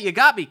like, yeah, you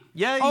got me.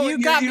 Yeah,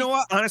 you got me. You know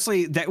what?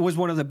 Honestly, that was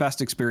one of the best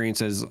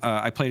experiences.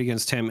 I played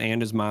against him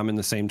and his mom in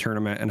the same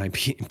tournament, and I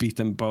beat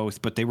them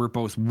both, but they were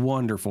both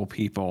wonderful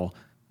people.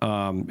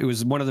 It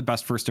was one of the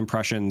best first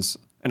impressions,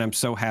 and I'm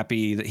so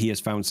happy that he has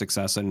found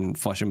success in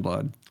Flesh and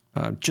Blood.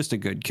 Just a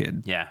good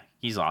kid. Yeah,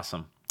 he's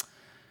awesome.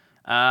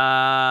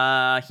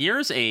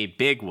 Here's a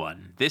big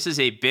one. This is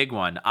a big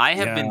one. I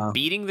have been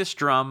beating this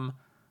drum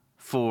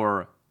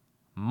for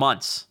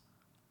months.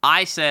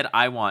 I said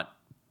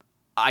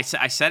I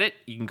said it.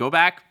 You can go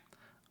back.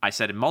 I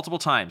said it multiple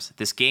times.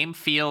 This game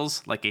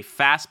feels like a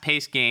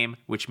fast-paced game,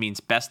 which means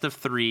best of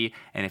 3.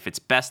 And if it's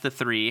best of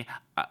 3,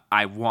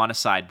 I want a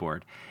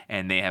sideboard.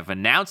 And they have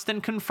announced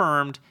and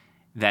confirmed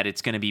that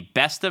it's going to be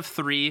best of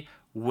 3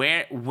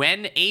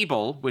 when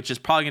able, which is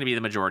probably going to be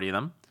the majority of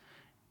them.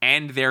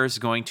 And there's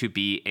going to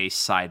be a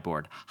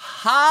sideboard.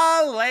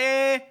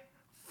 Halle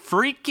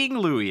freaking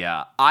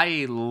Luya.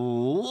 I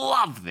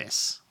love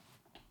this.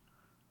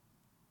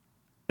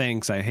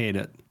 Thanks, I hate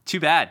it. Too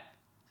bad.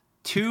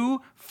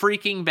 Too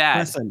freaking bad.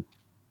 Listen,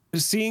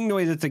 seeing the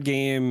way that the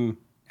game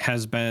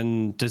has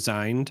been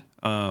designed,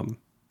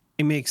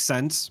 it makes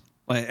sense.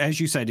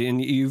 As you said,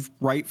 and you've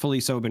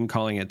rightfully so been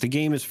calling it, the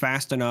game is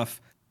fast enough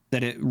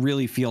that it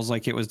really feels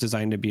like it was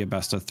designed to be a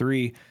best of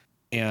 3.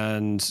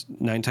 And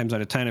 9 times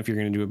out of 10, if you're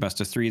going to do a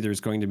best of 3, there's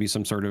going to be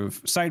some sort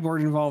of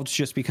sideboard involved,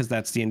 just because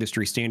that's the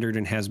industry standard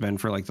and has been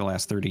for like the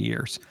last 30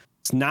 years.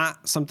 It's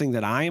not something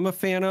that I am a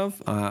fan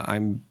of.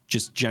 I'm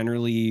just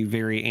generally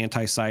very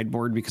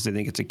anti-sideboard because I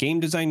think it's a game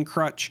design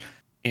crutch.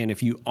 And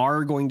if you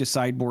are going to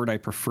sideboard, I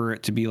prefer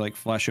it to be like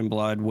Flesh and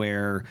Blood,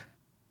 where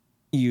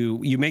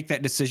you make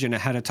that decision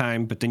ahead of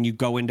time, but then you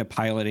go into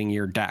piloting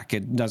your deck.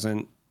 It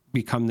doesn't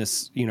become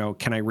this,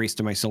 can I race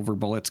to my silver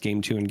bullets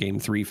game 2 and game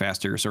 3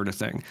 faster sort of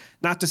thing.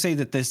 Not to say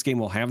that this game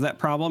will have that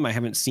problem. I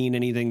haven't seen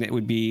anything that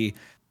would be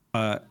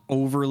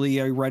overly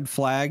a red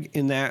flag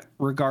in that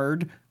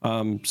regard.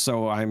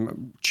 So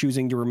I'm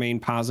choosing to remain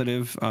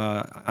positive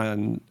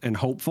and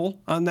hopeful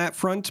on that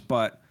front.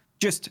 But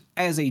just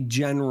as a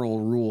general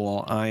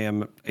rule,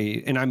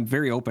 and I'm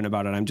very open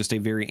about it, I'm just a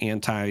very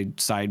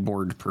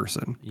anti-sideboard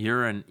person.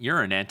 You're an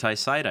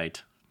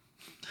anti-sidite.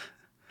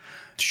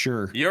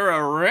 Sure. You're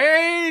a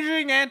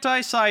raging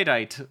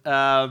anti-sidite.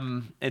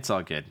 It's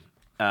all good.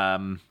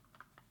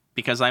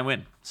 Because I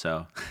win.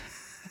 So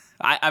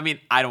I mean,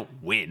 I don't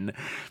win,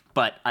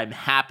 but I'm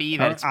happy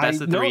that it's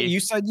best of 3. No, you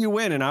said you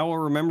win, and I will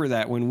remember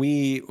that when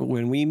we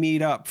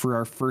meet up for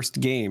our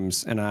first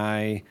games and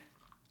I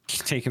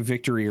take a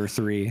victory or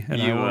 3,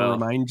 and I will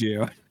remind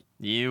you.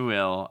 You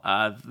will.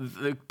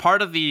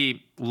 Part of the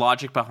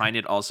logic behind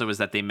it also is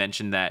that they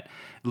mentioned that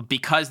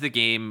because the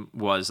game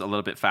was a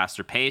little bit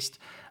faster paced,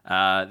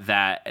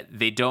 that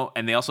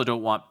they also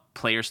don't want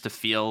players to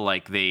feel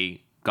like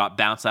they got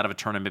bounced out of a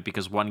tournament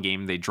because one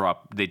game they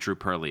drew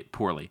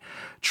poorly.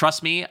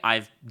 Trust me,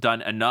 I've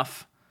done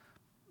enough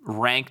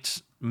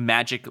ranked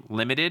Magic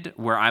Limited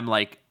where I'm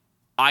like,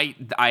 I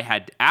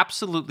had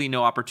absolutely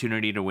no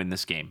opportunity to win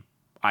this game.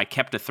 I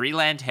kept a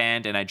 3-land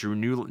hand and I drew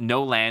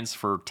no lands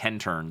for 10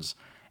 turns,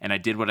 and I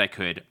did what I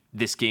could.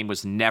 This game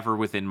was never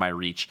within my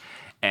reach,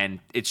 and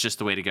it's just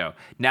the way to go.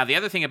 Now, the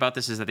other thing about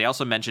this is that they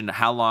also mentioned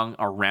how long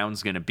our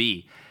round's going to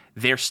be.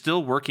 They're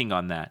still working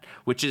on that,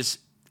 which is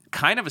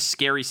kind of a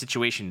scary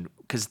situation,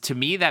 because to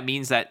me that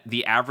means that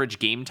the average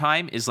game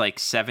time is like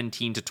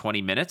 17 to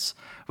 20 minutes,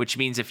 which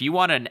means if you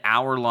want an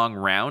hour-long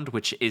round,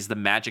 which is the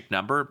magic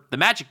number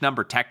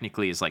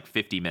technically is like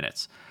 50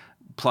 minutes.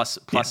 Plus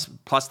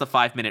the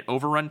 5-minute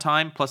overrun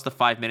time, plus the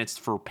 5 minutes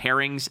for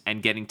pairings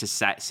and getting to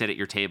sit at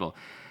your table.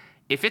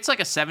 If it's like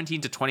a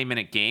 17 to 20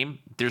 minute game,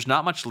 there's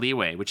not much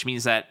leeway, which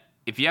means that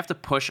if you have to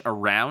push a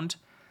round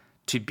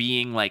to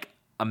being like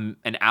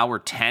an hour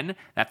 10,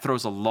 that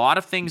throws a lot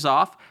of things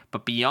off.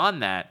 But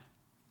beyond that,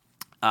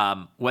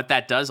 what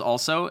that does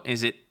also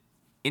is it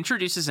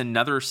introduces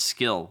another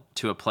skill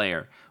to a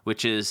player,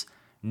 which is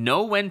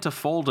know when to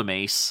fold a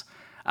mace.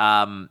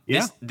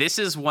 This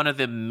is one of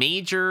the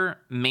major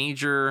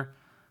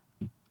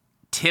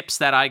tips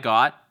that I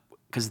got,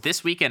 because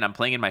this weekend I'm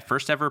playing in my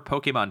first ever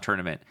Pokemon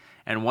tournament,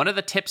 and one of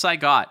the tips I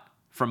got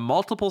from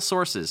multiple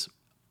sources,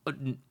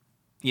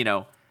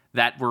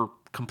 that were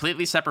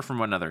completely separate from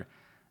one another,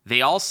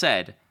 they all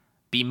said,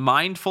 be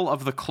mindful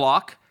of the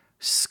clock,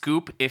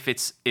 scoop if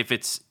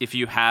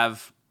you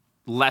have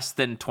less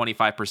than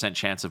 25%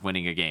 chance of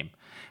winning a game,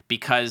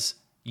 because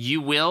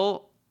you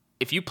will,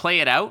 if you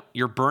play it out,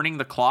 you're burning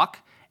the clock,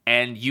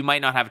 and you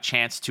might not have a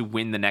chance to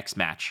win the next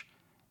match.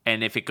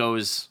 And if it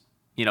goes,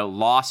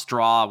 loss,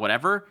 draw,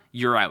 whatever,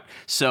 you're out.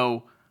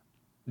 So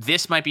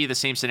this might be the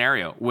same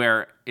scenario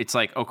where it's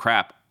like, oh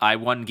crap, I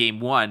won game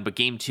 1, but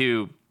game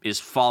 2 is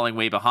falling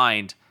way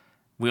behind.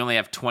 We only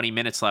have 20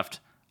 minutes left.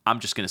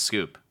 I'm just going to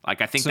scoop.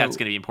 Like, I think that's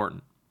going to be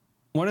important.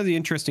 One of the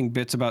interesting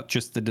bits about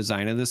just the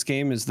design of this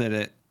game is that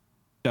it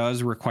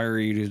does require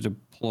you to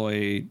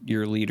deploy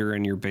your leader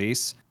and your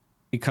base.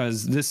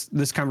 because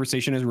this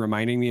conversation is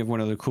reminding me of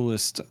one of the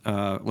coolest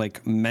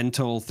like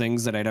mental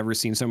things that I'd ever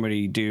seen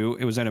somebody do.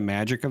 It was at a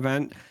Magic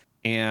event,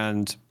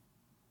 and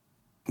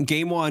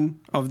game one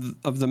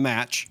of the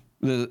match,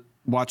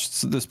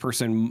 watched this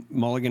person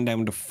mulligan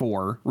down to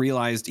 4,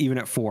 realized even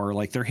at 4,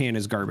 like their hand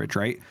is garbage,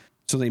 right?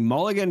 So they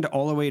mulliganed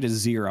all the way to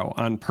 0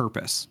 on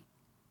purpose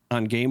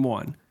on game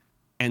one,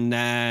 and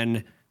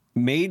then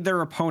made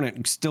their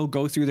opponent still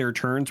go through their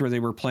turns where they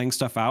were playing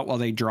stuff out while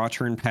they draw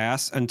turn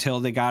pass until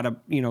they got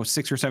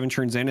 6 or 7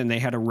 turns in and they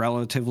had a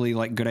relatively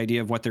like good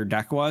idea of what their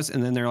deck was.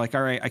 And then they're like,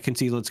 all right, I can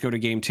see, let's go to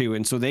game 2.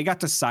 And so they got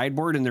to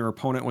sideboard and their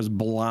opponent was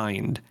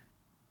blind.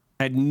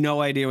 Had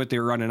no idea what they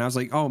were running. I was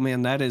like, oh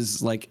man, that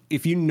is like,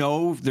 if you've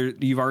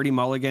already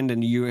mulliganed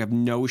and you have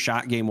no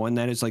shot game 1,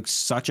 that is like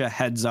such a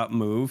heads up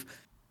move.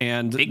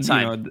 And big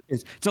time.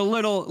 It's a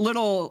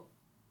little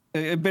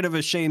a bit of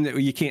a shame that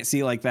you can't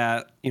see like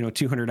that,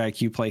 200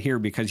 IQ play here,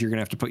 because you're going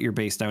to have to put your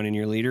base down in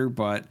your leader.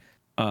 But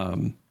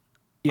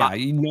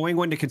knowing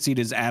when to concede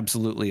is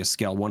absolutely a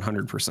skill,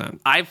 100%.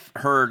 I've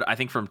heard, I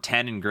think from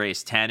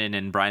Tannen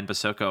and Brian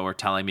Basoko were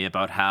telling me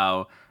about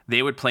how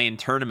they would play in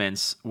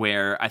tournaments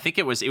where I think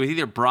it was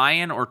either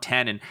Brian or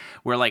Tannen,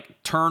 where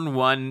like turn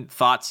 1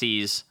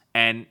 Thoughtseize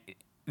and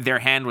their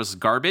hand was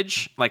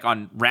garbage, like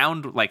on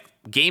round, like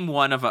game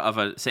 1 of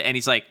a, and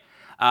he's like,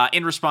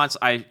 in response,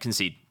 I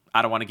concede.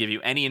 I don't want to give you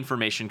any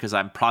information because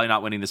I'm probably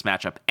not winning this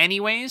matchup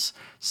anyways.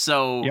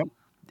 So, yep.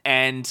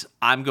 And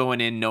I'm going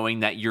in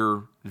knowing that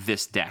you're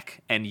this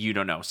deck and you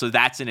don't know. So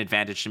that's an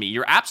advantage to me.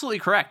 You're absolutely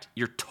correct.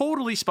 You're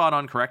totally spot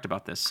on correct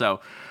about this.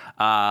 So,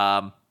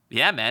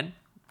 yeah, man,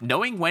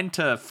 knowing when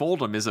to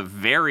fold them is a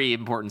very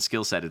important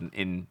skill set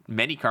in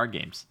many card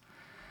games.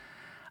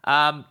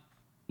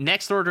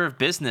 Next order of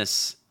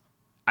business,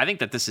 I think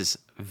that this is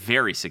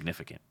very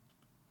significant.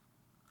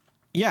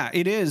 Yeah,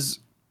 it is.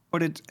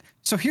 But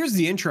so here's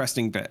the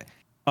interesting bit.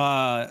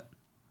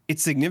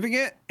 It's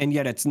significant, and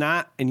yet it's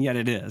not, and yet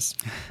it is.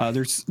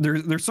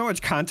 There's so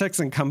much context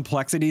and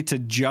complexity to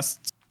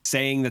just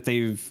saying that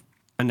they've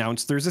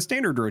announced there's a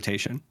standard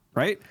rotation,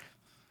 right?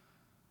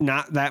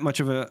 Not that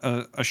much of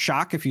a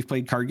shock if you've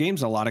played card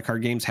games. A lot of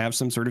card games have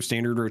some sort of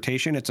standard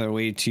rotation. It's a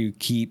way to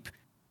keep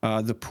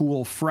the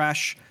pool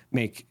fresh,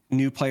 make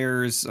new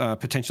players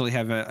potentially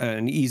have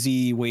an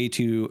easy way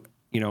to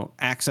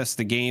access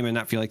the game and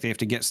not feel like they have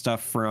to get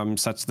stuff from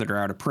sets that are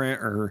out of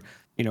print or,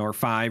 are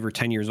 5 or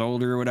 10 years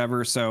old or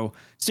whatever. So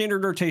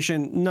standard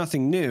rotation,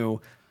 nothing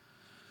new,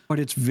 but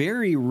it's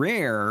very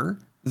rare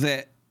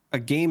that a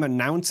game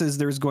announces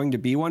there's going to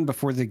be one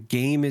before the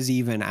game is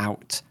even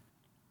out.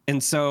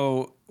 And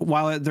so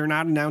while they're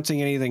not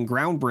announcing anything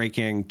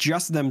groundbreaking,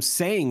 just them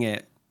saying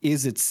it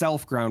is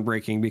itself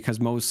groundbreaking, because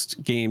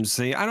most games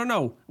say, I don't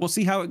know, we'll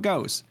see how it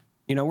goes.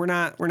 We're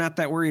not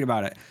that worried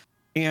about it.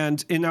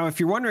 And now if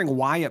you're wondering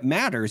why it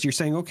matters, you're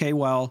saying, okay,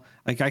 well,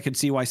 like I could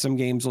see why some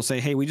games will say,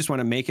 hey, we just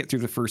want to make it through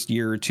the first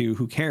year or two.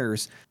 Who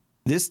cares?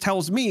 This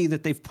tells me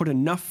that they've put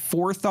enough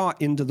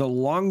forethought into the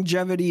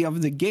longevity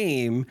of the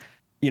game,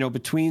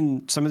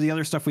 between some of the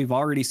other stuff we've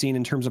already seen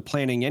in terms of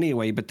planning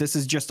anyway. But this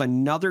is just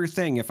another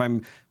thing. If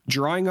I'm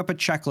drawing up a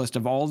checklist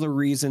of all the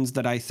reasons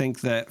that I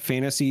think that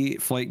Fantasy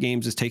Flight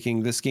Games is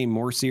taking this game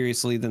more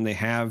seriously than they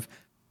have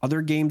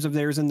other games of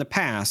theirs in the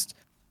past,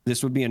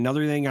 this would be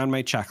another thing on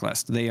my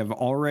checklist. They have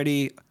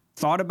already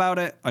thought about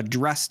it,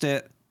 addressed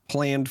it,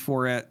 planned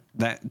for it.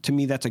 That, to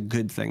me, that's a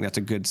good thing. That's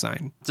a good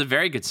sign. It's a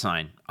very good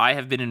sign. I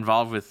have been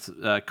involved with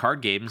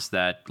card games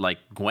that, like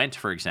Gwent,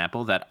 for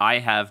example, that I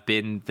have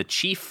been the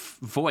chief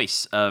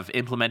voice of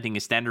implementing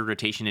a standard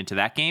rotation into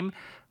that game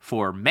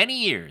for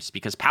many years,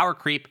 because power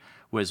creep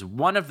was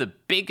one of the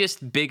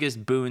biggest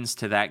boons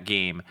to that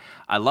game.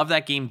 I love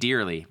that game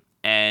dearly,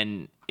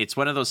 and it's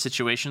one of those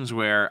situations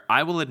where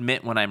I will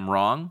admit when I'm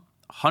wrong.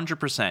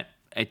 100%.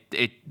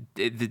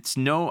 It's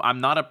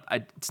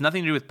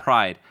nothing to do with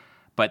pride,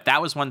 but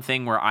that was one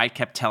thing where I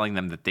kept telling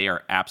them that they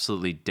are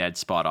absolutely dead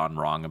spot on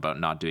wrong about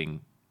not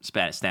doing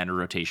standard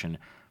rotation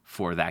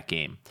for that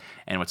game.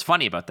 And what's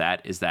funny about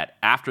that is that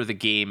after the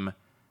game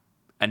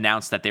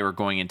announced that they were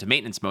going into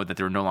maintenance mode, that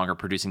they were no longer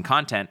producing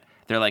content,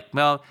 they're like,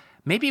 well,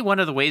 maybe one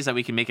of the ways that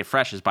we can make it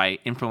fresh is by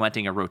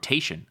implementing a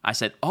rotation. I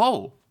said,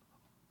 oh,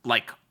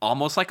 like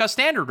almost like a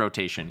standard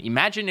rotation.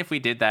 Imagine if we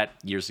did that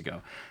years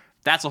ago.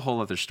 That's a whole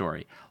other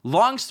story.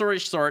 Long story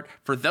short,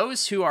 for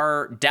those who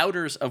are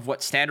doubters of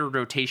what standard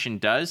rotation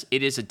does,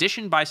 it is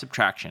addition by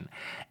subtraction.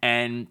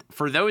 And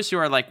for those who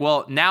are like,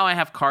 well, now I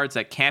have cards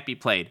that can't be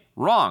played.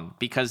 Wrong,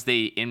 because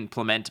they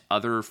implement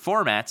other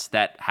formats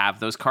that have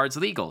those cards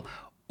legal.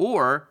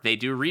 Or they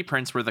do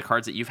reprints where the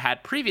cards that you've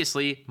had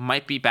previously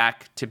might be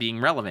back to being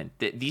relevant.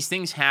 These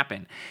things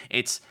happen.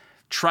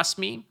 Trust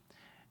me,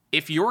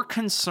 if your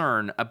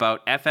concern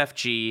about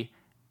FFG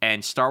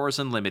and Star Wars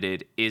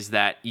Unlimited is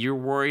that you're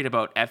worried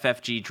about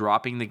FFG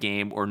dropping the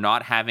game or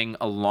not having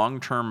a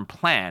long-term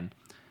plan,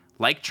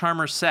 like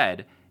Charmer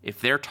said,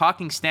 if they're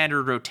talking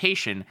standard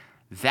rotation,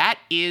 that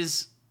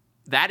is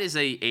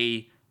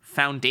a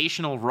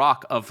foundational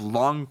rock of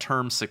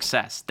long-term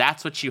success.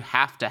 That's what you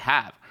have to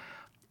have.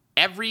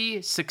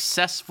 Every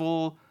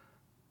successful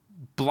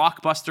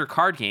blockbuster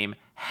card game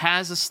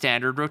has a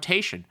standard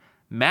rotation.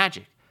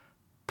 Magic,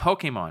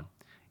 Pokemon,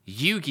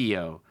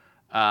 Yu-Gi-Oh,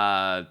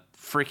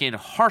 freaking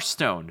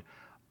Hearthstone,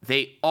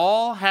 they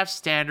all have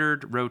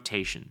standard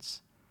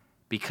rotations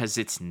because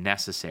it's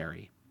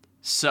necessary.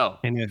 So,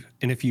 and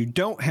if you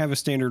don't have a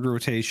standard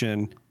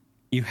rotation,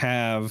 you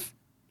have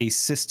a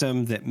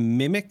system that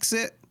mimics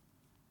it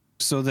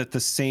so that the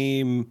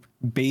same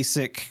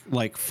basic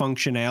like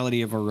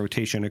functionality of a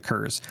rotation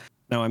occurs.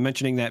 Now, I'm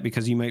mentioning that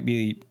because you might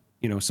be,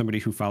 somebody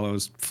who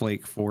follows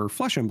Flake for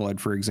Flesh and Blood,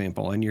 for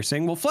example, and you're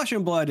saying, well, Flesh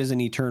and Blood is an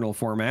eternal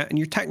format, and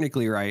you're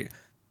technically right.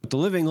 But the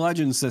Living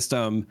Legend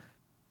system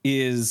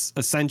is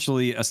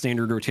essentially a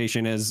standard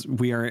rotation, as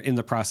we are in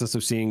the process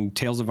of seeing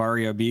Tales of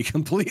Aria be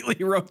completely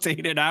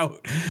rotated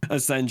out,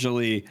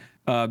 essentially,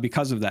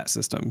 because of that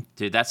system.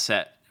 Dude, that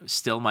set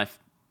still my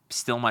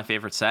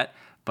favorite set,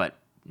 but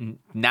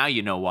now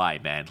you know why,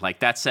 man. Like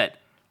that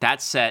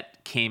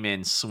set came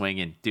in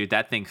swinging, dude.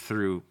 That thing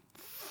threw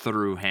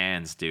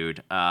hands,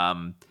 dude.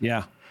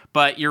 Yeah.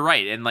 But you're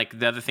right, and like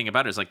the other thing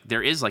about it is like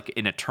there is like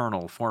an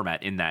eternal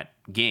format in that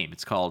game.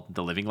 It's called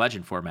the Living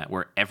Legend format,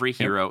 where every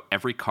hero,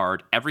 every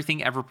card,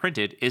 everything ever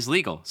printed is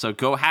legal. So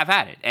go have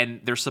at it, and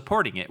they're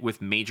supporting it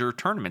with major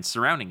tournaments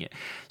surrounding it.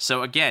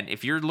 So again,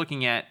 if you're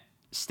looking at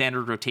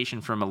standard rotation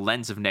from a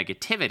lens of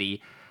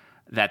negativity,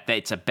 that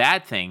it's a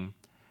bad thing,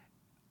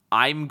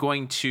 I'm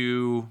going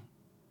to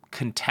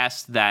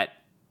contest that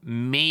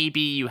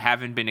maybe you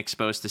haven't been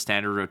exposed to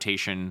standard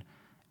rotation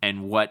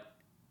and what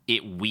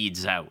it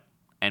weeds out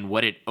and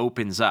what it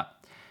opens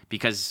up.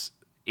 Because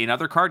in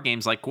other card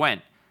games like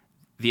Gwent,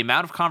 the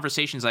amount of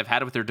conversations I've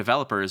had with their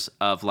developers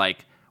of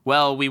like,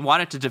 well, we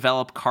wanted to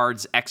develop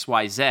cards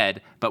XYZ,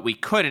 but we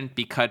couldn't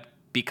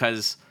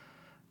because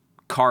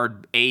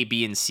card A,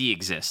 B, and C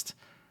exist.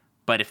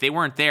 But if they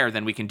weren't there,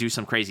 then we can do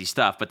some crazy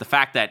stuff. But the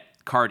fact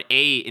that card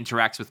A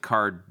interacts with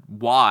card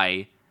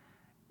Y,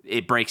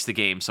 it breaks the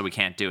game, so we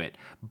can't do it.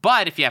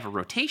 But if you have a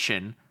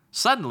rotation,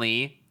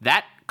 suddenly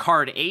that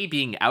card A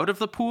being out of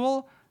the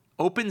pool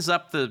opens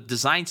up the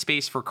design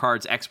space for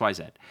cards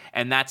XYZ.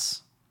 And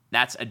that's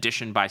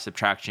addition by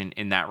subtraction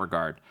in that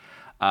regard.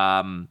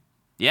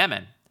 Yeah,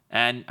 man.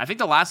 And I think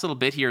the last little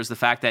bit here is the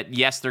fact that,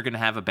 yes, they're going to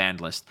have a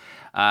banned list.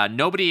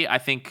 Nobody, I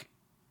think,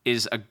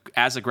 is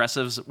as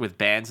aggressive with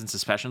bans and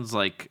suspensions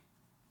like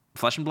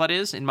Flesh and Blood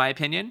is, in my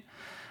opinion.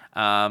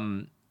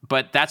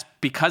 But that's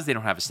because they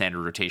don't have a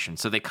standard rotation.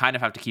 So they kind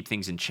of have to keep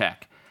things in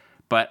check.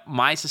 But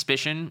my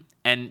suspicion,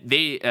 and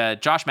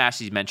Josh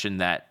Massey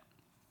mentioned that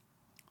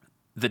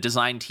the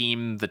design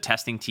team, the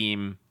testing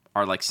team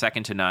are like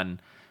second to none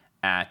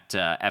at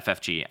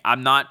FFG.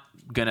 I'm not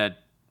going to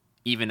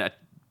even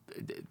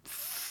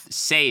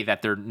say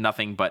that they're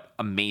nothing but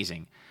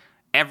amazing.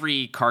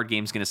 Every card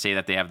game is going to say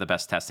that they have the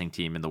best testing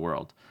team in the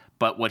world.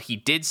 But what he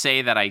did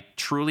say that I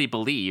truly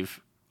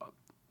believe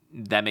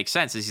that makes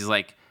sense is he's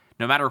like,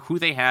 no matter who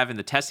they have in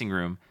the testing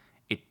room,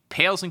 it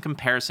pales in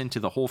comparison to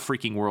the whole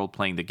freaking world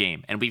playing the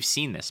game. And we've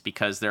seen this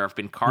because there have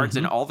been cards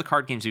in all the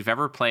card games we've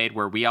ever played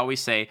where we always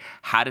say,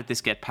 how did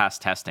this get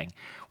past testing?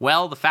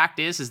 Well, the fact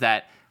is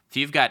that if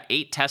you've got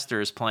 8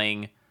 testers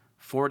playing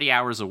 40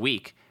 hours a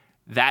week,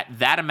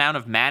 that amount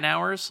of man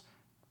hours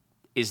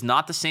is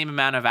not the same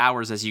amount of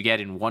hours as you get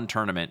in one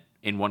tournament,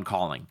 in one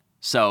calling.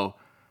 So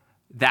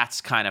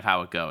that's kind of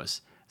how it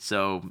goes.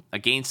 So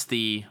against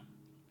the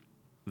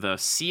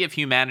sea of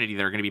humanity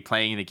that are going to be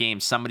playing the game,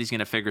 somebody's going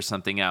to figure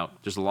something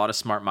out. There's a lot of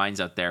smart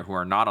minds out there who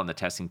are not on the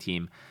testing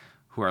team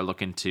who are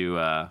looking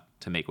to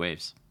make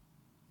waves.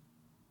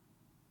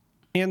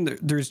 And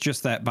there's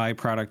just that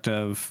byproduct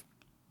of,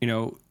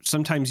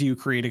 sometimes you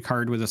create a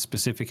card with a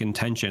specific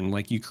intention,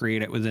 like you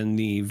create it within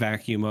the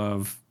vacuum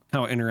of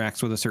how it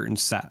interacts with a certain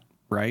set,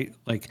 right?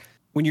 Like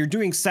when you're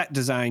doing set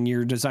design,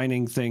 you're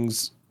designing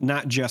things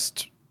not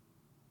just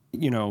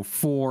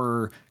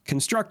for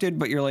constructed,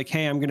 but you're like,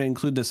 hey, I'm going to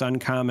include this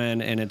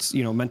uncommon and it's,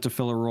 meant to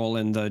fill a role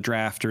in the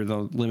draft or the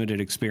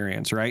limited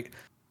experience, right?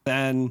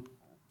 Then,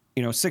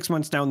 6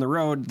 months down the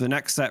road, the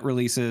next set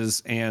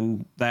releases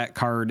and that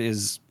card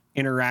is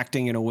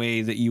interacting in a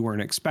way that you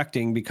weren't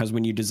expecting because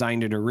when you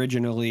designed it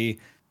originally,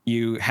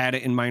 you had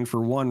it in mind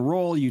for one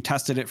role, you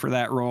tested it for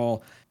that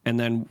role, and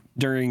then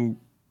during,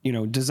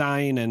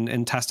 design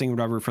and testing,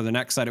 whatever, for the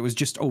next set, it was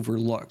just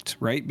overlooked,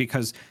 right?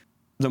 Because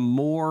the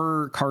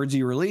more cards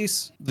you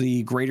release,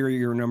 the greater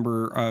your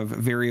number of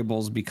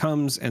variables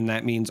becomes, and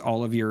that means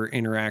all of your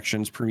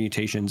interactions,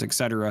 permutations,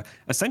 etc.,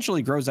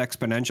 essentially grows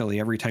exponentially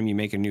every time you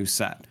make a new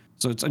set.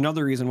 So it's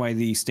another reason why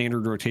the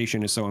standard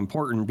rotation is so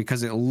important,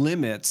 because it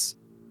limits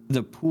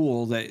the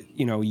pool that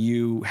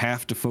you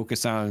have to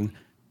focus on.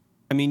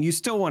 I mean, you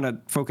still want to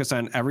focus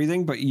on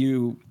everything, but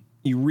you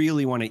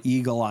really want to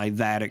eagle eye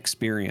that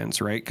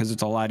experience, right? Because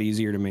it's a lot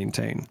easier to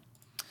maintain.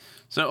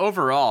 So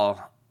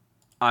overall,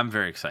 I'm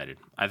very excited.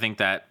 I think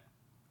that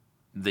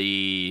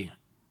the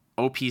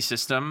OP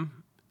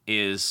system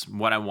is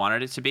what I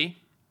wanted it to be.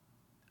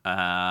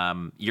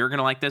 You're going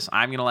to like this.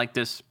 I'm going to like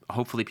this.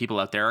 Hopefully people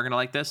out there are going to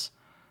like this.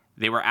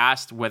 They were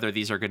asked whether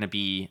these are going to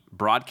be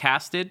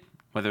broadcasted,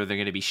 whether they're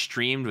going to be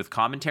streamed with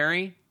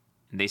commentary.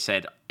 and they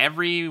said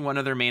every one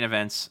of their main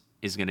events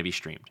is going to be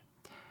streamed.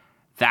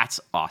 That's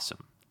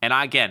awesome. And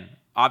again,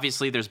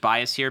 obviously there's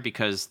bias here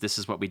because this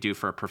is what we do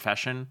for a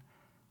profession,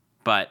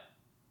 but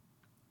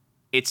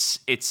it's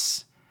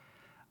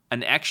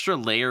an extra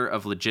layer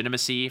of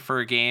legitimacy for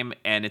a game,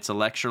 and it's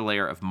an extra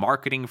layer of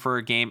marketing for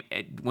a game.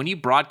 When you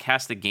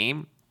broadcast a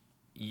game,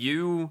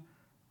 you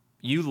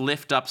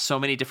lift up so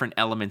many different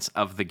elements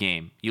of the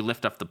game. You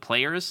lift up the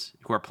players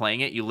who are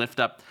playing it. You lift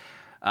up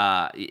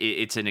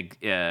it's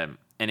an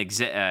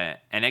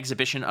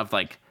exhibition of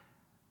like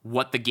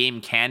what the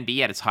game can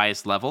be at its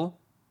highest level,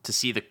 to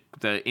see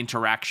the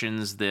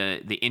interactions,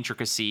 the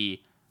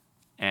intricacy,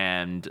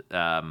 and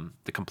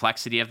the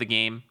complexity of the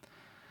game.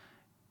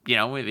 You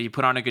know, if you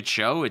put on a good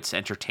show, it's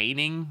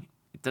entertaining.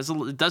 It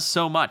does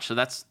so much. So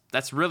that's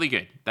really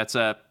good. That's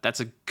a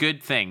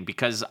good thing,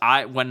 because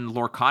when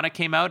Lorcana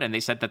came out and they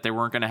said that they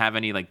weren't going to have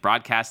any like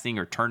broadcasting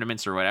or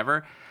tournaments or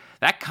whatever,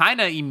 that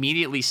kind of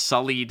immediately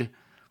sullied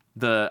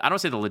I don't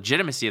say the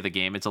legitimacy of the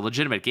game. It's a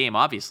legitimate game,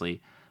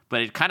 obviously,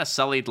 but it kind of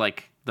sullied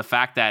like the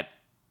fact that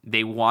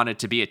they wanted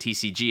to be a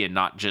TCG and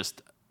not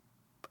just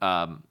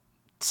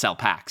sell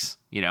packs,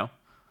 you know?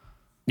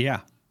 Yeah.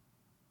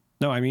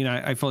 No, I mean,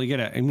 I fully get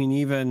it. I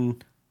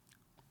mean,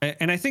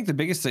 and I think the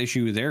biggest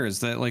issue there is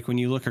that, like, when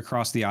you look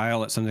across the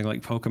aisle at something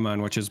like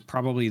Pokemon, which is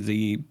probably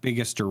the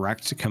biggest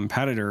direct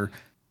competitor,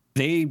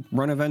 they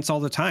run events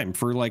all the time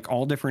for like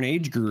all different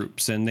age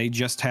groups. And they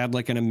just had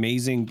like an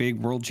amazing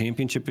big world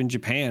championship in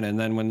Japan. And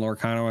then when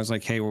Lorcana was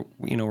like, hey,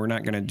 we're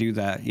not going to do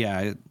that.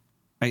 Yeah,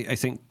 I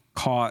think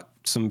caught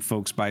some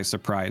folks by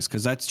surprise,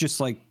 because that's just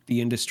like the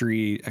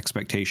industry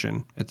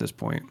expectation at this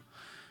point.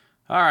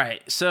 All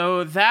right,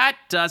 so that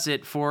does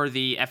it for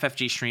the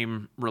FFG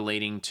stream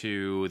relating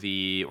to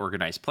the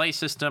organized play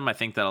system. I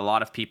think that a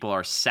lot of people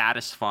are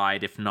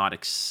satisfied, if not,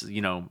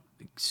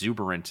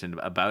 exuberant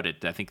about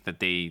it. I think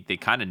that they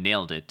kind of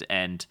nailed it,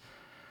 and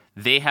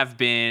they have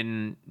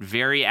been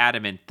very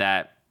adamant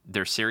that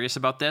they're serious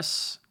about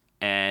this,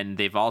 and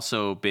they've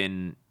also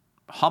been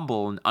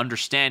humble and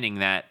understanding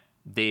that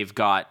they've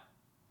got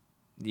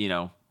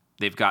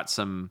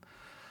some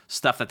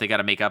stuff that they got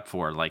to make up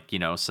for, like,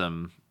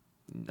 some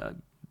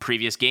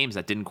previous games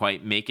that didn't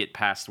quite make it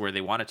past where they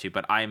wanted to.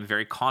 But I am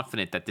very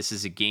confident that this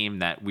is a game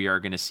that we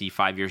are going to see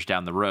 5 years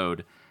down the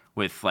road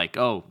with like,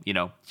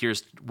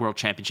 here's World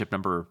Championship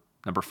number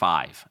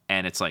 5.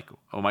 And it's like,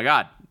 oh my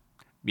God,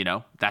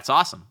 that's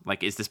awesome.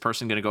 Like, is this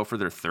person going to go for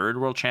their third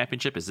World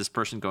Championship? Is this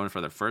person going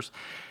for their first?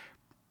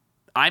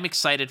 I'm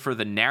excited for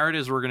the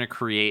narratives we're going to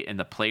create and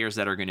the players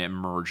that are going to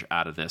emerge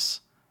out of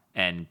this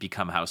and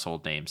become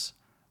household names.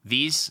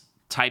 These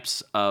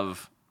types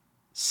of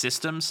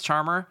systems,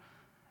 Charmer,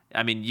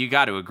 I mean, you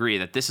got to agree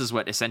that this is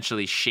what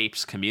essentially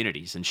shapes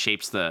communities and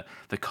shapes the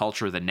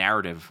culture, the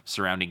narrative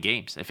surrounding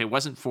games. If it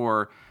wasn't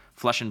for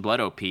Flesh and Blood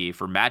OP,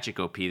 for Magic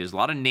OP, there's a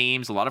lot of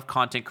names, a lot of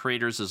content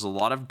creators, there's a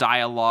lot of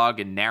dialogue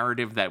and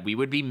narrative that we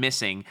would be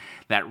missing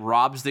that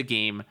robs the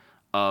game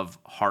of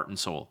heart and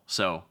soul.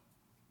 So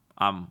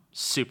I'm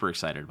super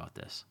excited about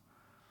this.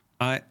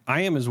 I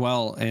am as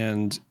well,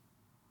 and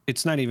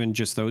it's not even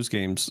just those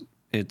games.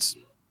 It's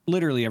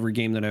literally every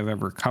game that I've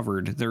ever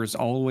covered. There's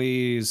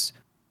always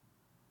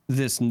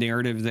this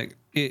narrative that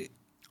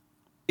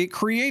it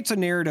creates a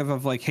narrative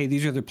of like, hey,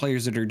 these are the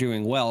players that are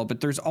doing well, but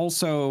there's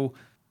also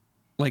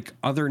like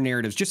other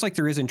narratives, just like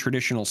there is in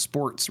traditional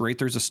sports, right?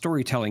 There's a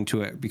storytelling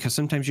to it, because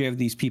sometimes you have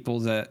these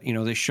people that,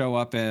 they show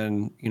up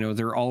and,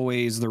 they're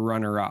always the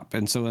runner up.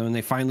 And so when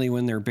they finally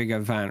win their big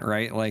event,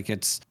 right? Like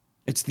it's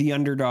the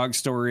underdog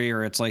story,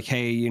 or it's like,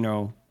 hey,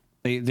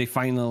 they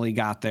finally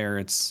got there.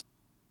 It's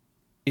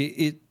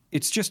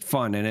just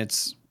fun. And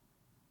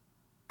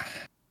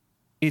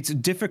it's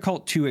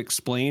difficult to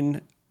explain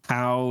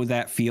how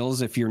that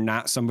feels if you're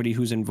not somebody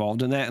who's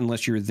involved in that,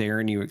 unless you're there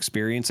and you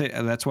experience it.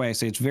 And that's why I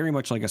say it's very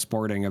much like a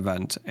sporting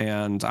event,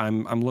 and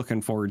I'm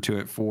looking forward to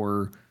it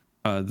for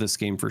this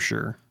game for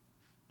sure.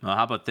 Well,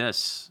 how about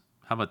this,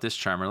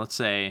 Charmer? Let's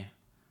say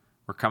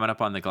we're coming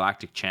up on the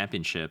Galactic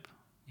Championship.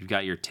 You've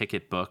got your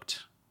ticket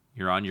booked.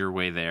 You're on your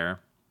way there.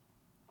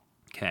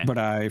 Okay. But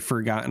I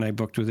forgot, and I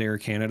booked with Air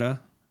Canada.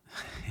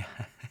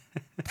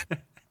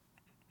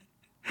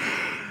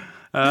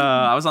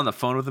 I was on the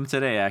phone with him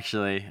today,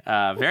 actually.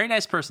 Very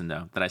nice person,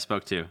 though, that I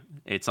spoke to.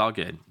 It's all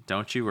good.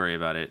 Don't you worry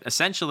about it.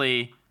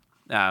 Essentially,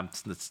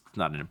 it's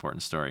not an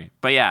important story.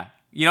 But yeah,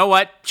 you know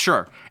what?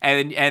 Sure.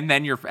 And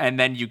then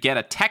you get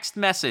a text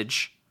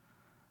message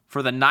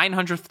for the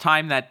 900th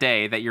time that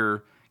day that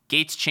your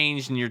gates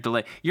changed and you're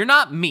delayed. You're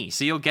not me,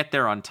 so you'll get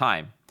there on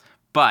time.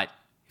 But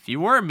if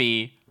you were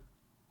me,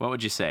 what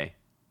would you say?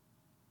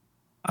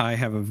 I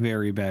have a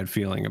very bad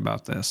feeling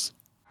about this.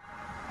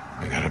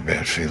 I got a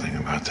bad feeling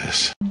about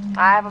this.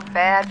 I have a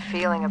bad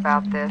feeling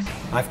about this.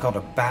 I've got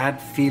a bad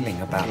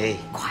feeling about it.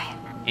 Quiet.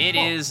 It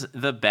is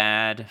the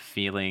bad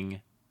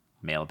feeling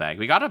mailbag.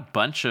 We got a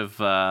bunch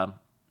of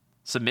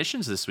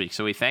submissions this week,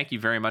 so we thank you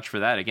very much for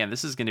that. Again,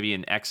 this is going to be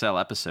an XL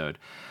episode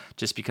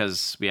just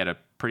because we had a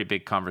pretty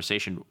big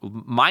conversation.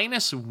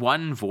 Minus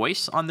one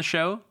voice on the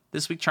show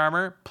this week,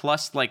 Charmer,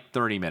 plus like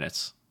 30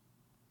 minutes.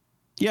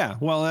 Yeah,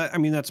 well, I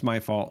mean, that's my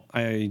fault.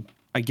 I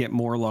get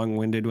more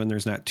long-winded when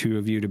there's not two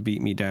of you to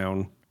beat me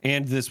down.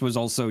 And this was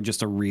also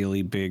just a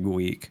really big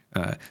week.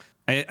 I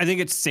think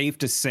it's safe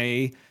to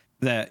say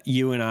that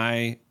you and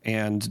I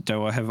and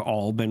Doa have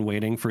all been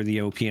waiting for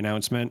the OP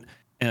announcement,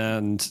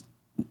 and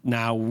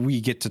now we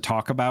get to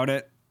talk about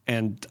it.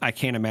 And I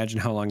can't imagine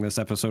how long this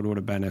episode would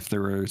have been if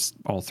there was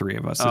all three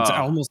of us. It's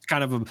almost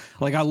kind of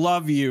like, I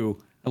love you,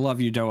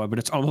 Doa, but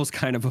it's almost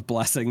kind of a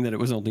blessing that it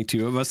was only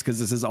two of us, because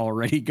this is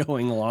already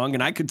going long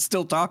and I could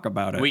still talk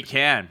about it. We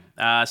can.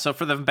 So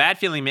for the Bad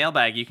Feeling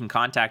mailbag, you can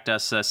contact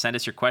us, send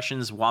us your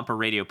questions,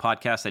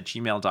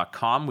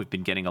 wamparadiopodcast@gmail.com. We've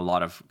been getting a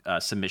lot of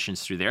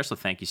submissions through there, so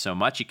thank you so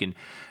much. You can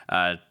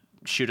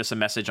shoot us a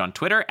message on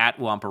Twitter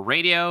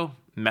 @WampaRadio,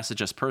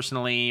 message us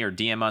personally, or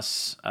DM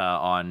us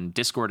on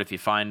Discord if you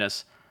find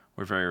us.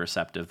 We're very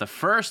receptive. The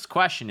first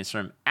question is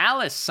from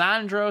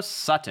Alessandro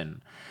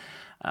Sutton,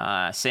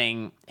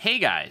 saying, "Hey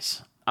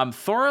guys, I'm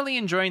thoroughly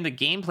enjoying the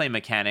gameplay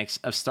mechanics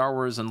of Star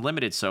Wars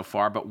Unlimited so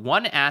far, but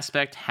one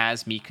aspect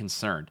has me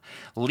concerned.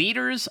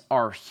 Leaders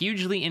are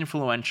hugely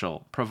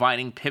influential,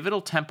 providing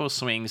pivotal tempo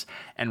swings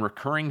and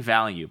recurring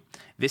value.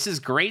 This is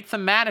great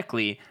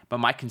thematically, but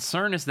my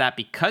concern is that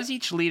because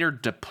each leader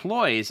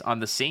deploys on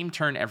the same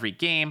turn every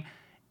game,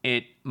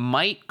 it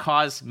might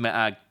cause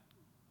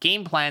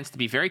game plans to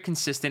be very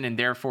consistent, and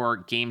therefore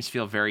games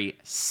feel very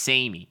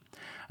samey.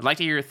 I'd like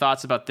to hear your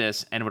thoughts about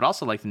this, and would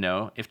also like to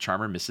know if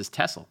Charmer misses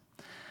Tessel."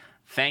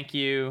 Thank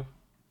you,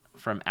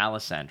 from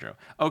Alessandro.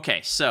 Okay,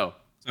 so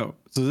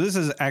this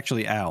is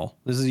actually Al.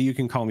 This is, you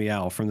can call me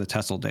Al, from the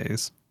Tessel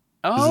days.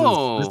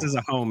 Oh, this is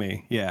a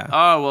homie. Yeah.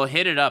 Oh, well,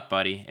 hit it up,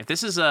 buddy. If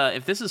this is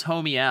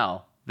homie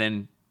Al,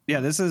 then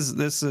yeah, this is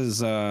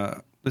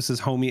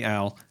homie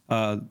Al.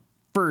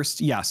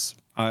 First, yes.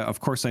 Of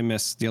course, I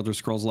miss the Elder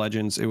Scrolls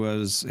Legends. It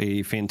was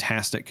a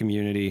fantastic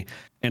community,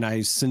 and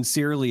I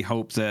sincerely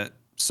hope that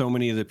so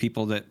many of the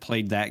people that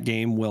played that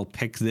game will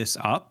pick this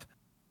up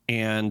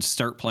and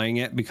start playing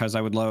it, because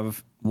I would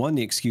love, one,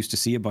 the excuse to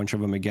see a bunch of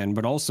them again,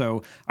 but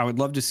also I would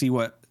love to see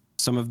what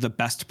some of the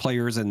best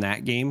players in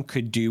that game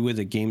could do with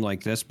a game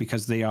like this,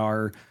 because they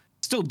are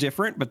still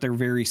different, but they're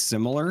very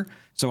similar.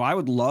 So I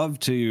would love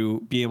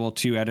to be able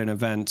to, at an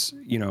event,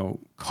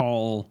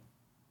 call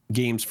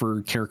games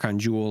for Karakhan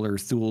Jewel or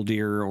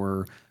Thuldir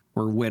or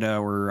Witta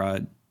or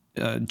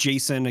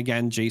Jason.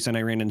 Again, Jason,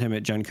 I ran into him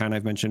at Gen Con.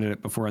 I've mentioned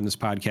it before on this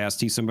podcast.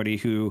 He's somebody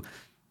who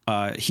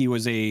he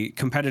was a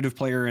competitive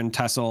player in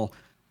Tessel,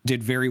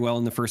 did very well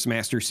in the first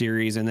Master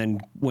Series, and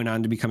then went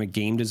on to become a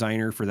game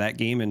designer for that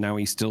game, and now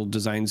he still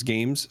designs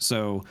games.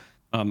 So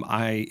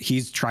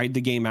he's tried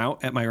the game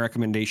out at my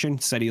recommendation,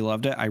 said he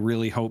loved it. I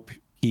really hope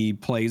he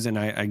plays and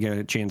I get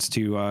a chance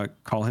to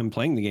call him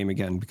playing the game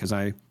again, because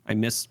I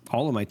miss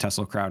all of my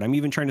Tessel crowd. I'm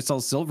even trying to sell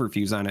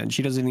Silverfuse on it, and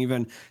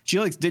she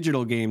likes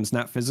digital games,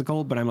 not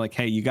physical, but I'm like,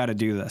 hey, you got to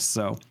do this.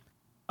 So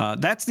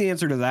that's the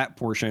answer to that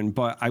portion.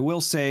 But I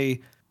will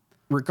say,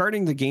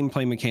 regarding the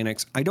gameplay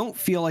mechanics, I don't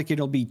feel like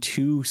it'll be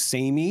too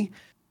samey,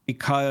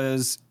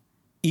 because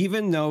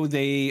even though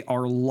they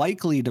are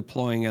likely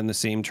deploying on the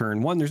same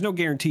turn, one, there's no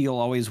guarantee you'll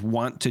always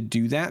want to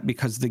do that,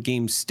 because the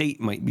game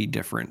state might be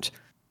different.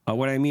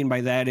 What I mean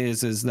by that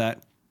is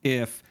that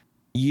if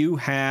you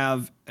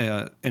have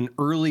an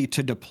early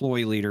to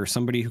deploy leader,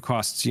 somebody who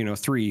costs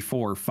 3,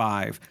 4,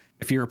 5,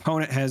 if your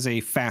opponent has a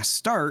fast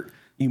start,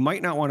 you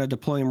might not want to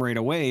deploy him right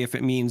away if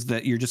it means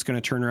that you're just going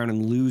to turn around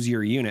and lose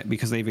your unit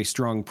because they have a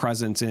strong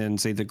presence in,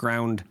 say, the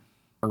ground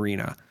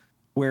arena.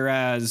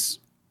 Whereas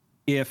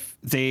if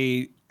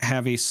they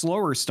have a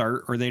slower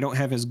start or they don't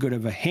have as good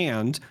of a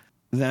hand,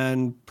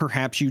 then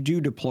perhaps you do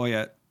deploy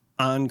it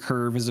on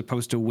curve as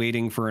opposed to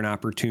waiting for an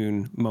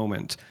opportune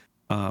moment.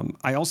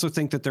 I also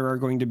think that there are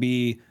going to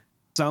be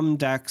some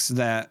decks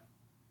that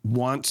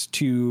want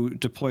to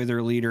deploy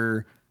their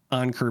leader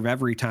on curve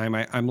every time.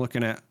 I'm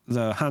looking at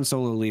the Han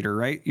Solo leader,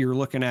 right? You're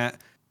looking at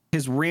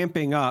his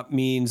ramping up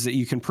means that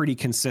you can pretty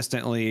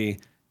consistently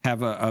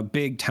have a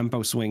big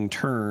tempo swing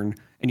turn,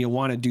 and you'll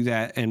want to do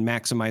that and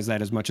maximize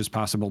that as much as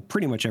possible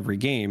pretty much every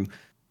game.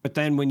 But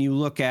then when you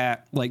look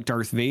at like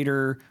Darth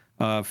Vader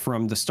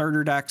from the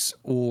starter decks,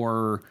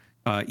 or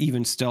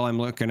even still, I'm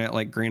looking at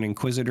like Grand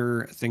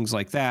Inquisitor, things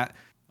like that.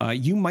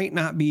 You might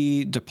not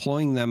be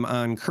deploying them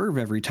on curve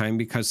every time,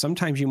 because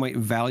sometimes you might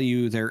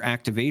value their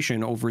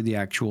activation over the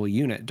actual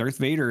unit. Darth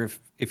Vader,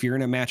 if you're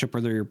in a matchup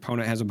where your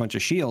opponent has a bunch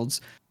of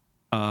shields,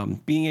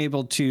 being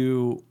able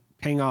to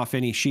ping off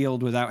any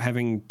shield without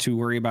having to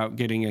worry about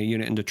getting a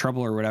unit into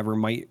trouble or whatever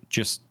might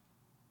just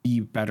be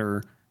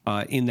better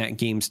in that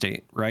game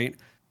state, right?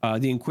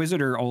 The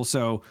Inquisitor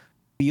also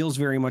feels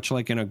very much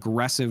like an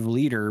aggressive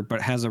leader,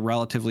 but has a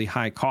relatively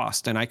high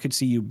cost. And I could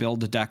see you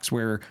build decks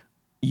where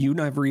you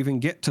never even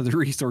get to the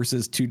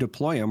resources to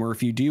deploy them, or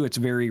if you do, it's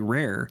very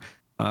rare.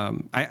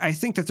 I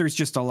think that there's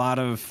just a lot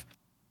of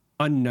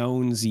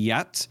unknowns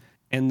yet.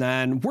 And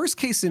then worst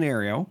case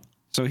scenario,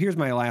 so here's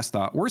my last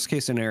thought. Worst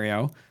case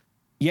scenario,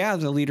 yeah,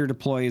 the leader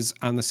deploys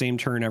on the same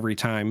turn every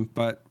time,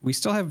 but we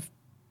still have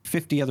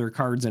 50 other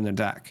cards in the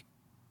deck.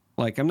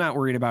 Like, I'm not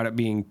worried about it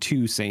being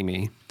too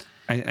samey.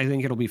 I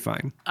think it'll be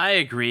fine. I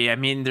agree. I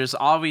mean, there's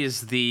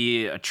always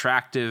the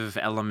attractive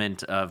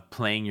element of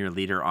playing your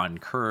leader on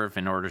curve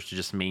in order to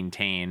just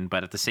maintain,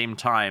 but at the same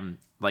time,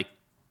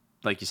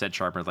 like you said,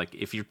 Sharper, like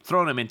if you're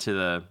throwing him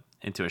into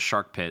a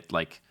shark pit,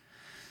 like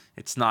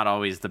it's not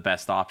always the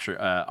best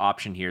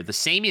option here. The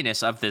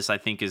sameness of this, I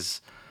think, is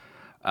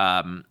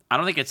I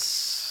don't think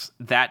it's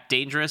that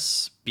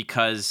dangerous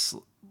because,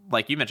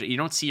 like you mentioned, you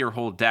don't see your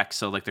whole deck.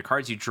 So like the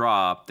cards you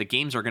draw, the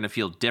games are going to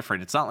feel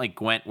different. It's not like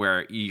Gwent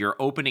where your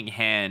opening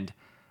hand,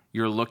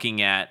 you're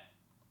looking at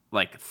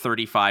like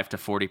 35 to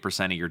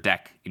 40% of your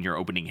deck in your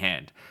opening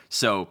hand.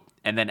 So,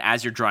 and then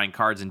as you're drawing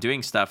cards and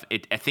doing stuff,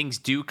 things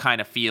do kind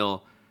of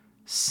feel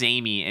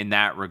samey in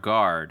that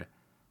regard.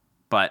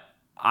 But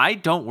I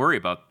don't worry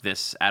about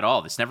this at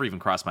all. This never even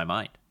crossed my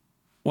mind.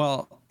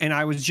 Well, and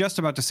I was just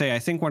about to say, I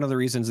think one of the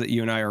reasons that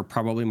you and I are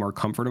probably more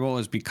comfortable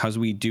is because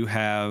we do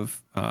have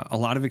a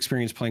lot of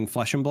experience playing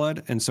Flesh and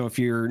Blood. And so if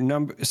you're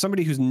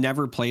somebody who's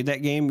never played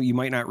that game, you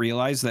might not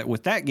realize that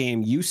with that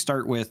game, you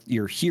start with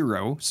your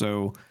hero.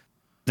 So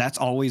that's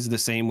always the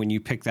same when you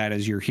pick that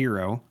as your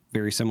hero,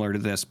 very similar to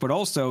this, but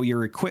also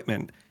your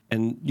equipment.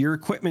 And your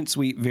equipment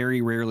suite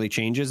very rarely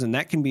changes. And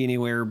that can be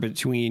anywhere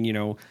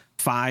between,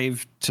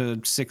 5 to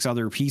 6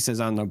 other pieces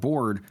on the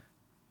board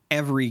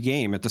every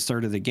game at the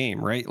start of the game,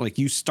 right? Like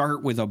you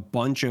start with a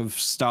bunch of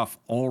stuff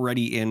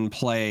already in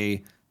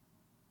play,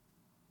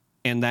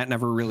 and that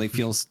never really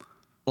feels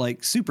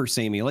like super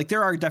samey. Like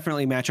there are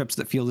definitely matchups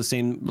that feel the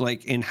same,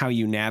 like in how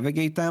you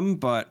navigate them,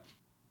 but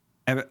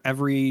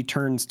every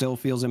turn still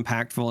feels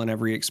impactful and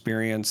every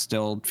experience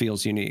still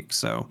feels unique.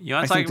 So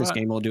I think this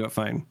game will do it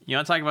fine. You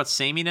want to talk about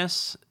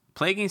sameness?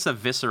 Play against a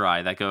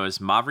Viserai that goes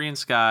Mavrian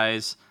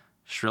Skies,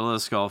 Shrill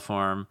of the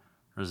Skullform,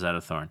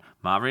 Rosetta Thorn.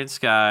 Mavrian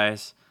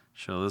Skies,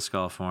 Shrill of the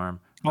Skullform.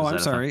 Oh, I'm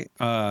sorry.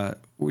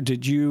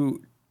 Did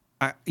you...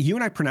 you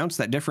and I pronounced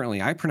that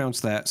differently. I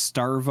pronounced that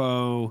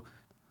Starvo,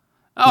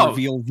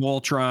 Reveal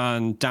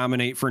Voltron,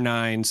 Dominate for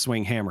 9,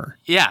 Swing Hammer.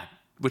 Yeah,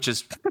 which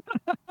is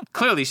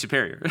clearly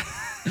superior.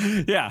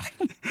 Yeah.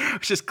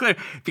 Which is clear.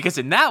 Because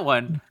in that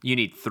one, you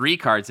need 3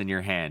 cards in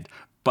your hand.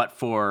 But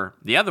for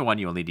the other one,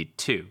 you only need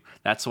 2.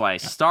 That's why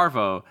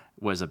Starvo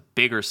was a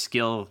bigger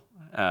skill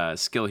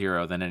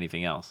hero than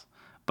anything else.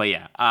 But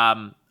yeah,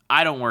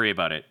 I don't worry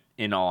about it,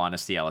 in all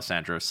honesty,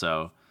 Alessandro.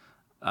 So,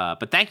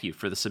 but thank you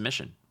for the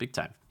submission. Big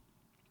time.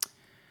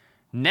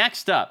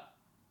 Next up,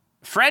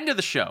 friend of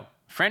the show,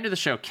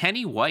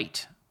 Kenny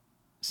White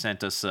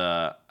sent us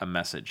a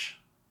message.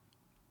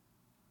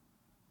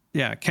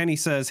 Yeah, Kenny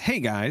says, "Hey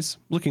guys,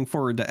 looking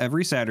forward to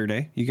every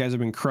Saturday. You guys have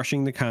been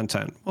crushing the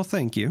content." Well,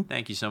 thank you.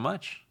 Thank you so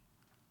much.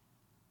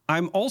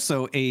 I'm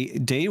also a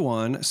day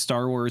one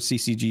Star Wars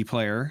CCG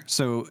player,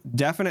 so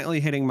definitely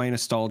hitting my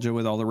nostalgia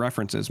with all the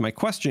references. My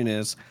question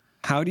is,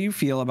 how do you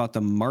feel about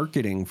the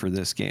marketing for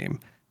this game?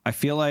 I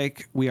feel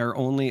like we are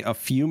only a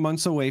few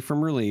months away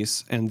from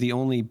release, and the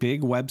only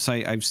big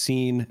website I've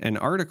seen an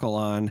article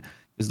on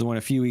is the one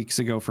a few weeks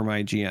ago from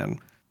IGN.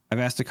 I've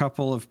asked a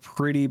couple of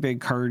pretty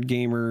big card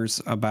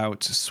gamers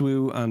about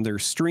SWU on their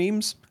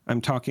streams.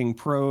 I'm talking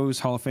pros,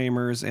 Hall of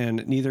Famers,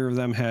 and neither of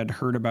them had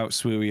heard about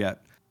SWU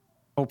yet.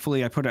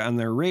 Hopefully I put it on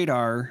their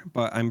radar,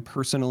 but I'm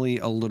personally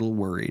a little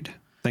worried.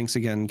 Thanks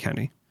again,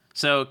 Kenny.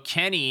 So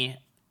Kenny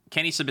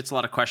submits a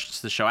lot of questions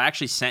to the show. I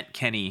actually sent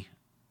Kenny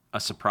a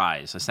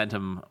surprise. I sent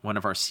him one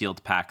of our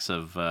sealed packs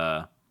of...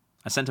 I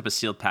sent him a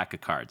sealed pack of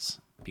cards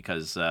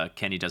because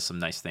Kenny does some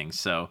nice things.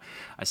 So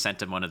I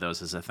sent him one of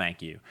those as a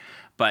thank you.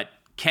 But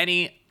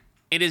Kenny,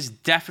 it is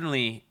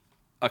definitely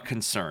a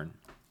concern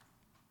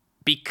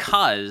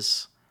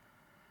because...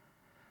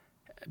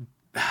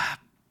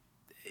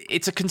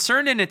 it's a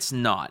concern and it's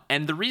not.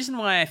 And the reason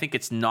why I think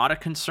it's not a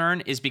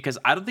concern is because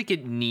I don't think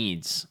it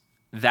needs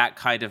that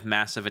kind of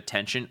massive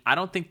attention. I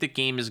don't think the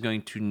game is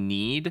going to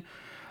need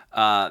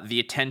the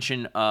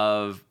attention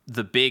of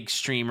the big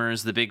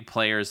streamers, the big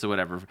players, the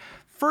whatever.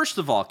 First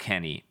of all,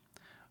 Kenny,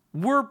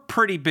 we're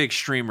pretty big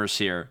streamers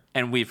here,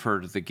 and we've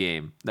heard of the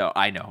game. No,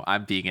 I know,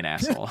 I'm being an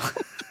asshole.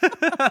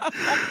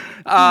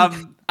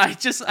 I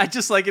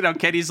just like,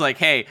 Kenny's like,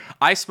 hey,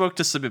 I spoke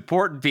to some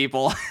important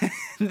people.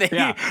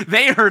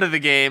 They heard of the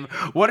game.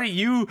 What are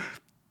you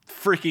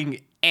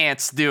freaking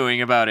ants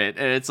doing about it?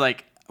 And it's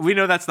like, we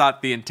know that's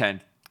not the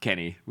intent,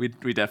 Kenny. We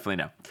definitely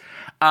know.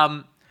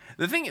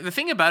 The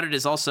thing about it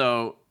is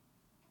also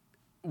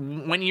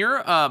when you're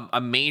a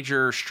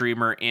major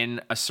streamer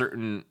in a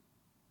certain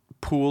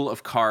pool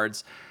of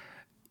cards,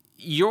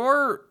 you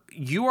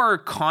are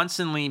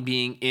constantly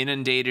being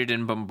inundated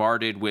and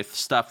bombarded with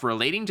stuff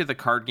relating to the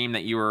card game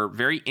that you are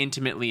very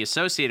intimately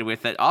associated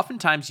with that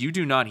oftentimes you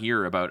do not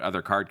hear about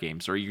other card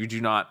games, or you do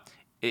not,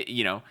 what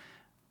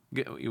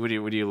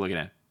are you looking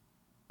at?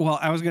 Well,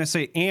 I was going to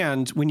say,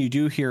 and when you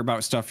do hear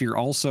about stuff, you're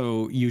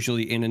also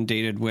usually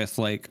inundated with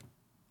like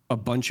a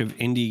bunch of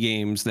indie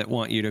games that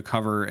want you to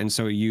cover, and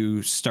so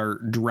you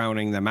start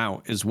drowning them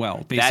out as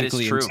well.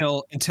 Basically, that is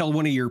true. until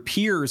one of your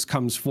peers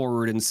comes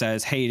forward and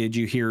says, "Hey, did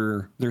you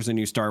hear there's a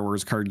new Star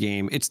Wars card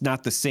game?" It's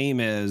not the same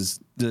as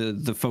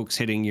the folks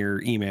hitting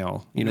your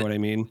email. You know what I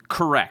mean?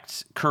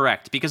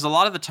 Correct. Because a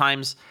lot of the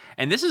times,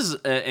 and this is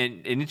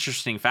an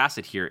interesting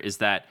facet here, is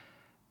that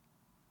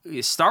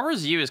Star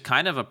Wars U is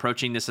kind of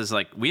approaching this as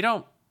like, we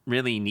don't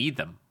really need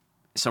them,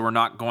 so we're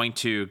not going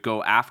to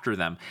go after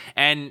them.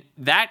 And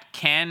that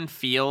can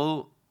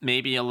feel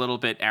maybe a little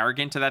bit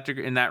arrogant to that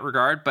in that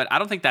regard, but I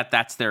don't think that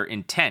that's their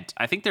intent.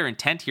 I think their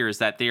intent here is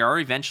that they are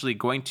eventually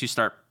going to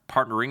start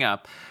partnering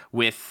up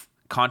with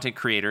content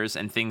creators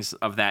and things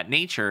of that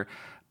nature,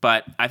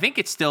 but I think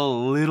it's still a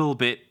little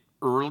bit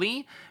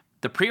early.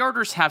 The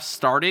pre-orders have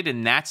started,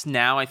 and that's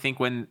now, I think,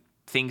 when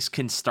things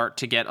can start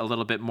to get a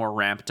little bit more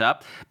ramped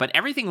up. But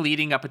everything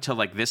leading up until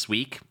like this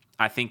week,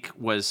 I think,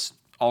 was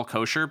all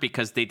kosher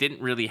because they didn't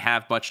really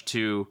have much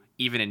to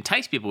even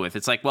entice people with.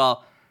 It's like,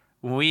 well,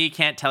 we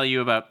can't tell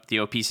you about the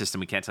OP system.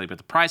 We can't tell you about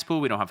the prize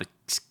pool. We don't have a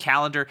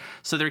calendar.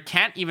 So they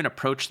can't even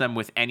approach them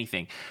with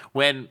anything.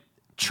 When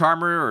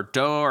Charmer or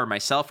Doe or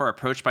myself are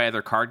approached by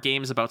other card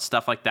games about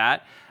stuff like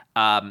that,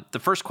 the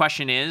first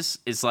question is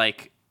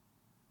like,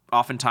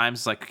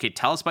 oftentimes like, okay,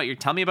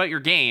 tell me about your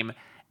game.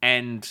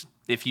 And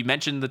if you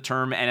mention the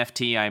term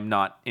NFT, I'm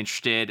not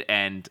interested.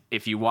 And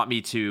if you want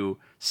me to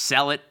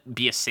sell it,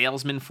 be a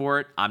salesman for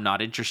it, I'm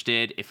not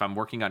interested. If I'm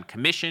working on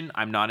commission,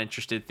 I'm not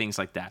interested. Things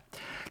like that.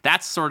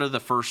 That's sort of the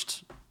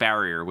first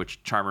barrier,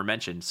 which Charmer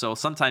mentioned. So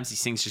sometimes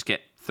these things just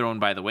get thrown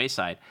by the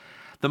wayside.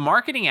 The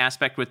marketing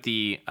aspect with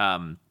the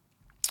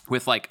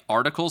with like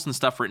articles and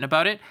stuff written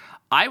about it,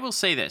 I will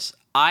say this.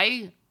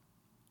 I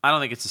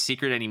don't think it's a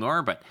secret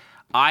anymore, but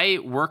I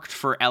worked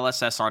for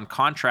LSS on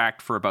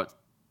contract for about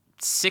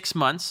 6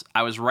 months.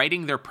 I was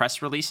writing their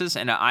press releases,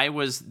 and I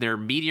was their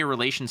media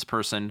relations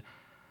person,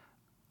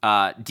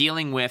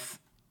 dealing with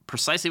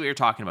precisely what you're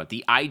talking about,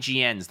 the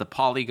IGNs, the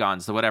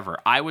Polygons, the whatever.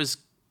 I was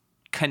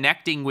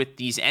connecting with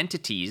these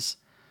entities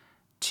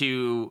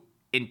to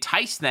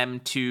entice them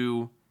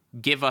to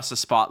give us a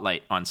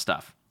spotlight on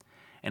stuff.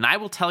 And I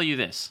will tell you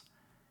this,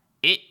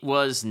 it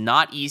was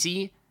not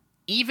easy,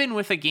 even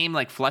with a game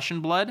like Flesh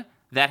and Blood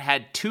that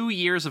had 2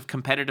 years of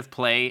competitive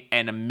play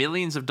and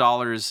millions of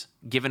dollars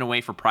given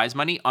away for prize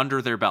money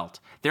under their belt.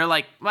 They're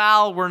like,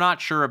 well, we're not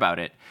sure about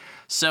it.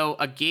 So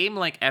a game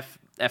like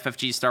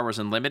FFG Star Wars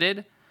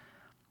Unlimited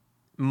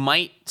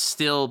might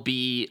still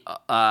be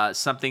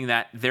something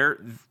that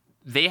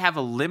they have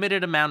a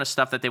limited amount of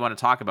stuff that they want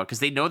to talk about because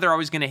they know they're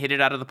always going to hit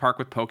it out of the park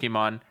with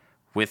Pokemon,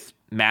 with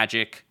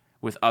Magic,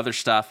 with other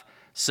stuff.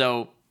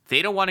 So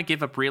they don't want to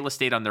give up real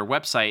estate on their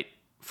website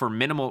for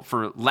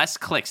less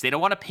clicks. They don't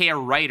want to pay a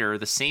writer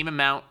the same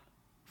amount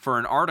for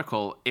an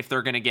article if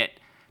they're going to get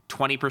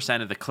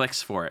 20% of the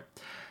clicks for it.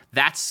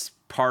 That's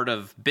part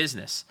of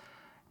business.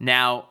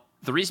 Now,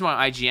 the reason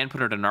why IGN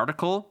put out an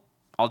article,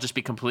 I'll just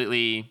be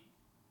completely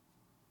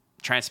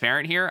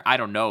transparent here. I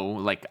don't know.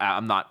 Like,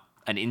 I'm not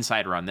an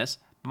insider on this.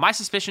 My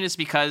suspicion is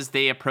because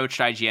they approached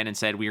IGN and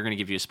said, we are going to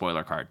give you a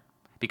spoiler card.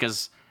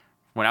 Because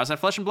when I was at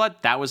Flesh and Blood,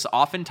 that was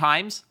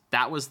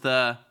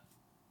the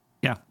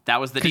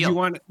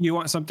deal. You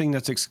want something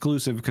that's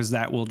exclusive because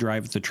that will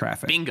drive the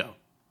traffic. Bingo.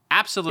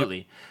 Absolutely.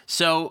 Yep.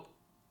 So,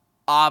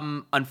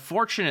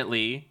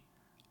 unfortunately,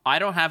 I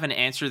don't have an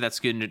answer that's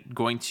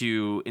going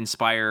to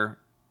inspire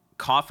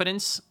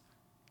confidence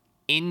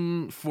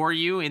for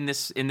you in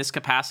this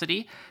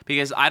capacity,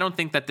 because I don't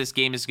think that this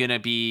game is going to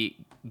be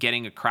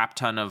getting a crap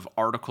ton of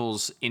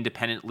articles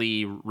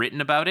independently written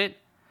about it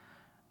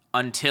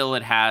until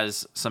it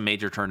has some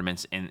major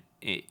tournaments in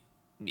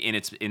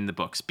the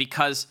books,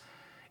 because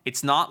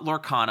it's not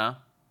Lorcana.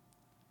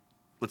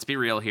 Let's be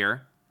real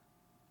here.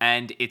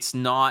 And it's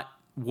not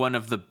one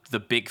of the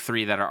big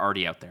three that are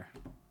already out there.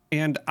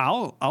 And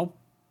I'll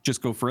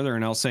just go further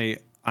and I'll say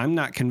I'm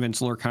not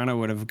convinced Lorcana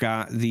would have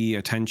got the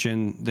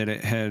attention that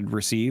it had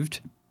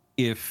received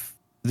if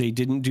they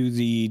didn't do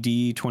the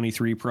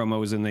D23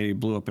 promos and they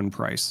blew up in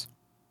price.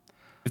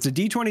 If the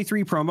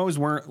D23 promos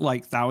weren't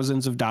like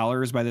thousands of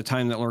dollars by the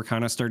time that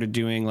Lorcana started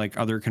doing like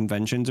other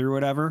conventions or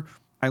whatever,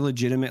 I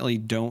legitimately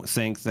don't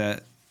think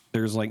that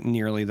there's like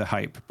nearly the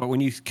hype. But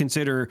when you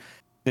consider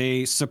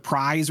they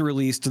surprise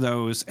released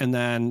those, and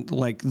then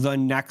like the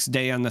next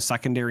day on the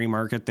secondary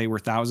market, they were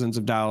thousands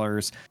of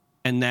dollars.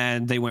 And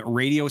then they went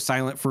radio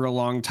silent for a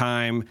long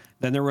time.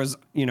 Then there was,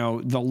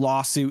 the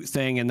lawsuit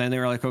thing. And then they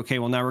were like, okay,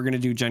 well, now we're going to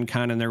do Gen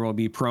Con and there will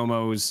be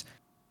promos.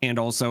 And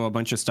also a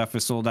bunch of stuff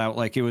is sold out.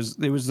 Like it was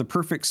the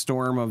perfect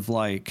storm of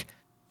like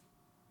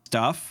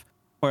stuff.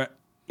 But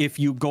if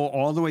you go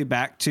all the way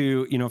back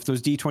to, if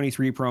those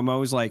D23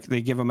 promos, like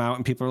they give them out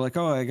and people are like,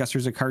 oh, I guess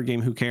there's a card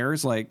game. Who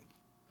cares? Like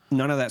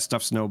none of that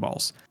stuff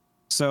snowballs.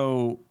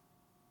 So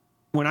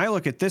when I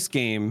look at this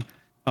game,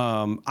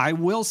 I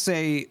will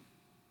say,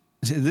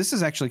 this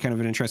is actually kind of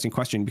an interesting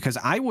question, because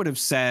I would have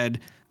said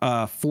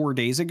 4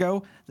 days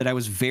ago that I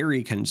was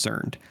very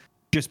concerned,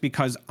 just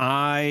because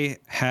I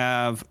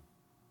have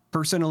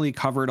personally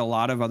covered a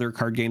lot of other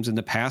card games in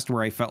the past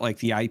where I felt like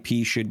the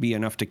IP should be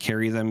enough to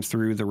carry them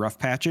through the rough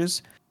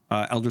patches.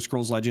 Elder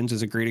Scrolls Legends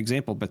is a great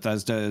example.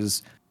 Bethesda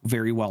is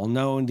very well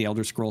known. The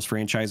Elder Scrolls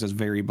franchise is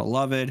very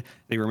beloved.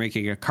 They were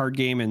making a card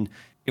game, and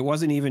it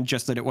wasn't even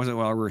just that it wasn't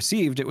well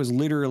received. It was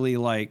literally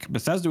like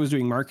Bethesda was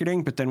doing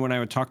marketing, but then when I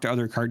would talk to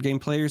other card game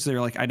players,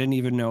 they're like, I didn't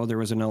even know there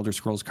was an Elder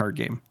Scrolls card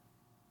game.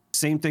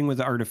 Same thing with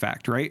the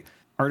Artifact, right?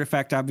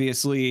 Artifact,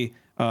 obviously,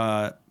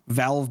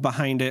 Valve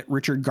behind it,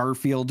 Richard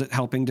Garfield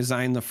helping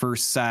design the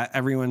first set.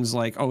 Everyone's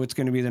like, oh, it's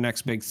going to be the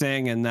next big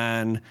thing. And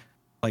then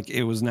like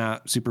it was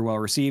not super well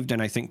received.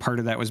 And I think part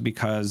of that was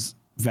because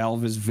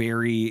Valve is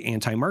very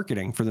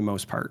anti-marketing for the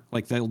most part.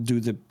 Like they'll do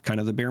the kind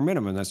of the bare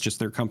minimum. That's just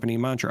their company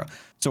mantra.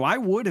 So I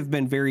would have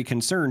been very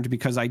concerned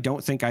because I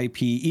don't think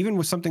IP, even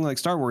with something like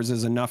Star Wars,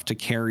 is enough to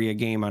carry a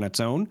game on its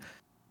own.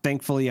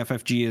 Thankfully,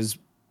 FFG has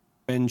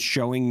been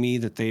showing me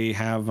that they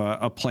have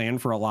a plan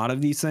for a lot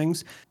of these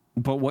things.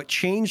 But what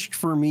changed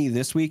for me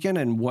this weekend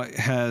and what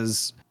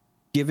has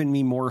given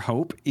me more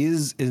hope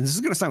is, and this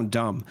is going to sound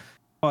dumb,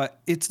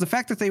 but it's the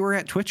fact that they were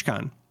at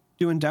TwitchCon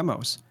doing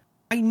demos.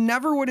 I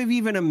never would have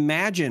even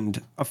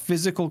imagined a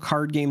physical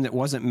card game that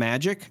wasn't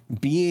Magic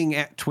being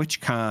at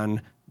TwitchCon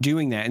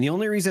doing that. And the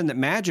only reason that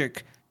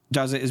Magic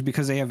does it is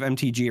because they have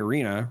MTG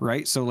Arena,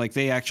 right? So like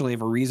they actually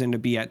have a reason to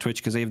be at Twitch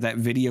because they have that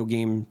video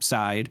game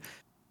side.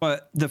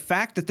 But the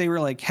fact that they were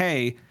like,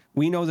 hey,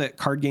 we know that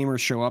card gamers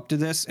show up to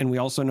this, and we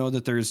also know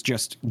that there's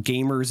just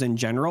gamers in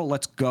general.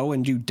 Let's go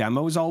and do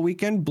demos all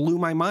weekend. Blew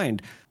my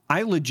mind.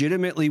 I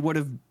legitimately would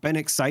have been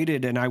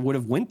excited, and I would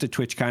have went to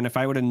TwitchCon if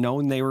I would have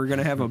known they were going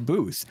to have a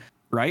booth,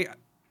 right?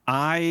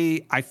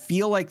 I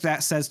feel like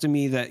that says to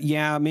me that,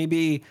 yeah,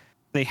 maybe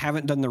they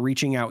haven't done the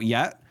reaching out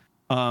yet,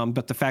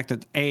 but the fact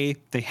that, A,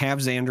 they have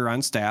Xander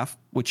on staff,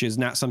 which is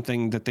not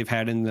something that they've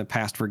had in the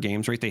past for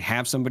games, right? They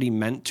have somebody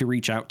meant to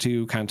reach out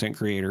to content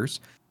creators.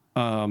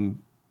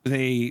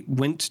 They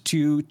went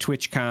to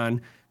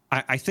TwitchCon.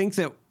 I think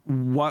that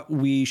what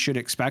we should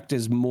expect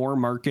is more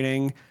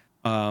marketing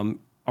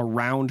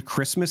around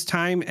Christmas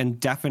time and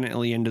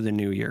definitely into the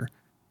new year,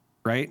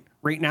 right?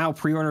 Right now,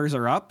 pre-orders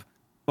are up,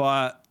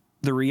 but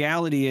the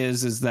reality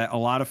is that a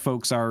lot of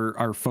folks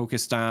are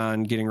focused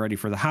on getting ready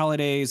for the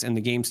holidays, and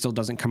the game still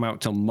doesn't come out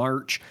till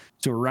March.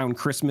 So around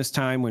Christmas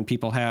time, when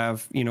people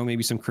have,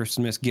 maybe some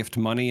Christmas gift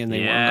money and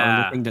they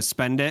are looking to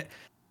spend it,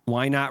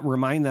 why not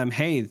remind them,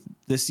 hey,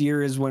 this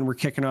year is when we're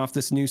kicking off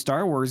this new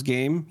Star Wars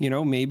game,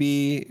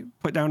 maybe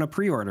put down a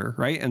pre-order,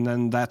 right? And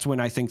then that's when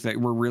I think that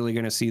we're really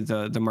going to see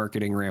the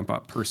marketing ramp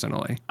up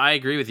personally. I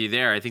agree with you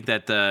there. I think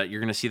that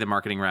you're going to see the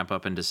marketing ramp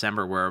up in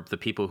December, where the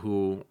people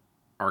who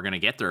are going to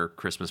get their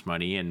Christmas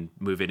money and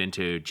move it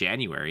into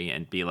January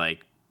and be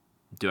like,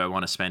 do I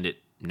want to spend it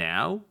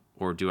now,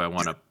 or do I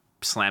want to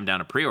slam down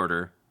a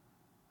pre-order?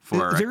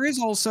 There is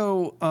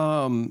also,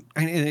 and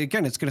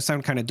again, it's going to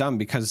sound kind of dumb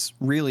because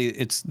really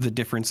it's the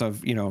difference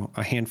of,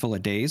 a handful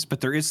of days,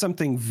 but there is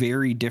something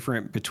very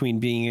different between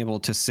being able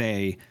to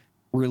say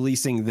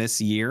releasing this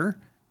year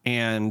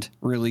and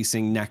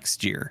releasing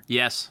next year.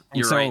 Yes,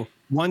 you're right. So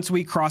once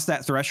we cross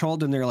that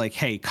threshold and they're like,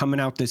 hey, coming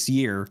out this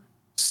year,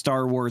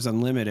 Star Wars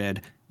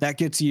Unlimited, that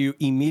gets you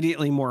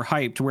immediately more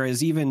hyped.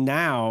 Whereas even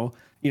now,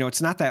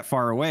 it's not that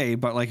far away,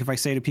 but like if I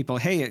say to people,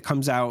 hey, it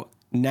comes out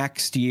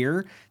next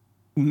year,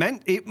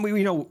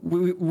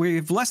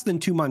 we've less than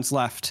 2 months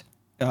left.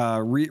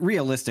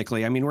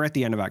 Realistically, I mean, we're at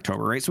the end of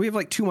October, right? So we have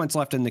like 2 months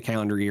left in the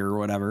calendar year or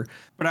whatever.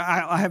 But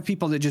I have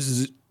people that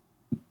just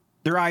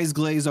their eyes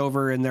glaze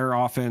over and they're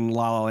off in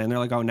La La Land. They're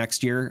like, oh,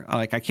 next year.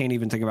 Like I can't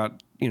even think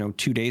about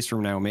 2 days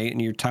from now, mate.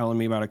 And you're telling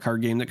me about a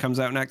card game that comes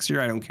out next year.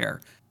 I don't care.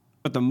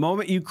 But the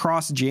moment you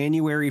cross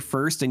January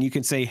 1st and you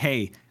can say,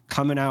 hey,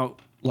 coming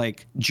out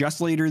like just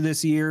later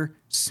this year,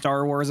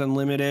 Star Wars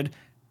Unlimited.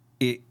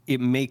 It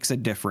makes a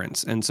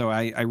difference. And so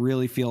I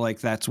really feel like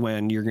that's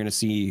when you're going to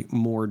see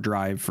more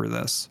drive for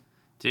this.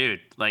 Dude,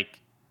 like,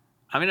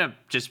 I'm going to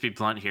just be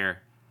blunt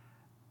here.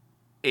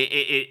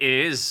 It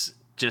is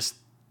just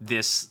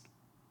this,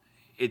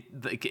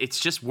 it's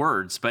just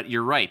words, but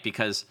you're right,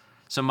 because,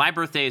 so my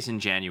birthday is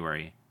in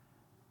January,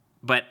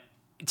 but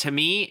to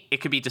me, it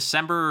could be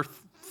December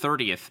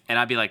 30th, and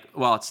I'd be like,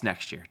 well, it's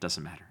next year. It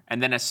doesn't matter.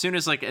 And then as soon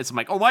as I'm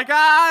like, oh my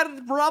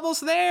God, we're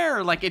almost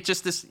there. Like it's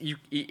just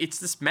it's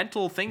this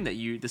mental thing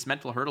this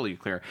mental hurdle you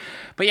clear.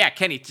 But yeah,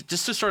 Kenny,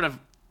 just to sort of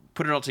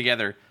put it all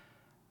together,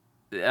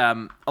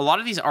 a lot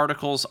of these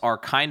articles are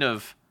kind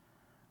of,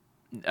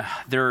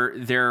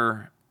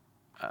 they're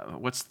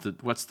what's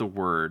the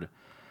word?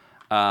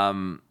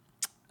 Oh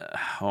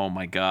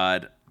my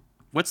God.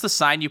 What's the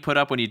sign you put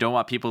up when you don't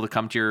want people to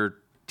come to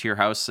your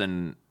house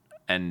and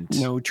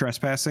no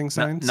trespassing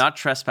signs? Not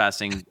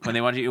trespassing. When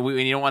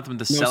you don't want them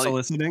to sell. No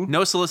soliciting?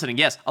 No soliciting,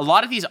 yes. A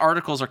lot of these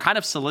articles are kind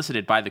of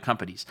solicited by the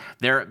companies.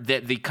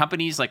 The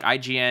companies like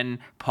IGN,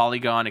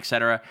 Polygon,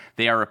 etc.,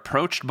 they are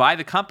approached by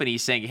the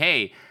companies saying,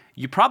 hey,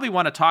 you probably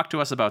want to talk to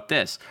us about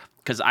this.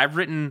 Because I've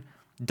written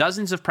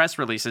dozens of press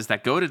releases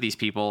that go to these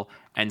people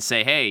and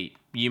say, hey,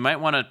 you might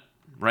want to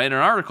write an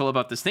article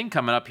about this thing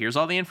coming up. Here's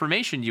all the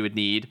information you would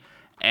need.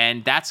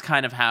 And that's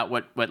kind of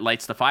what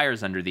lights the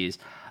fires under these.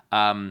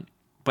 But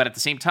at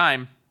the same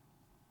time,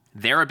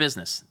 they're a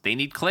business. They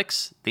need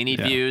clicks, they need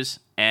views,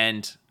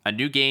 and a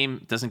new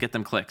game doesn't get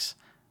them clicks.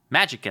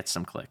 Magic gets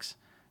them clicks.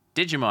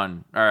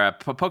 Digimon or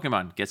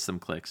Pokemon gets them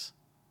clicks.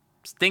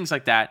 Things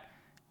like that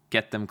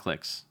get them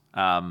clicks.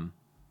 But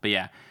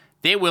yeah,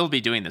 they will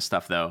be doing this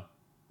stuff though.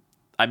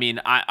 I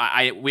mean,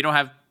 we don't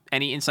have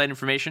any inside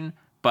information,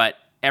 but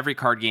every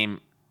card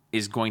game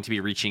is going to be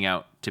reaching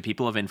out to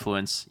people of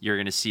influence. You're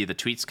going to see the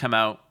tweets come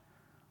out,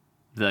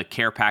 the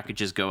care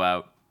packages go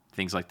out,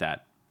 things like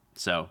that.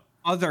 So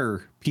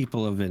other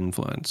people of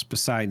influence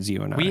besides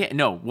you and I.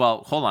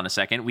 Well, hold on a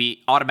second.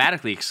 We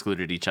automatically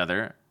excluded each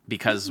other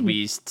because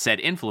we said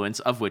influence,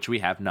 of which we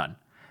have none.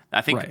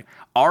 I think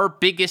our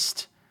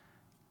biggest,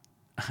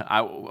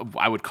 I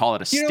would call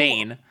it a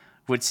stain,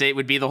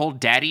 would be the whole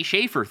Daddy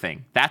Schaefer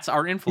thing. That's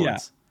our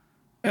influence.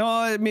 Yeah.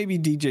 Well, maybe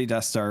DJ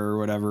Death Star or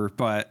whatever,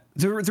 but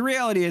the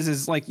reality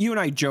is like you and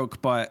I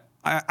joke, but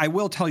I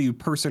will tell you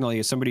personally,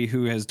 as somebody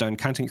who has done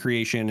content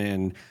creation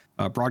and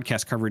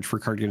broadcast coverage for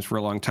card games for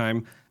a long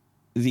time,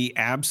 the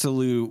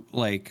absolute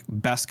like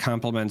best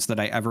compliments that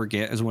I ever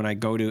get is when I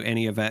go to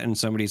any event and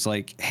somebody's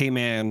like, "Hey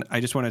man, I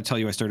just want to tell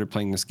you I started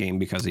playing this game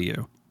because of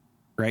you."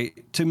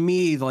 Right? To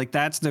me, like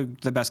that's the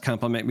best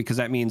compliment, because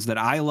that means that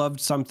I loved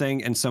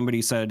something and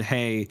somebody said,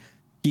 "Hey,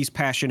 he's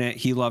passionate,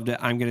 he loved it,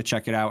 I'm going to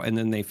check it out," and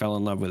then they fell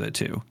in love with it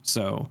too.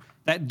 So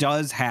that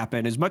does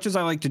happen. As much as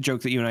I like to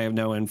joke that you and I have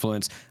no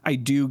influence, I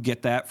do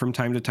get that from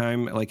time to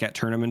time, like at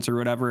tournaments or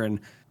whatever,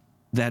 and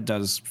that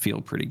does feel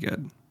pretty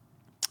good.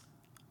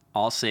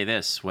 I'll say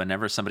this.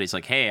 Whenever somebody's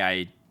like, "Hey,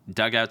 I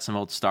dug out some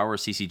old Star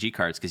Wars CCG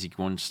cards because you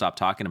won't stop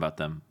talking about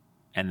them,"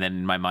 and then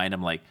in my mind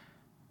I'm like,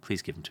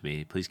 "Please give them to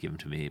me. Please give them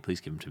to me.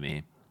 Please give them to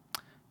me."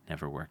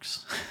 Never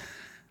works.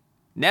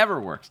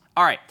 Never works.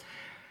 All right.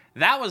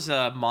 That was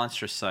a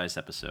monstrous-sized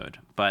episode,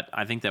 but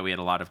I think that we had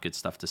a lot of good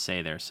stuff to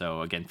say there.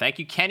 So, again, thank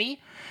you,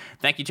 Kenny.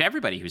 Thank you to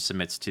everybody who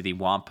submits to the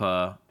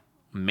Wampa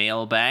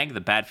mailbag,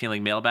 the Bad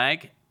Feeling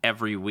mailbag,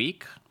 every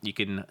week. You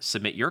can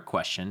submit your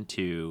question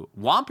to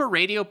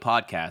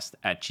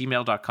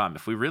wamparadiopodcast@gmail.com.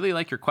 If we really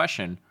like your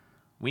question,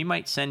 we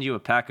might send you a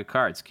pack of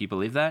cards. Can you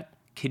believe that?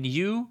 Can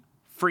you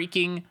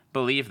freaking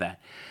believe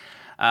that?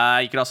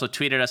 You can also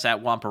tweet at us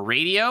at Wampa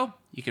Radio.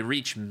 You can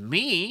reach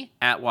me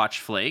at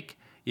WatchFlake.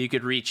 You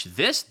could reach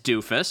this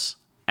doofus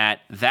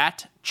at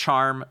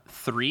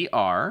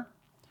ThatCharm3R.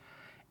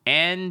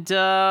 And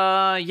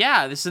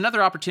this is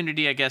another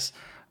opportunity, I guess.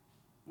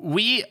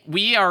 We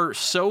are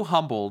so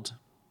humbled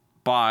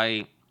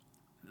by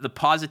the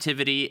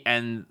positivity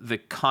and the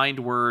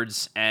kind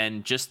words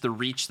and just the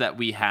reach that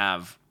we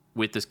have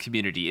with this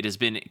community. It has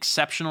been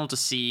exceptional to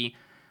see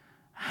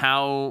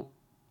how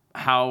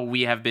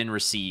we have been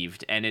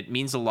received, and it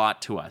means a lot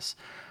to us.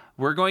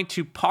 We're going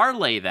to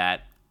parlay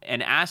that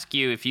and ask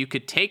you if you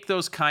could take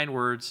those kind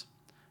words,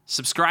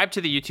 subscribe to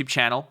the YouTube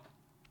channel.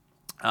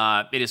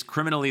 It is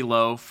criminally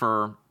low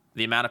for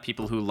the amount of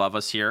people who love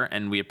us here,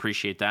 and we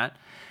appreciate that.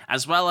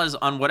 As well as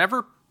on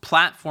whatever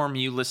platform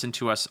you listen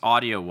to us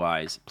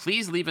audio-wise,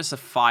 please leave us a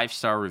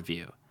 5-star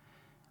review.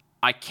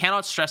 I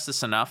cannot stress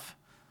this enough.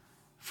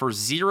 For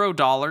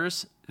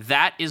 $0,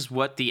 that is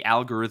what the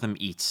algorithm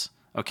eats.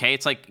 Okay,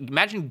 it's like,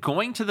 imagine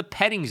going to the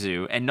petting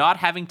zoo and not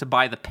having to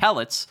buy the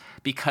pellets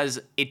because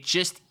it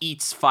just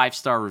eats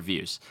 5-star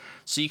reviews.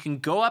 So you can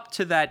go up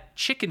to that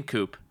chicken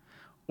coop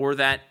or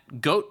that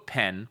goat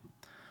pen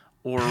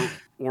or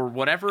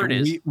whatever it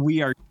is.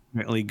 We are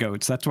definitely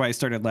goats. That's why I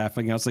started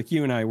laughing. I was like,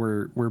 you and I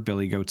we're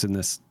Billy Goats in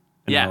this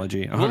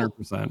analogy,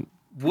 100%.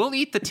 We'll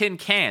eat the tin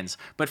cans,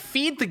 but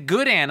feed the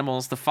good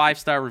animals the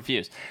 5-star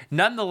reviews.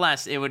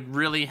 Nonetheless, it would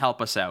really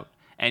help us out.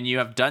 And you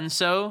have done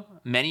so.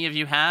 Many of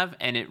you have,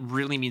 and it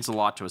really means a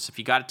lot to us. If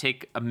you got to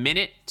take a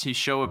minute to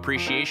show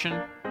appreciation,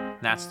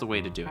 that's the way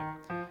to do it.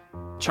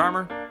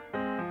 Charmer,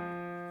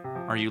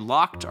 are you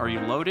locked? Are you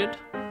loaded?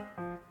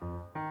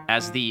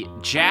 As the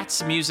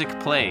Jats music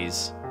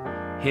plays,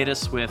 hit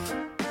us with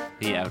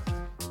the out.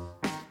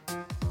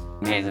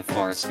 May the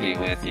force be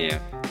with you.